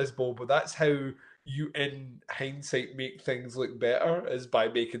you know this, Bo, but that's how you, in hindsight, make things look better, is by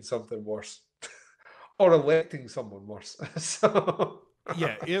making something worse or electing someone worse. So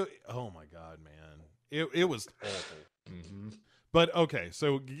yeah, oh my god, man. It was awful. Mm-hmm. But okay,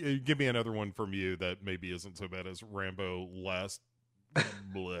 so give me another one from you that maybe isn't so bad as Rambo Last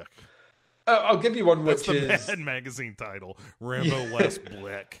Blick. I'll give you one which is... is... Bad magazine title. Rambo Last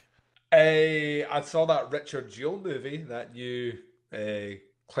Blick. I saw that Richard Jewell movie, that new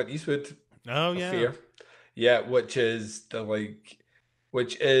Clint Eastwood affair. Yeah, which is a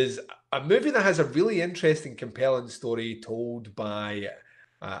movie that has a really interesting, compelling story told by...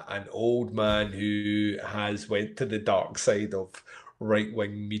 an old man who has went to the dark side of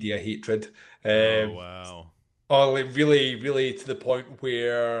right-wing media hatred. Oh, wow. Oh, like really, really to the point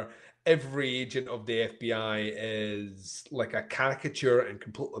where every agent of the FBI is like a caricature and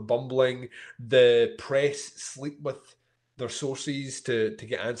completely bumbling. The press sleep with their sources to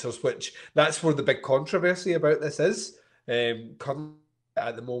get answers, which that's where the big controversy about this is. Currently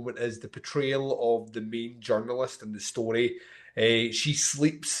at the moment is the portrayal of the main journalist in the story. She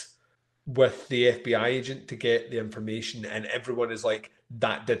sleeps with the FBI agent to get the information, and everyone is like,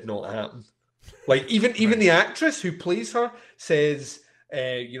 that did not happen. Like even the actress who plays her says,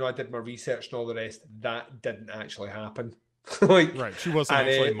 I did my research and all the rest. That didn't actually happen. Like, Right. She wasn't and,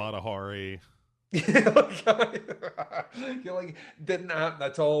 actually Mata Hari. you're like, didn't happen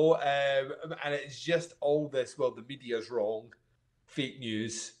at all. And it's just all this. Well, the media's wrong, fake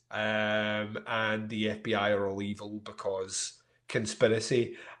news, and the FBI are all evil because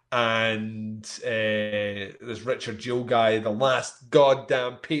conspiracy. And this Richard Jewell guy, the last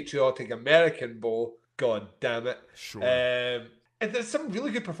goddamn patriotic American, Bo. God damn it. Sure. And there's some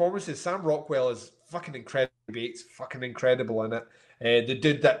really good performances. Sam Rockwell is fucking incredible. It's fucking incredible in it. The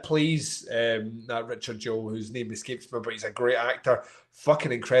dude that plays that Richard Jewell, whose name escapes me, but he's a great actor,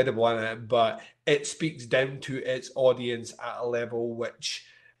 fucking incredible in it. But it speaks down to its audience at a level which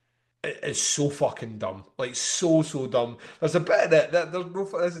is so fucking dumb. Like, so dumb. There's a bit in it that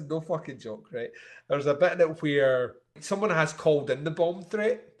this is no fucking joke, right? There's a bit in it where someone has called in the bomb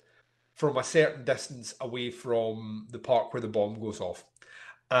threat from a certain distance away from the park where the bomb goes off.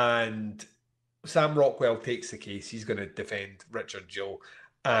 And Sam Rockwell takes the case. He's going to defend Richard Jewell.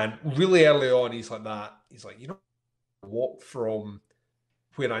 And really early on, he's like that. He's like, walk from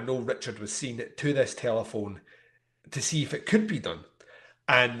where I know Richard was seen to this telephone to see if it could be done.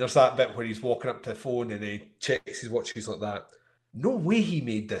 And there's that bit where he's walking up to the phone and he checks his watch. He's like that. No way he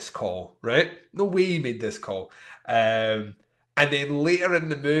made this call, right? No way he made this call. And then later in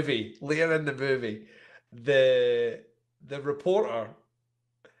the movie, the reporter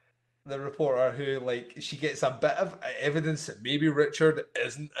who, like, she gets a bit of evidence that maybe Richard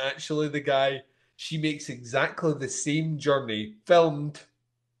isn't actually the guy. She makes exactly the same journey filmed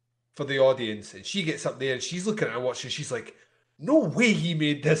for the audience, and she gets up there and she's looking at her watch and she's like, no way he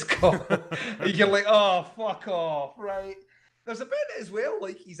made this call. And you're like, oh, fuck off, right? There's a bit as well,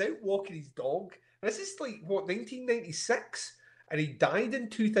 like, he's out walking his dog. This is like, 1996? And he died in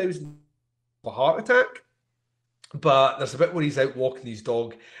 2000 of a heart attack. But there's a bit where he's out walking his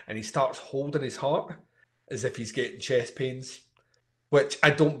dog and he starts holding his heart as if he's getting chest pains, which I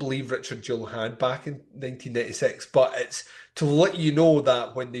don't believe Richard Jewell had back in 1996. But it's to let you know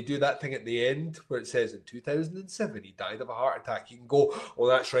that when they do that thing at the end where it says in 2007 he died of a heart attack, you can go, oh,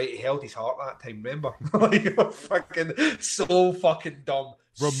 that's right, he held his heart that time, remember? Like, fucking so fucking dumb.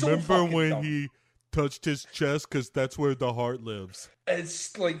 Remember when he touched his chest, because that's where the heart lives.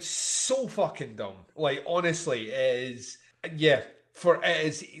 It's like so fucking dumb. Like, honestly, it is. Yeah,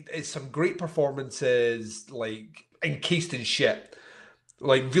 it's some great performances, like, encased in shit,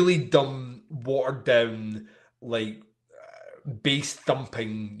 like really dumb, watered down, like bass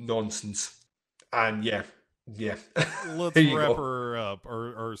thumping nonsense. And yeah. Let's wrap her up,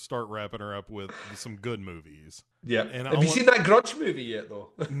 or start wrapping her up with some good movies. Yeah. And have you seen that Grudge movie yet,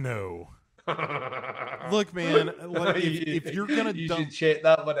 though? No. Look, man, like, if you're gonna you dump, should check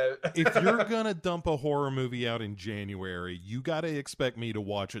that one out. if you're gonna dump a horror movie out in January, you got to expect me to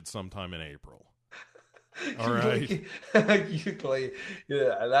watch it sometime in April. All right.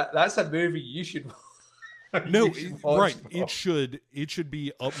 That's a movie you should. No, you should watch, right. bro. It should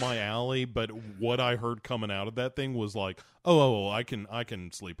be up my alley. But what I heard coming out of that thing was like, oh, I can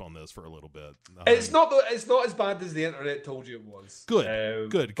sleep on this for a little bit. It's not as bad as the internet told you it was.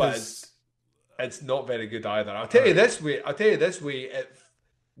 Good, but it's not very good either. I'll tell you this way. If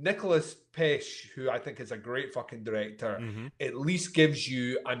Nicholas Pesh, who I think is a great fucking director, at least gives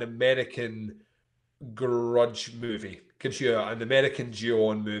you an American Grudge movie, gives you an American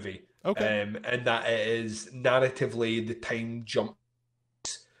Ju-on movie. Okay. And that it is narratively the time jump.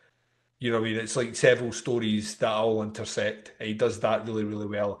 You know what I mean? It's like several stories that all intersect. He does that really, really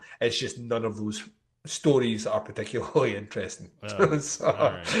well. It's just none of those stories are particularly interesting. Oh, so,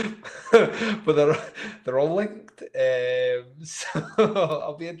 all right. but they're all linked. So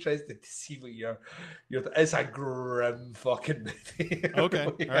I'll be interested to see what your it's a grim fucking movie.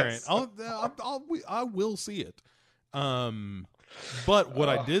 Okay, Yes. all right. I will see it. But what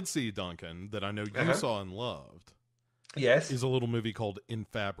I did see, Duncan, that I know you saw and loved, Yes, is a little movie called In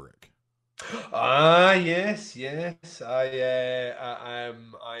Fabric. Yes.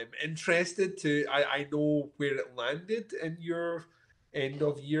 I'm interested to. I know where it landed in your end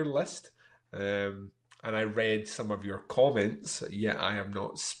of year list, and I read some of your comments. Yet I have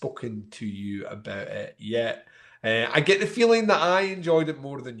not spoken to you about it yet. I get the feeling that I enjoyed it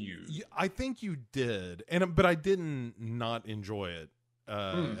more than you. I think you did, but I didn't not enjoy it,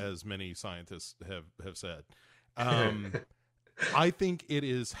 as many scientists have said. I think it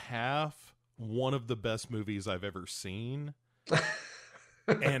is half one of the best movies I've ever seen,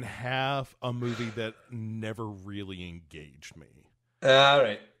 and half a movie that never really engaged me. All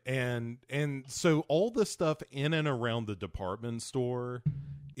right. And so all the stuff in and around the department store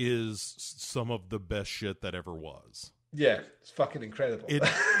is some of the best shit that ever was. Yeah, it's fucking incredible. It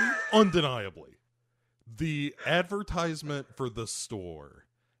undeniably. The advertisement for the store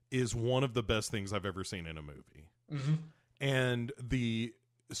is one of the best things I've ever seen in a movie. Mm-hmm. And the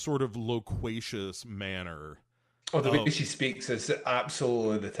sort of loquacious manner. Oh, the way she speaks is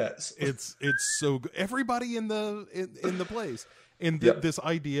absolutely the tits. It's so good. Everybody in the place. And this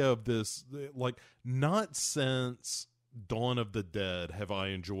idea of this, like, not since Dawn of the Dead have I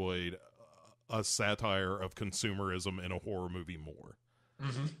enjoyed a satire of consumerism in a horror movie more.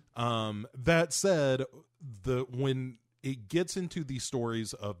 Mm-hmm. That said, when it gets into the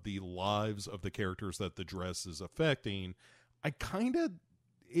stories of the lives of the characters that the dress is affecting, I kind of,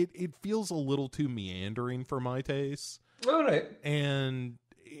 it feels a little too meandering for my taste. All right. And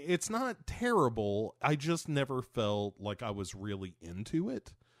it's not terrible. I just never felt like I was really into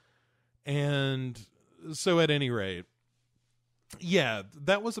it. And so at any rate, yeah,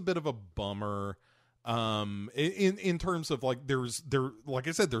 that was a bit of a bummer. In terms of like, like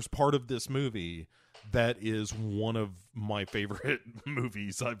I said, there's part of this movie that is one of my favorite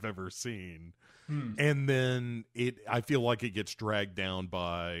movies I've ever seen. And then I feel like it gets dragged down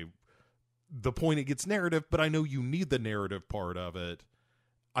by the point it gets narrative, but I know you need the narrative part of it.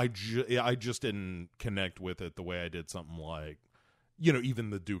 I just didn't connect with it the way I did something like,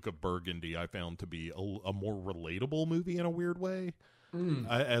 even the Duke of Burgundy I found to be a more relatable movie in a weird way,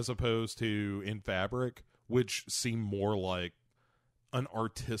 as opposed to In Fabric, which seemed more like an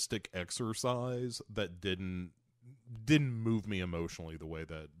artistic exercise that didn't move me emotionally the way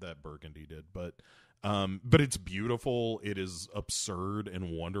that Burgundy did. But it's beautiful. It is absurd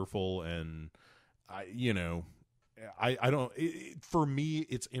and wonderful, and for me,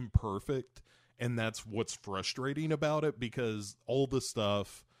 it's imperfect, and that's what's frustrating about it, because all the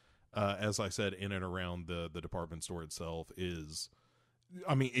stuff, as I said, in and around the department store itself is,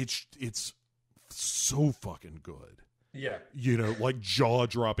 it's so fucking good. Yeah. Like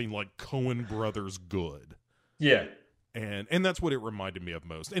jaw-dropping, like Coen Brothers good. Yeah. And that's what it reminded me of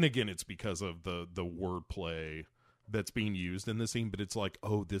most. And again, it's because of the wordplay that's being used in the scene, but it's like,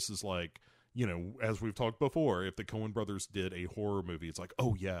 oh, this is like, as we've talked before, if the Coen Brothers did a horror movie, it's like,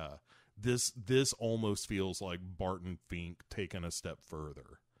 oh yeah, this almost feels like Barton Fink taken a step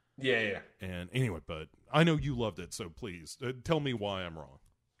further. Yeah. And anyway, but I know you loved it, so please tell me why I'm wrong.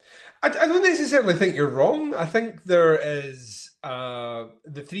 I don't necessarily think you're wrong. I think there is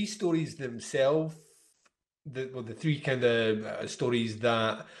the three stories themselves, the three kind of stories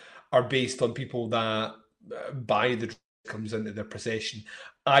that are based on people that buy the comes into their possession,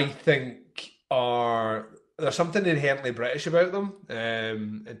 I think there's something inherently British about them,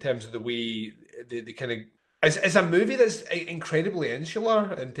 in terms of the way they kind of. It's a movie that's incredibly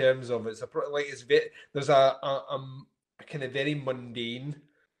insular in terms of there's a kind of very mundane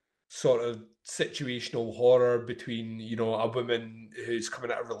sort of situational horror between a woman who's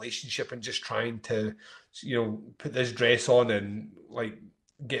coming out of a relationship and just trying to put this dress on and like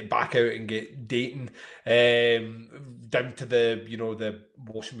get back out and get dating, down to the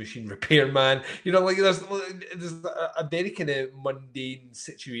washing machine repairman. There's a very kind of mundane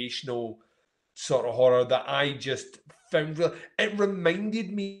situational sort of horror that I just found it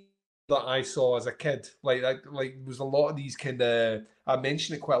reminded me that I saw as a kid. Like there's a lot of these kind of, I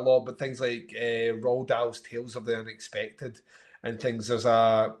mention it quite a lot, but things like Roald Dahl's Tales of the Unexpected and things. There's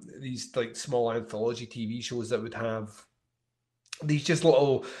these like small anthology TV shows that would have these just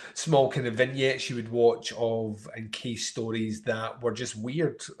little small kind of vignettes you would watch of and case stories that were just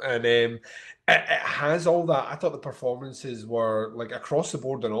weird. And it has all that. I thought the performances were like across the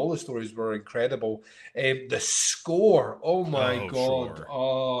board and all the stories were incredible. The score, oh my God. Sure.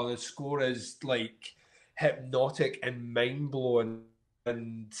 Oh, the score is like hypnotic and mind-blowing.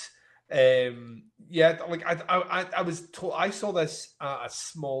 And like I was told, I saw this at a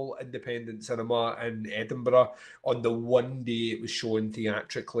small independent cinema in Edinburgh on the one day it was shown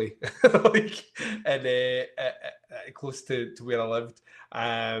theatrically, like and close to where I lived,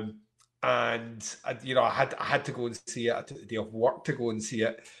 and I had to go and see it. I took the day off work to go and see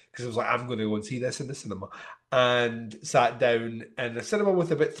it because I was like, I'm going to go and see this in the cinema, and sat down in the cinema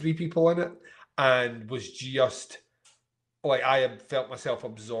with about 3 people in it, and was just like I had felt myself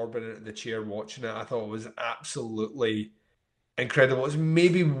absorbing it in the chair watching it. I thought it was absolutely incredible. It's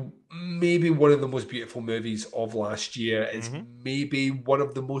maybe one of the most beautiful movies of last year. It's maybe one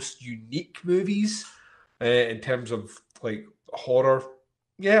of the most unique movies in terms of like horror.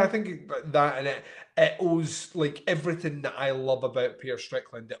 Yeah, I think that, and it owes like everything that I love about Peter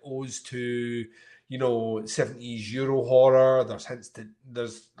Strickland. It owes to 70s Euro horror. There's hints to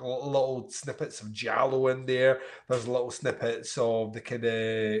there's little snippets of giallo in there. There's little snippets of the kind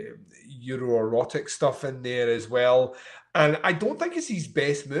of Euro erotic stuff in there as well. And I don't think it's his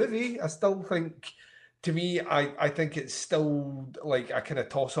best movie. I still think, to me, I think it's still like a kind of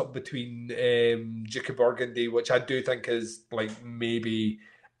toss up between Duke of Burgundy, which I do think is like maybe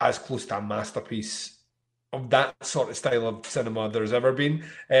as close to a masterpiece of that sort of style of cinema there's ever been,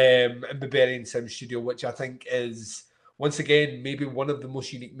 and Barbarian Sim Studio, which I think is once again maybe one of the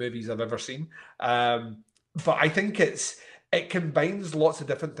most unique movies I've ever seen. But I think it combines lots of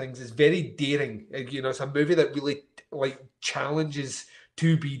different things. It's very daring. It's a movie that really like challenges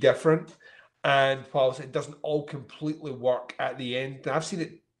to be different. And whilst it doesn't all completely work at the end, I've seen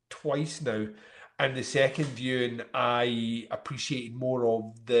it twice now. And the second viewing, I appreciated more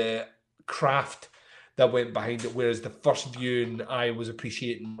of the craft that went behind it, whereas the first viewing, I was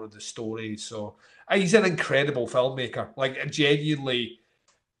appreciating more of the story. So he's an incredible filmmaker. Like, genuinely,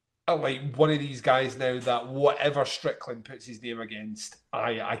 like one of these guys now that whatever Strickland puts his name against,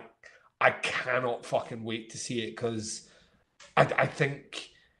 I cannot fucking wait to see it, because I think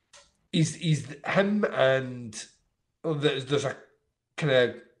he's him, and there's a kind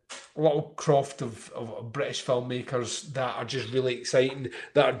of little croft of British filmmakers that are just really exciting,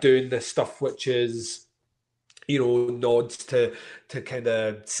 that are doing this stuff which is nods to kind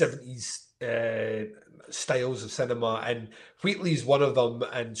of 70s styles of cinema, and Wheatley's one of them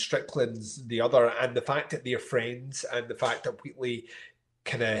and Strickland's the other. And the fact that they're friends, and the fact that Wheatley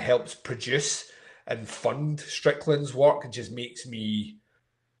kind of helps produce and fund Strickland's work, just makes me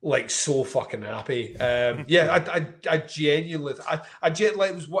like so fucking happy. I genuinely,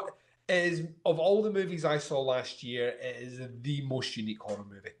 it was what is, of all the movies I saw last year, it is the most unique horror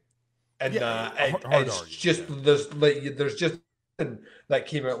movie. And it's just there's just nothing that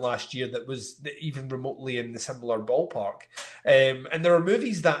came out last year that was even remotely in the similar ballpark. And there are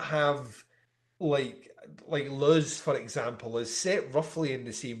movies that have like Luz, for example, is set roughly in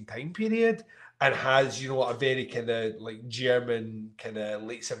the same time period, and has, a very kind of like German kind of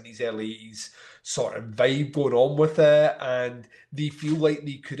late 70s, early 80s sort of vibe going on with it. And they feel like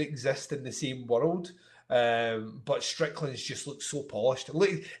they could exist in the same world. But Strickland's just looks so polished.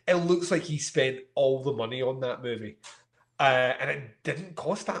 It looks like he spent all the money on that movie. And it didn't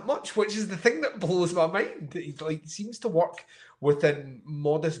cost that much, which is the thing that blows my mind. He seems to work within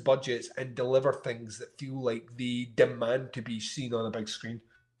modest budgets and deliver things that feel like they demand to be seen on a big screen.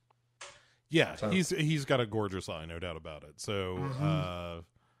 Yeah, so he's got a gorgeous eye, no doubt about it. So,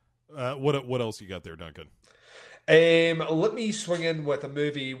 what else you got there, Duncan? Let me swing in with a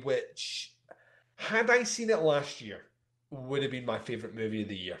movie which, had I seen it last year, would have been my favorite movie of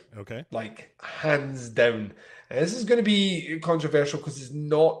the year. Okay, like hands down. And this is going to be controversial because it's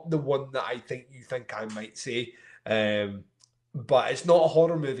not the one that I think you think I might say. But it's not a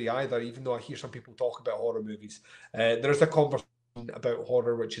horror movie either, even though I hear some people talk about horror movies. There's a conversation about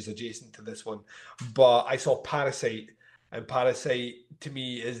horror which is adjacent to this one, but I saw Parasite, and Parasite to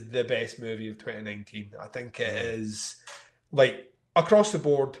me is the best movie of 2019. I think it is like across the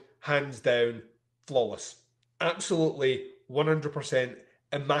board, hands down, flawless, absolutely 100%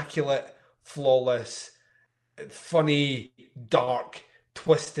 immaculate, flawless, funny, dark,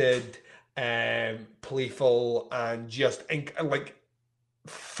 twisted, playful, and just like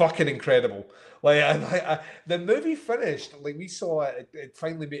fucking incredible. Like the movie finished, like we saw it. It's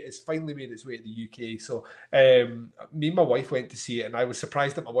finally made its way to the UK. So me and my wife went to see it, and I was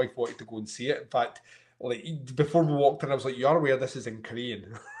surprised that my wife wanted to go and see it. In fact, like before we walked in, I was like, "You are aware this is in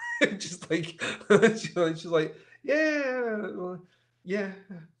Korean?" Just like she's like, "Yeah."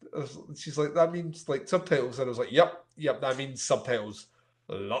 She's like, "That means like subtitles," and I was like, "Yep, that means subtitles,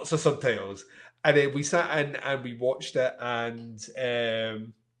 lots of subtitles." And then we sat in and we watched it,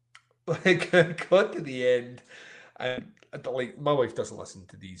 and like got to the end, and like my wife doesn't listen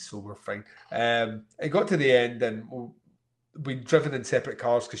to these, so we're fine. I got to the end, and we'd driven in separate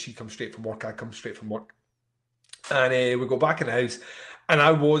cars because she comes straight from work, I come straight from work, and we go back in the house, and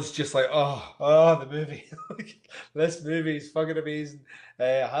I was just like, oh, the movie, this movie is fucking amazing,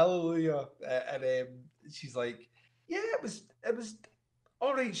 hallelujah. And she's like, yeah, it was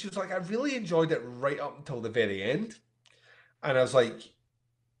all right. She was like, I really enjoyed it right up until the very end, and I was like,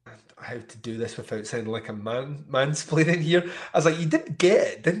 how to do this without sounding like a mansplaining here. I was like, you did get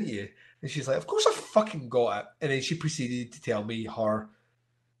it, didn't you? And she's like, of course I fucking got it. And then she proceeded to tell me her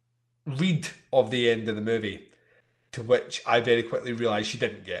read of the end of the movie, to which I very quickly realised she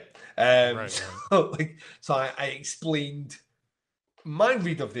didn't get. Right. So I explained my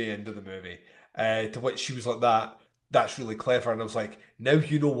read of the end of the movie, to which she was like, that's really clever. And I was like, now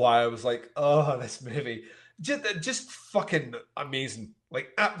you know why I was like, oh, this movie. Just fucking amazing.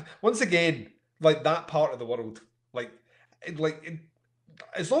 Like, once again, like that part of the world,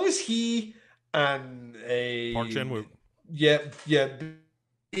 as long as he and Park Chan-wook. yeah,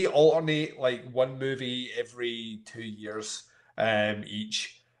 they alternate like one movie every 2 years,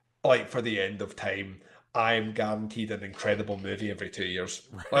 each, like for the end of time, I'm guaranteed an incredible movie every 2 years.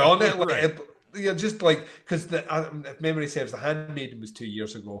 Like on it, like right. Just like because if memory serves, The Handmaiden was 2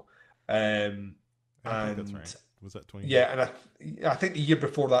 years ago, I think that's right. Was that 20? Yeah, and I think the year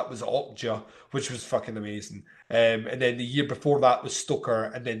before that was Okja, which was fucking amazing. And then the year before that was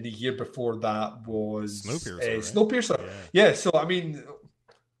Stoker, and then the year before that was Snowpiercer. Right? Yeah, so I mean,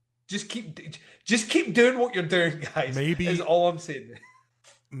 just keep doing what you're doing, guys. Maybe is all I'm saying.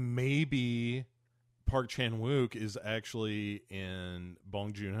 Maybe Park Chan-wook is actually in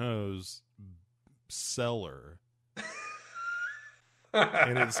Bong Joon-ho's cellar,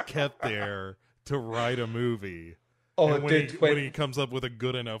 and it's kept there to write a movie. Oh, and when he comes up with a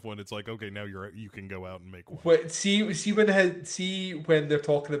good enough one, it's like, okay, now you can go out and make one. See when they're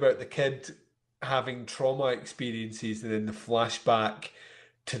talking about the kid having trauma experiences, and then the flashback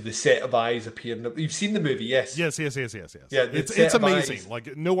to the set of eyes appearing. You've seen the movie, yes? Yes. Yeah, it's amazing. Eyes,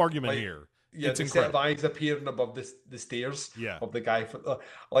 like no argument here. Yeah, it's the incredible. Set of eyes appearing above the stairs. Yeah. Of the guy,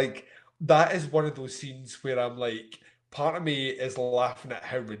 like that is one of those scenes where I'm like, part of me is laughing at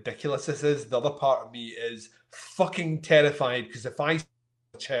how ridiculous this is. The other part of me is fucking terrified, because if I was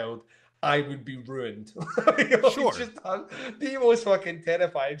a child, I would be ruined. Sure. Just the most fucking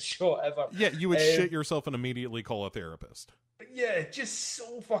terrifying shot ever. Yeah, you would shit yourself and immediately call a therapist. Yeah, just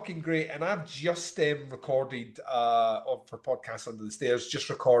so fucking great. And I've just recorded for Podcast Under the Stairs, just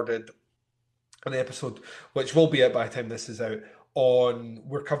recorded an episode, which will be out by the time this is out,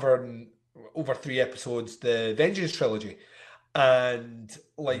 we're covering over 3 episodes, the Vengeance trilogy. And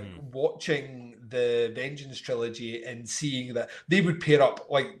watching the Vengeance trilogy and seeing that they would pair up,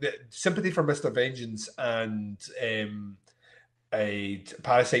 like the Sympathy for Mr. Vengeance and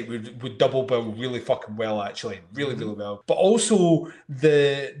Parasite would double bill really fucking well, actually, really well. But also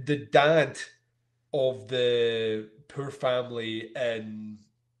the dad of the poor family in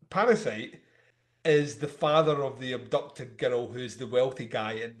Parasite is the father of the abducted girl, who's the wealthy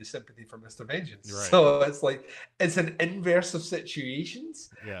guy in the Sympathy for Mr. Vengeance. Right. So it's like, it's an inverse of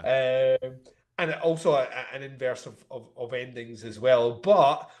situations. Yeah. And also an inverse of endings as well.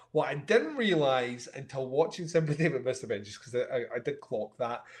 But what I didn't realise until watching Sympathy for Mr. Vengeance, because I did clock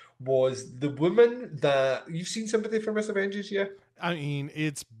that, was the woman that... You've seen Sympathy for Mr. Vengeance, yeah? I mean,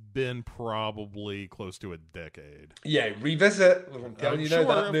 it's been probably close to a decade. Yeah, revisit. I'm telling you now,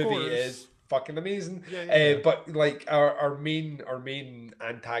 that movie is fucking amazing. Yeah. But like our main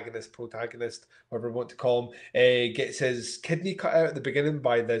antagonist, protagonist, whatever we want to call him, gets his kidney cut out at the beginning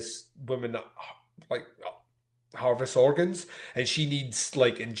by this woman that harvests organs, and she needs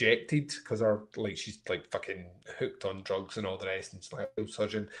like injected because she's like fucking hooked on drugs and all the rest, and it's like a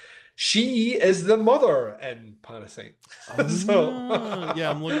surgeon. She is the mother in Parasite.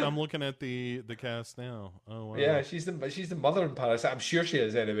 Yeah, I'm looking at the cast now. Oh wow. Yeah, she's the mother in Parasite. I'm sure she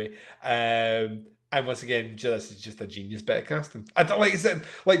is anyway. And once again, this is just a genius bit of casting. I don't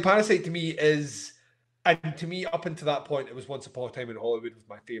like Parasite to me is, and to me up until that point, it was Once Upon a Time in Hollywood was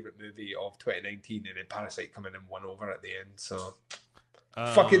my favorite movie of 2019, and then Parasite coming in won over at the end. So.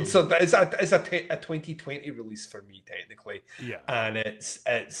 It's a 2020 release for me technically. Yeah, and it's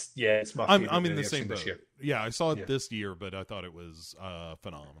my favorite. I'm in the same boat this year. Yeah, I saw it this year, but I thought it was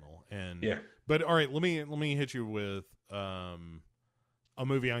phenomenal. And yeah, but all right, let me hit you with a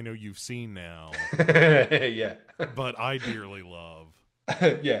movie I know you've seen now. Yeah, but I dearly love.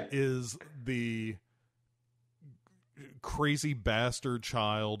 Yeah, is the crazy bastard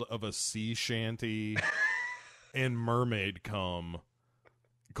child of a sea shanty and mermaid cum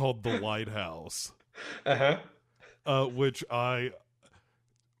called The Lighthouse. Which I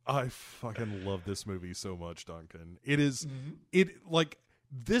fucking love this movie so much, Duncan. It is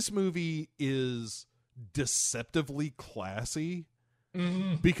this movie is deceptively classy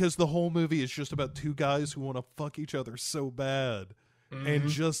because the whole movie is just about 2 guys who want to fuck each other so bad and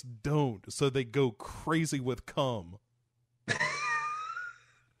just don't, so they go crazy with cum.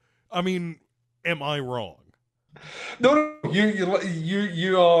 I mean, am I wrong? No,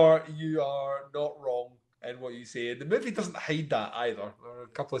 you are not wrong in what you say. The movie doesn't hide that either. There are a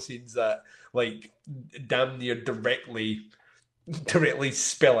couple of scenes that like damn near directly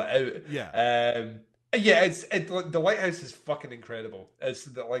spell it out. Yeah. Yeah, the Lighthouse is fucking incredible. It's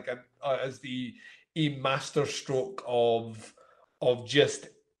like as a master stroke of just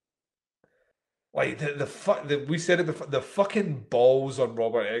like we said it before, the fucking balls on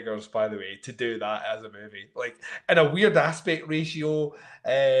Robert Eggers, by the way, to do that as a movie, like in a weird aspect ratio,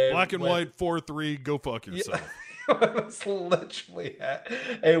 Black and white 4:3. Go fuck yourself. That's literally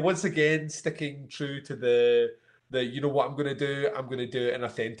it. Once again, sticking true to the you know what I'm going to do? I'm going to do it in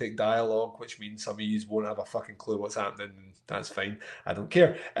authentic dialogue, which means some of you won't have a fucking clue what's happening. That's fine. I don't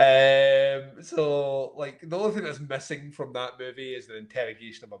care. So, like, the only thing that's missing from that movie is an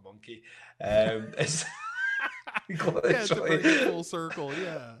interrogation of a monkey. It's Yeah, to bring it full circle.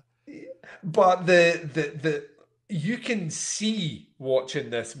 Yeah. But the you can see watching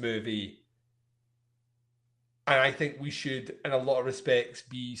this movie, and I think we should, in a lot of respects,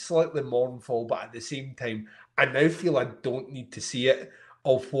 be slightly mournful, but at the same time, I now feel I don't need to see it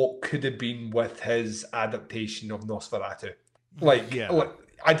of what could have been with his adaptation of Nosferatu.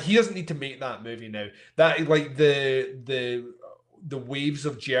 And he doesn't need to make that movie now. That like the waves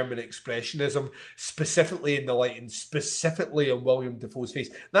of German expressionism, specifically in the light and specifically on William Dafoe's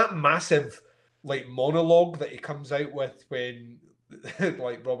face, that massive like monologue that he comes out with when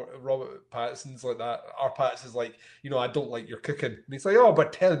like Robert Pattinson's like that. Our Pattinson's like, I don't like your cooking. And he's like, oh,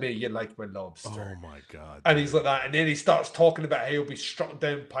 but tell me you like my lobster. Oh my God. And he's like that. And then he starts talking about how he'll be struck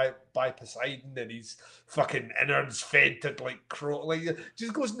down by Poseidon and he's fucking innards fed to like crow. Like,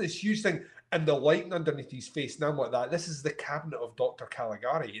 just goes in this huge thing. And the lighting underneath his face, and I'm like that. This is the cabinet of Dr.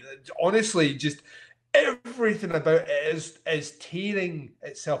 Caligari. Honestly, just everything about it is tearing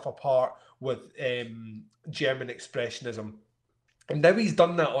itself apart with German expressionism. And now he's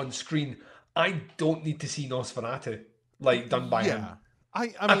done that on screen. I don't need to see Nosferatu like done by him. I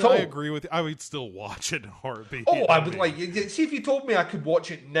mean, I agree with you. I would still watch it in a heartbeat. Oh, I would like. See, if you told me I could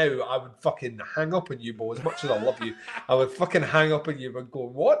watch it now, I would fucking hang up on you, Bo. As much as I love you, I would fucking hang up on you and go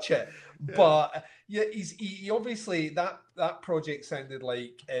and watch it. Yeah. But yeah, he obviously that project sounded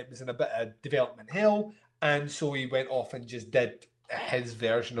like it was in a bit of development hell, and so he went off and just did his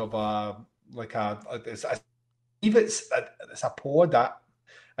version of it's a pod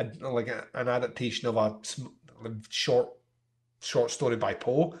like an adaptation of a short story by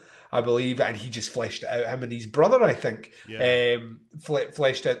Poe, I believe, and he just fleshed it out. Him and his brother, I think,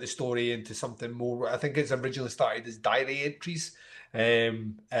 fleshed out the story into something more. I think it's originally started as diary entries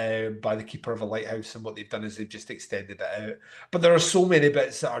by the keeper of a lighthouse, and what they've done is they've just extended it out. But there are so many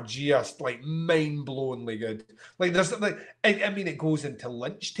bits that are just like mind-blowingly good. Like there's like, I mean, it goes into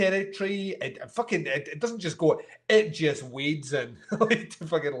Lynch territory. It doesn't just go. It just wades in like to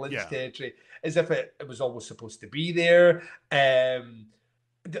fucking Lynch territory, as if it was always supposed to be there. My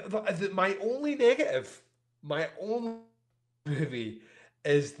only negative, my only movie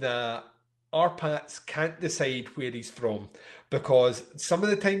is that our Pats can't decide where he's from, because some of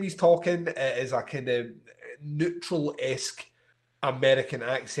the time he's talking is a kind of neutral-esque American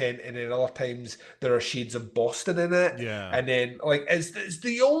accent, and then other times there are shades of Boston in it. Yeah. And then like it's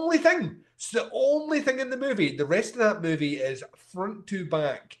the only thing. It's the only thing in the movie. The rest of that movie is front to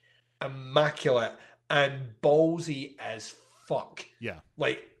back immaculate and ballsy as fuck. Yeah.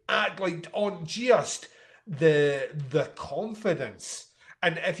 Like on just the confidence.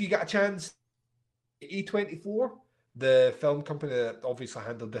 And if you get a chance, A24, the film company that obviously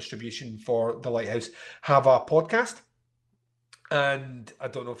handled distribution for The Lighthouse, have a podcast. And I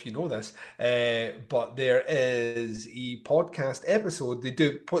don't know if you know this, but there is a podcast episode.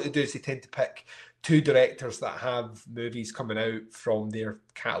 What they do is they tend to pick two directors that have movies coming out from their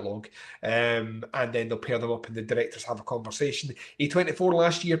catalogue, and then they'll pair them up and the directors have a conversation. A24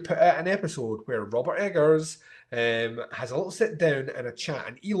 last year put out an episode where Robert Eggers has a little sit down and a chat,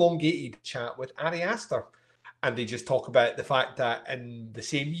 an elongated chat with Ari Aster. And they just talk about the fact that in the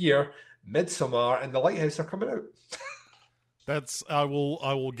same year, Midsommar and The Lighthouse are coming out. I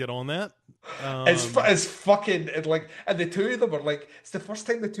will get on that. It's fucking like, and the two of them are like, it's the first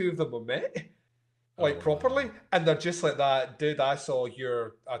time the two of them have met, like properly, and they're just like that. Dude, I saw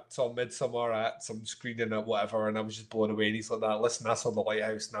Midsommar at some screening or whatever, and I was just blown away. And he's like that. Listen, I saw The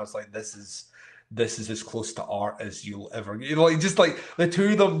Lighthouse, and I was like, this is as close to art as you'll ever get. Like just like the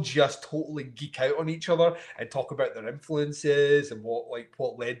two of them just totally geek out on each other and talk about their influences and what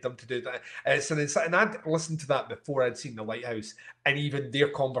led them to do that. And I'd listened to that before I'd seen The Lighthouse, and even their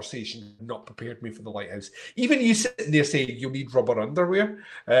conversation not prepared me for The Lighthouse. Even you sitting there saying you'll need rubber underwear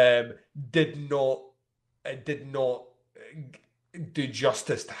did not it did not do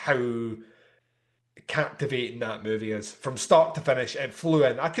justice to how captivating that movie is from start to finish. It flew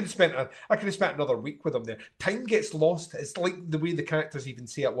in. I could have spent another week with him there. Time gets lost. It's like the way the characters even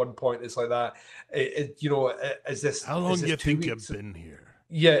say at one point. It's like that. Is this How long is do this you 2 think weeks? you've been here?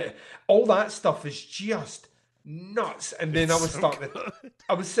 Yeah, all that stuff is just nuts. And then It's so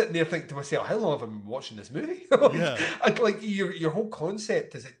I was sitting there thinking to myself, how long have I been watching this movie? Yeah. Like your whole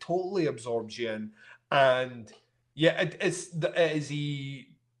concept is it totally absorbs you in, and yeah, it is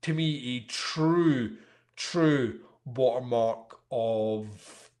to me a true watermark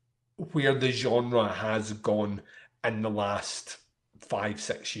of where the genre has gone in the last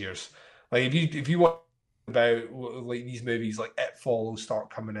 5-6 years. Like if you want about like these movies like It Follows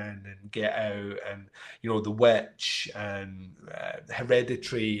start coming in, and Get Out, and The Witch, and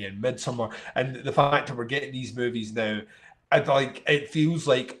Hereditary, and Midsummer, and the fact that we're getting these movies now, it feels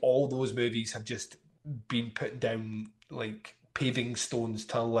like all those movies have just been put down like paving stones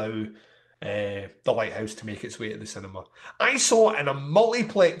to allow the Lighthouse to make its way to the cinema. I saw it in a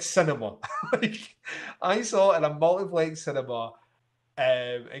multiplex cinema. I saw it in a multiplex cinema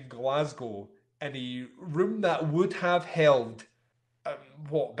in Glasgow, in a room that would have held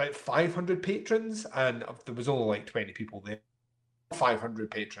about 500 patrons, and there was only like 20 people there. 500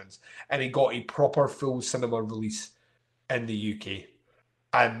 patrons, and he got a proper full cinema release in the UK,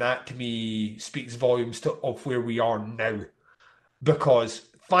 and that to me speaks volumes of where we are now. Because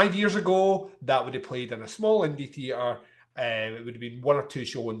 5 years ago, that would have played in a small indie theatre. It would have been 1 or 2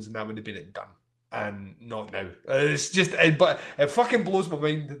 showings, and that would have been it done. And not now. It's just, but it fucking blows my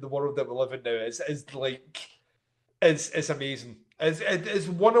mind that the world that we live in now is like, it's amazing. It's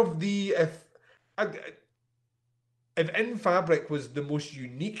one of the if In Fabric was the most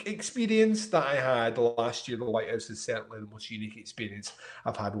unique experience that I had last year, The Lighthouse is certainly the most unique experience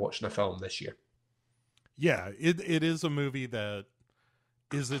I've had watching a film this year. Yeah, it is a movie that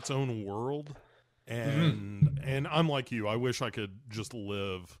is its own world, and I'm like you. I wish I could just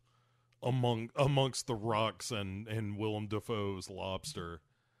live amongst the rocks and Willem Dafoe's Lobster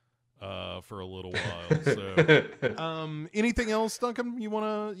for a little while. So, anything else, Duncan? You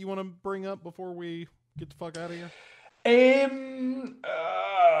wanna bring up before we get the fuck out of here?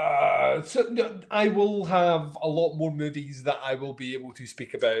 So I will have a lot more movies that I will be able to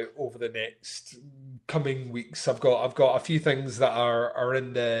speak about over the next coming weeks. I've got a few things that are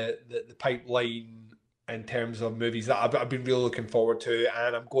in the pipeline in terms of movies that I've been really looking forward to,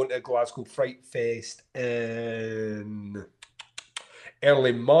 and I'm going to Glasgow Fright Fest in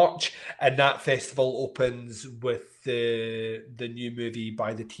early March, and that festival opens with the new movie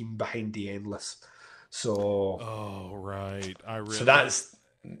by the team behind The Endless. So, oh right, so that's,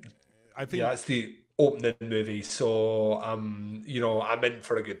 I think that's the opening movie. So I'm in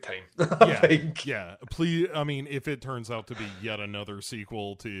for a good time. Yeah. Please, I mean, if it turns out to be yet another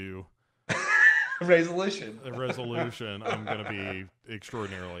sequel to Resolution, I'm going to be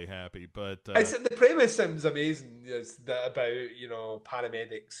extraordinarily happy. But the premise sounds amazing. It's about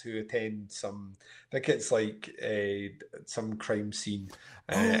paramedics who attend some, I think it's like some crime scene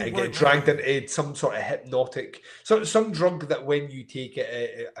and get dragged into some sort of hypnotic, some drug that when you take it,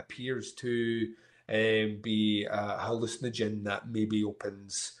 it appears to be a hallucinogen that maybe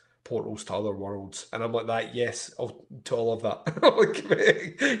opens portals to other worlds. And I'm like, that, yes, to all of that.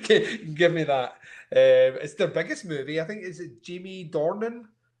 Give me that. It's their biggest movie. I think, is it Jamie Dornan?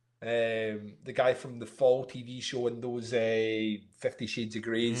 The guy from the Fall TV show and those 50 Shades of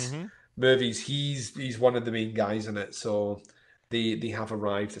Grey's movies. He's one of the main guys in it. So they have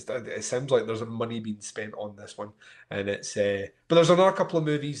arrived. It sounds like there's money being spent on this one. And it's but there's another couple of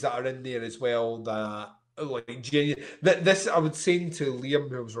movies that are in there as well that, like, this, I was saying to Liam,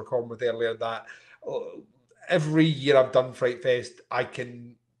 who I was recording with earlier, that every year I've done Fright Fest, I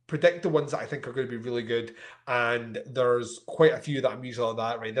can predict the ones that I think are going to be really good, and there's quite a few that I'm usually like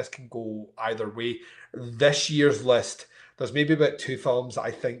that, right, this can go either way. This year's list, there's maybe about 2 films that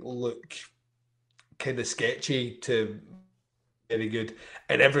I think look kind of sketchy to very good,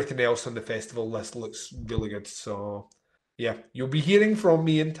 and everything else on the festival list looks really good. So yeah, you'll be hearing from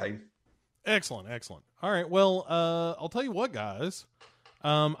me in time. Excellent. All right, well, I'll tell you what, guys.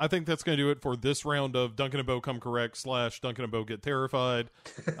 I think that's going to do it for this round of Duncan and Bo Come Correct / Duncan and Bo Get Terrified.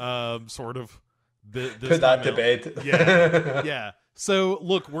 Sort of. This Put that to bed. Yeah. So,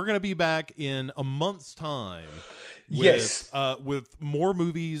 look, we're going to be back in a month's time. With more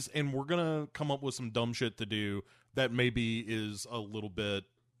movies, and we're going to come up with some dumb shit to do that maybe is a little bit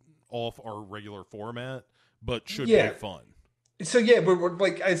off our regular format, but should be fun. So yeah, we're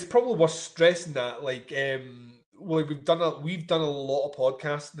like, it's probably worth stressing that, like, well, we've done a lot of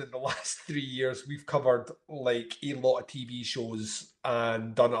podcasting in the last 3 years. We've covered like a lot of TV shows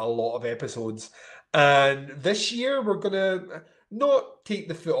and done a lot of episodes. And this year we're gonna not take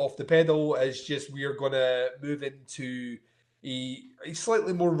the foot off the pedal. It's just we're gonna move into a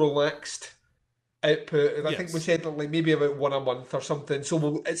slightly more relaxed output. And I think we said like maybe about one a month or something.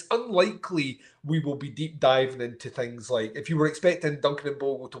 So it's unlikely we will be deep diving into things like, if you were expecting Duncan and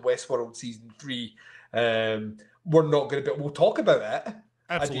Bo to Westworld season 3, we're not going to be. We'll talk about it.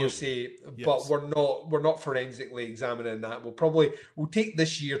 Absolutely. I dare say, but we're not forensically examining that. We'll take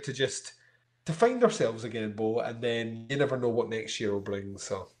this year to find ourselves again, Bo, and then you never know what next year will bring.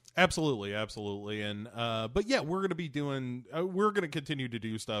 So. Absolutely, and but yeah, we're gonna be doing. We're gonna continue to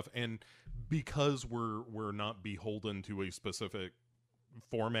do stuff, and because we're not beholden to a specific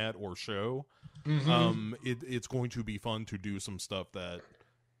format or show, it's going to be fun to do some stuff that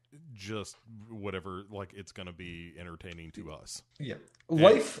just whatever, like it's gonna be entertaining to us. Yeah,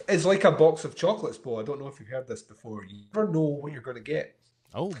 life is like a box of chocolates, Bo. I don't know if you've heard this before. You never know what you're gonna get.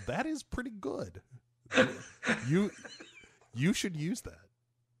 Oh, that is pretty good. You should use that.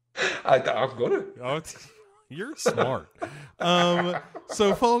 I'm gonna. Oh, you're smart.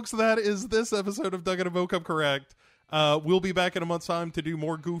 So, folks, that is this episode of Duncan and Bo Come Correct. We'll be back in a month's time to do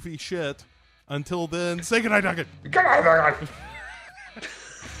more goofy shit. Until then, say goodnight, Duncan. Good night, Duncan.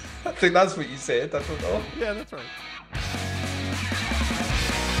 I think that's what you said. That's what. Oh. Yeah, that's right.